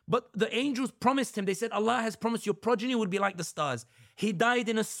 but the angels promised him, they said, Allah has promised your progeny will be like the stars. He died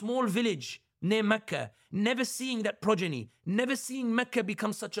in a small village near Mecca, never seeing that progeny, never seeing Mecca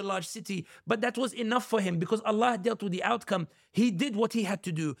become such a large city, but that was enough for him because Allah dealt with the outcome. He did what he had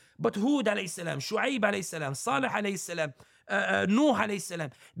to do. But Hud alayhi salam, Shu'aib alayhi salam, Salih alayhi salam, Nuh alayhi salam,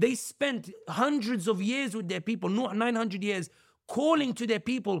 they spent hundreds of years with their people, Nuh 900 years, calling to their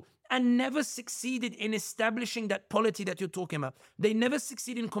people, and never succeeded in establishing that polity that you're talking about. They never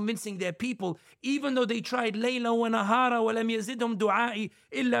succeeded in convincing their people, even though they tried. Layla wa nahara wa lam yazidhum du'a'i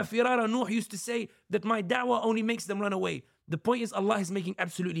illa firara. Nuh used to say that my da'wah only makes them run away. The point is, Allah is making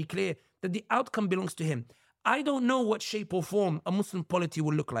absolutely clear that the outcome belongs to Him. I don't know what shape or form a Muslim polity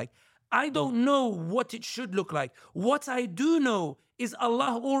will look like. I don't know what it should look like. What I do know is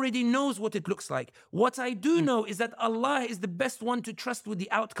Allah already knows what it looks like. What I do know is that Allah is the best one to trust with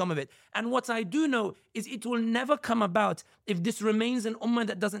the outcome of it. And what I do know is it will never come about if this remains an ummah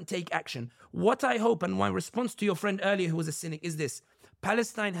that doesn't take action. What I hope, and my response to your friend earlier who was a cynic, is this.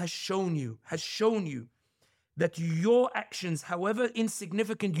 Palestine has shown you that your actions, however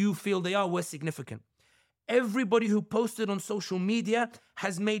insignificant you feel they are, were significant. Everybody who posted on social media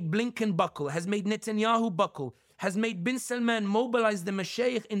has made Blinken buckle, has made Netanyahu buckle, has made bin Salman mobilize the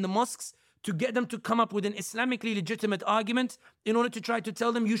mashayikh in the mosques to get them to come up with an Islamically legitimate argument in order to try to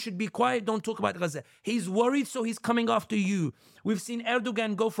tell them you should be quiet, don't talk about Gaza. He's worried, so he's coming after you. We've seen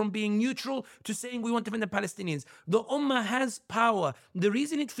Erdogan go from being neutral to saying we want to defend the Palestinians. The Ummah has power. The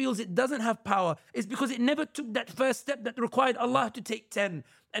reason it feels it doesn't have power is because it never took that first step that required Allah to take 10.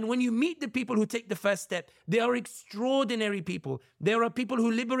 And when you meet the people who take the first step, they are extraordinary people. There are people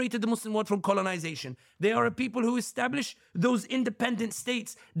who liberated the Muslim world from colonization. There are people who established those independent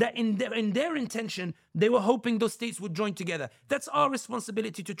states that in their intention, they were hoping those states would join together. That's our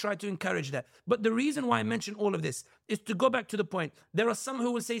responsibility to try to encourage that. But the reason why I mention all of this is to go back to the point. There are some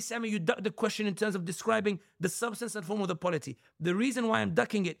who will say, Sami, you ducked the question in terms of describing the substance and form of the polity. The reason why I'm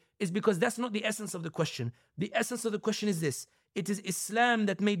ducking it is because that's not the essence of the question. The essence of the question is this. It is Islam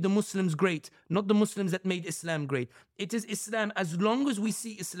that made the Muslims great, not the Muslims that made Islam great. It is Islam. As long as we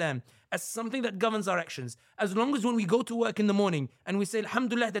see Islam as something that governs our actions, as long as when we go to work in the morning and we say,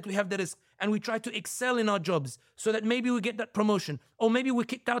 Alhamdulillah, that we have the rizq, and we try to excel in our jobs so that maybe we get that promotion, or maybe we're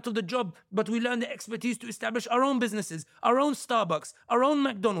kicked out of the job, but we learn the expertise to establish our own businesses, our own Starbucks, our own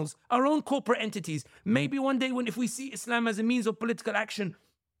McDonald's, our own corporate entities. Maybe one day if we see Islam as a means of political action,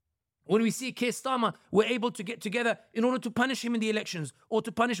 when we see Keir Starmer, we're able to get together in order to punish him in the elections or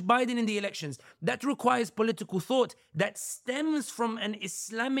to punish Biden in the elections. That requires political thought that stems from an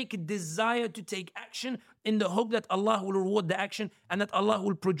Islamic desire to take action in the hope that Allah will reward the action and that Allah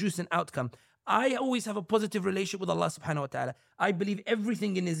will produce an outcome. I always have a positive relationship with Allah subhanahu wa ta'ala. I believe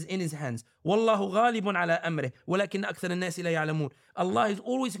everything in his hands. Wallahu ghalibun ala amrih, walakin akthar an-nasi la ya'lamun. Allah is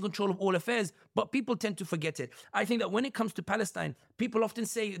always in control of all affairs, but people tend to forget it. I think that when it comes to Palestine, people often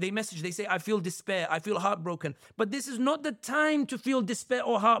say, they say, I feel despair, I feel heartbroken. But this is not the time to feel despair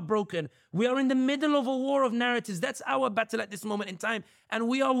or heartbroken. We are in the middle of a war of narratives. That's our battle at this moment in time. And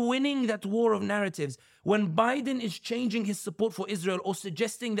we are winning that war of narratives. When Biden is changing his support for Israel or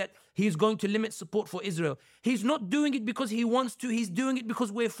suggesting that he's going to limit support for Israel, he's not doing it because he wants to, he's doing it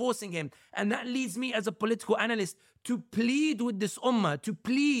because we're forcing him. And that leads me as a political analyst to plead with this ummah, to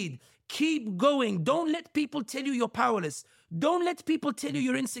plead, keep going. Don't let people tell you you're powerless. Don't let people tell you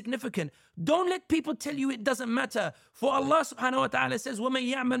you're insignificant. Don't let people tell you it doesn't matter. For Allah subhanahu wa ta'ala says,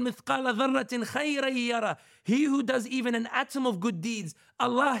 وَمَنْ يَعْمَلْ مِثْقَالَ ذَرَّةٍ خَيْرًا يَرَى. He who does even an atom of good deeds,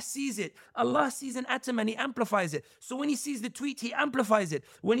 Allah sees it. Allah sees an atom and He amplifies it. So when He sees the tweet, He amplifies it.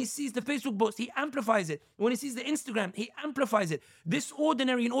 When He sees the Facebook post, He amplifies it. When He sees the Instagram, He amplifies it. This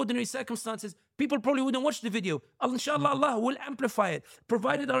in ordinary circumstances, people probably wouldn't watch the video. Inshallah, Allah will amplify it,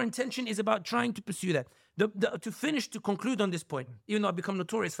 provided our intention is about trying to pursue that. To conclude on this point, even though I've become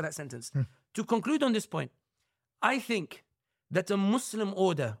notorious for that sentence, to conclude on this point, I think that a Muslim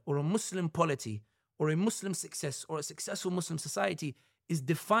order or a Muslim polity or a Muslim success or a successful Muslim society is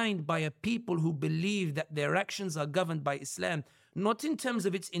defined by a people who believe that their actions are governed by Islam, not in terms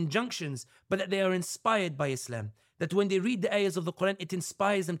of its injunctions, but that they are inspired by Islam. that when they read the ayahs of the Quran, it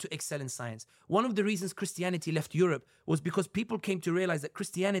inspires them to excel in science. One of the reasons Christianity left Europe was because people came to realize that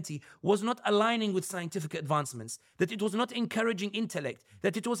Christianity was not aligning with scientific advancements, that it was not encouraging intellect,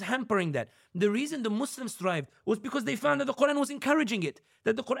 that it was hampering that. The reason the Muslims thrived was because they found that the Quran was encouraging it,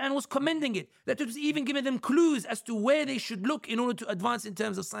 that the Quran was commending it, that it was even giving them clues as to where they should look in order to advance in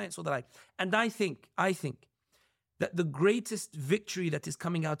terms of science or the like. And I think that the greatest victory that is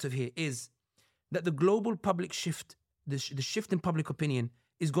coming out of here is that the global public shift, the shift in public opinion,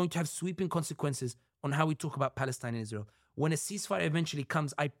 is going to have sweeping consequences on how we talk about Palestine and Israel. When a ceasefire eventually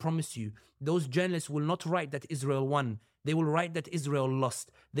comes, I promise you, those journalists will not write that Israel won. They will write that Israel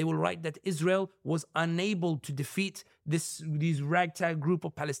lost. They will write that Israel was unable to defeat these ragtag group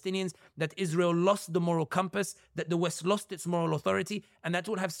of Palestinians, that Israel lost the moral compass, that the West lost its moral authority, and that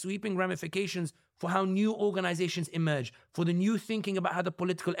will have sweeping ramifications for how new organizations emerge, for the new thinking about how the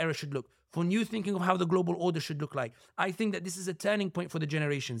political era should look, for new thinking of how the global order should look like. I think that this is a turning point for the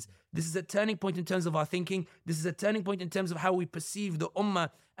generations. This is a turning point in terms of our thinking. This is a turning point in terms of how we perceive the ummah.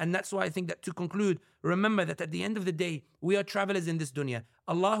 And that's why I think that, to conclude, remember that at the end of the day, we are travelers in this dunya.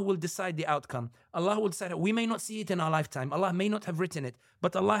 Allah will decide the outcome. Allah will decide. We may not see it in our lifetime. Allah may not have written it,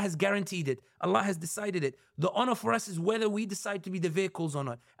 but Allah has guaranteed it. Allah has decided it. The honor for us is whether we decide to be the vehicles or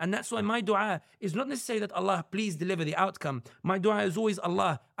not. And that's why my dua is not necessarily that Allah, please deliver the outcome. My dua is always,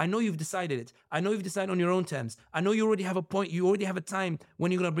 Allah, I know you've decided it. I know you've decided on your own terms. I know you already have a point. You already have a time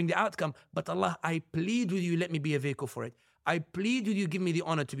when you're going to bring the outcome. But Allah, I plead with you, let me be a vehicle for it. I plead with you, give me the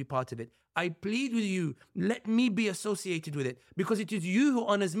honor to be part of it. I plead with you, let me be associated with it. Because it is you who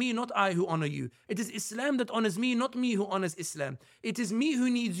honors me, not I who honor you. It is Islam that honors me, not me who honors Islam. It is me who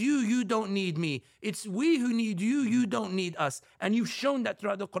needs you, you don't need me. It's we who need you, you don't need us. And you've shown that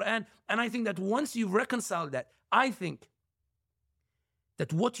throughout the Quran. And I think that once you've reconciled that, I think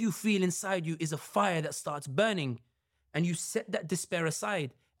that what you feel inside you is a fire that starts burning. And you set that despair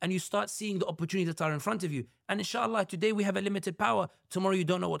aside. And you start seeing the opportunities that are in front of you. And inshallah, today we have a limited power. Tomorrow you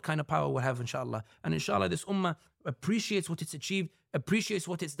don't know what kind of power we'll have, inshallah. And inshallah, this ummah appreciates what it's achieved, appreciates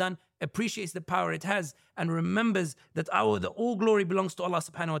what it's done, appreciates the power it has, and remembers that the all glory belongs to Allah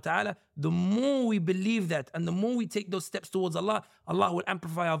subhanahu wa ta'ala. The more we believe that, and the more we take those steps towards Allah, Allah will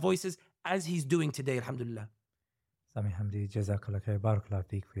amplify our voices as He's doing today, alhamdulillah. Sami Hamdi, Jazakallah khair, Barakallah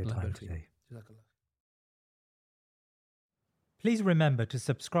feek for your time today. Please remember to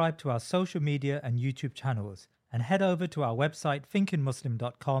subscribe to our social media and YouTube channels, and head over to our website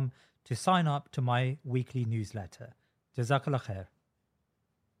thinkinmuslim.com to sign up to my weekly newsletter. Jazakallah khair.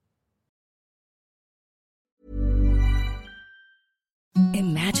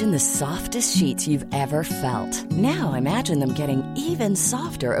 Imagine the softest sheets you've ever felt. Now imagine them getting even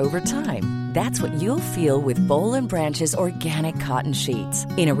softer over time. That's what you'll feel with Boll & Branch's organic cotton sheets.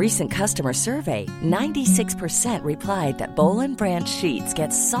 In a recent customer survey, 96% replied that Boll & Branch sheets get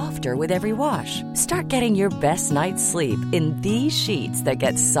softer with every wash. Start getting your best night's sleep in these sheets that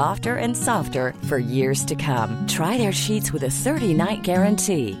get softer and softer for years to come. Try their sheets with a 30-night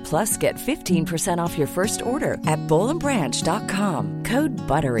guarantee. Plus, get 15% off your first order at bollandbranch.com. Code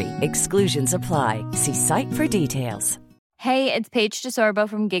BUTTERY. Exclusions apply. See site for details. Hey, it's Paige DeSorbo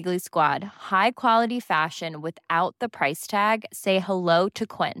from Giggly Squad. High quality fashion without the price tag. Say hello to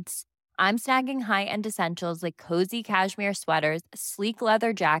Quince. I'm snagging high-end essentials like cozy cashmere sweaters, sleek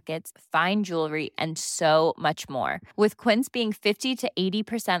leather jackets, fine jewelry, and so much more. With Quince being 50 to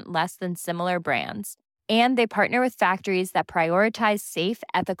 80% less than similar brands. And they partner with factories that prioritize safe,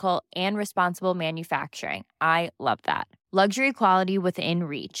 ethical, and responsible manufacturing. I love that. Luxury quality within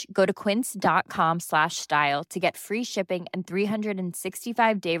reach. Go to quince.com/style to get free shipping and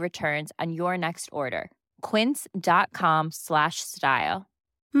 365-day returns on your next order. Quince.com/style.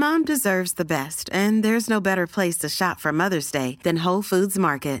 Mom deserves the best, and there's no better place to shop for Mother's Day than Whole Foods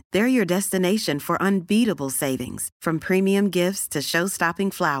Market. They're your destination for unbeatable savings, from premium gifts to show-stopping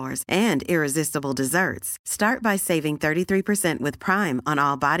flowers and irresistible desserts. Start by saving 33% with Prime on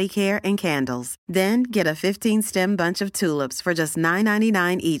all body care and candles. Then get a 15-stem bunch of tulips for just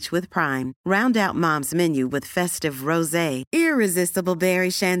 $9.99 each with Prime. Round out Mom's menu with festive rosé, irresistible berry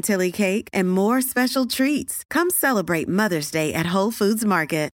chantilly cake, and more special treats. Come celebrate Mother's Day at Whole Foods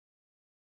Market.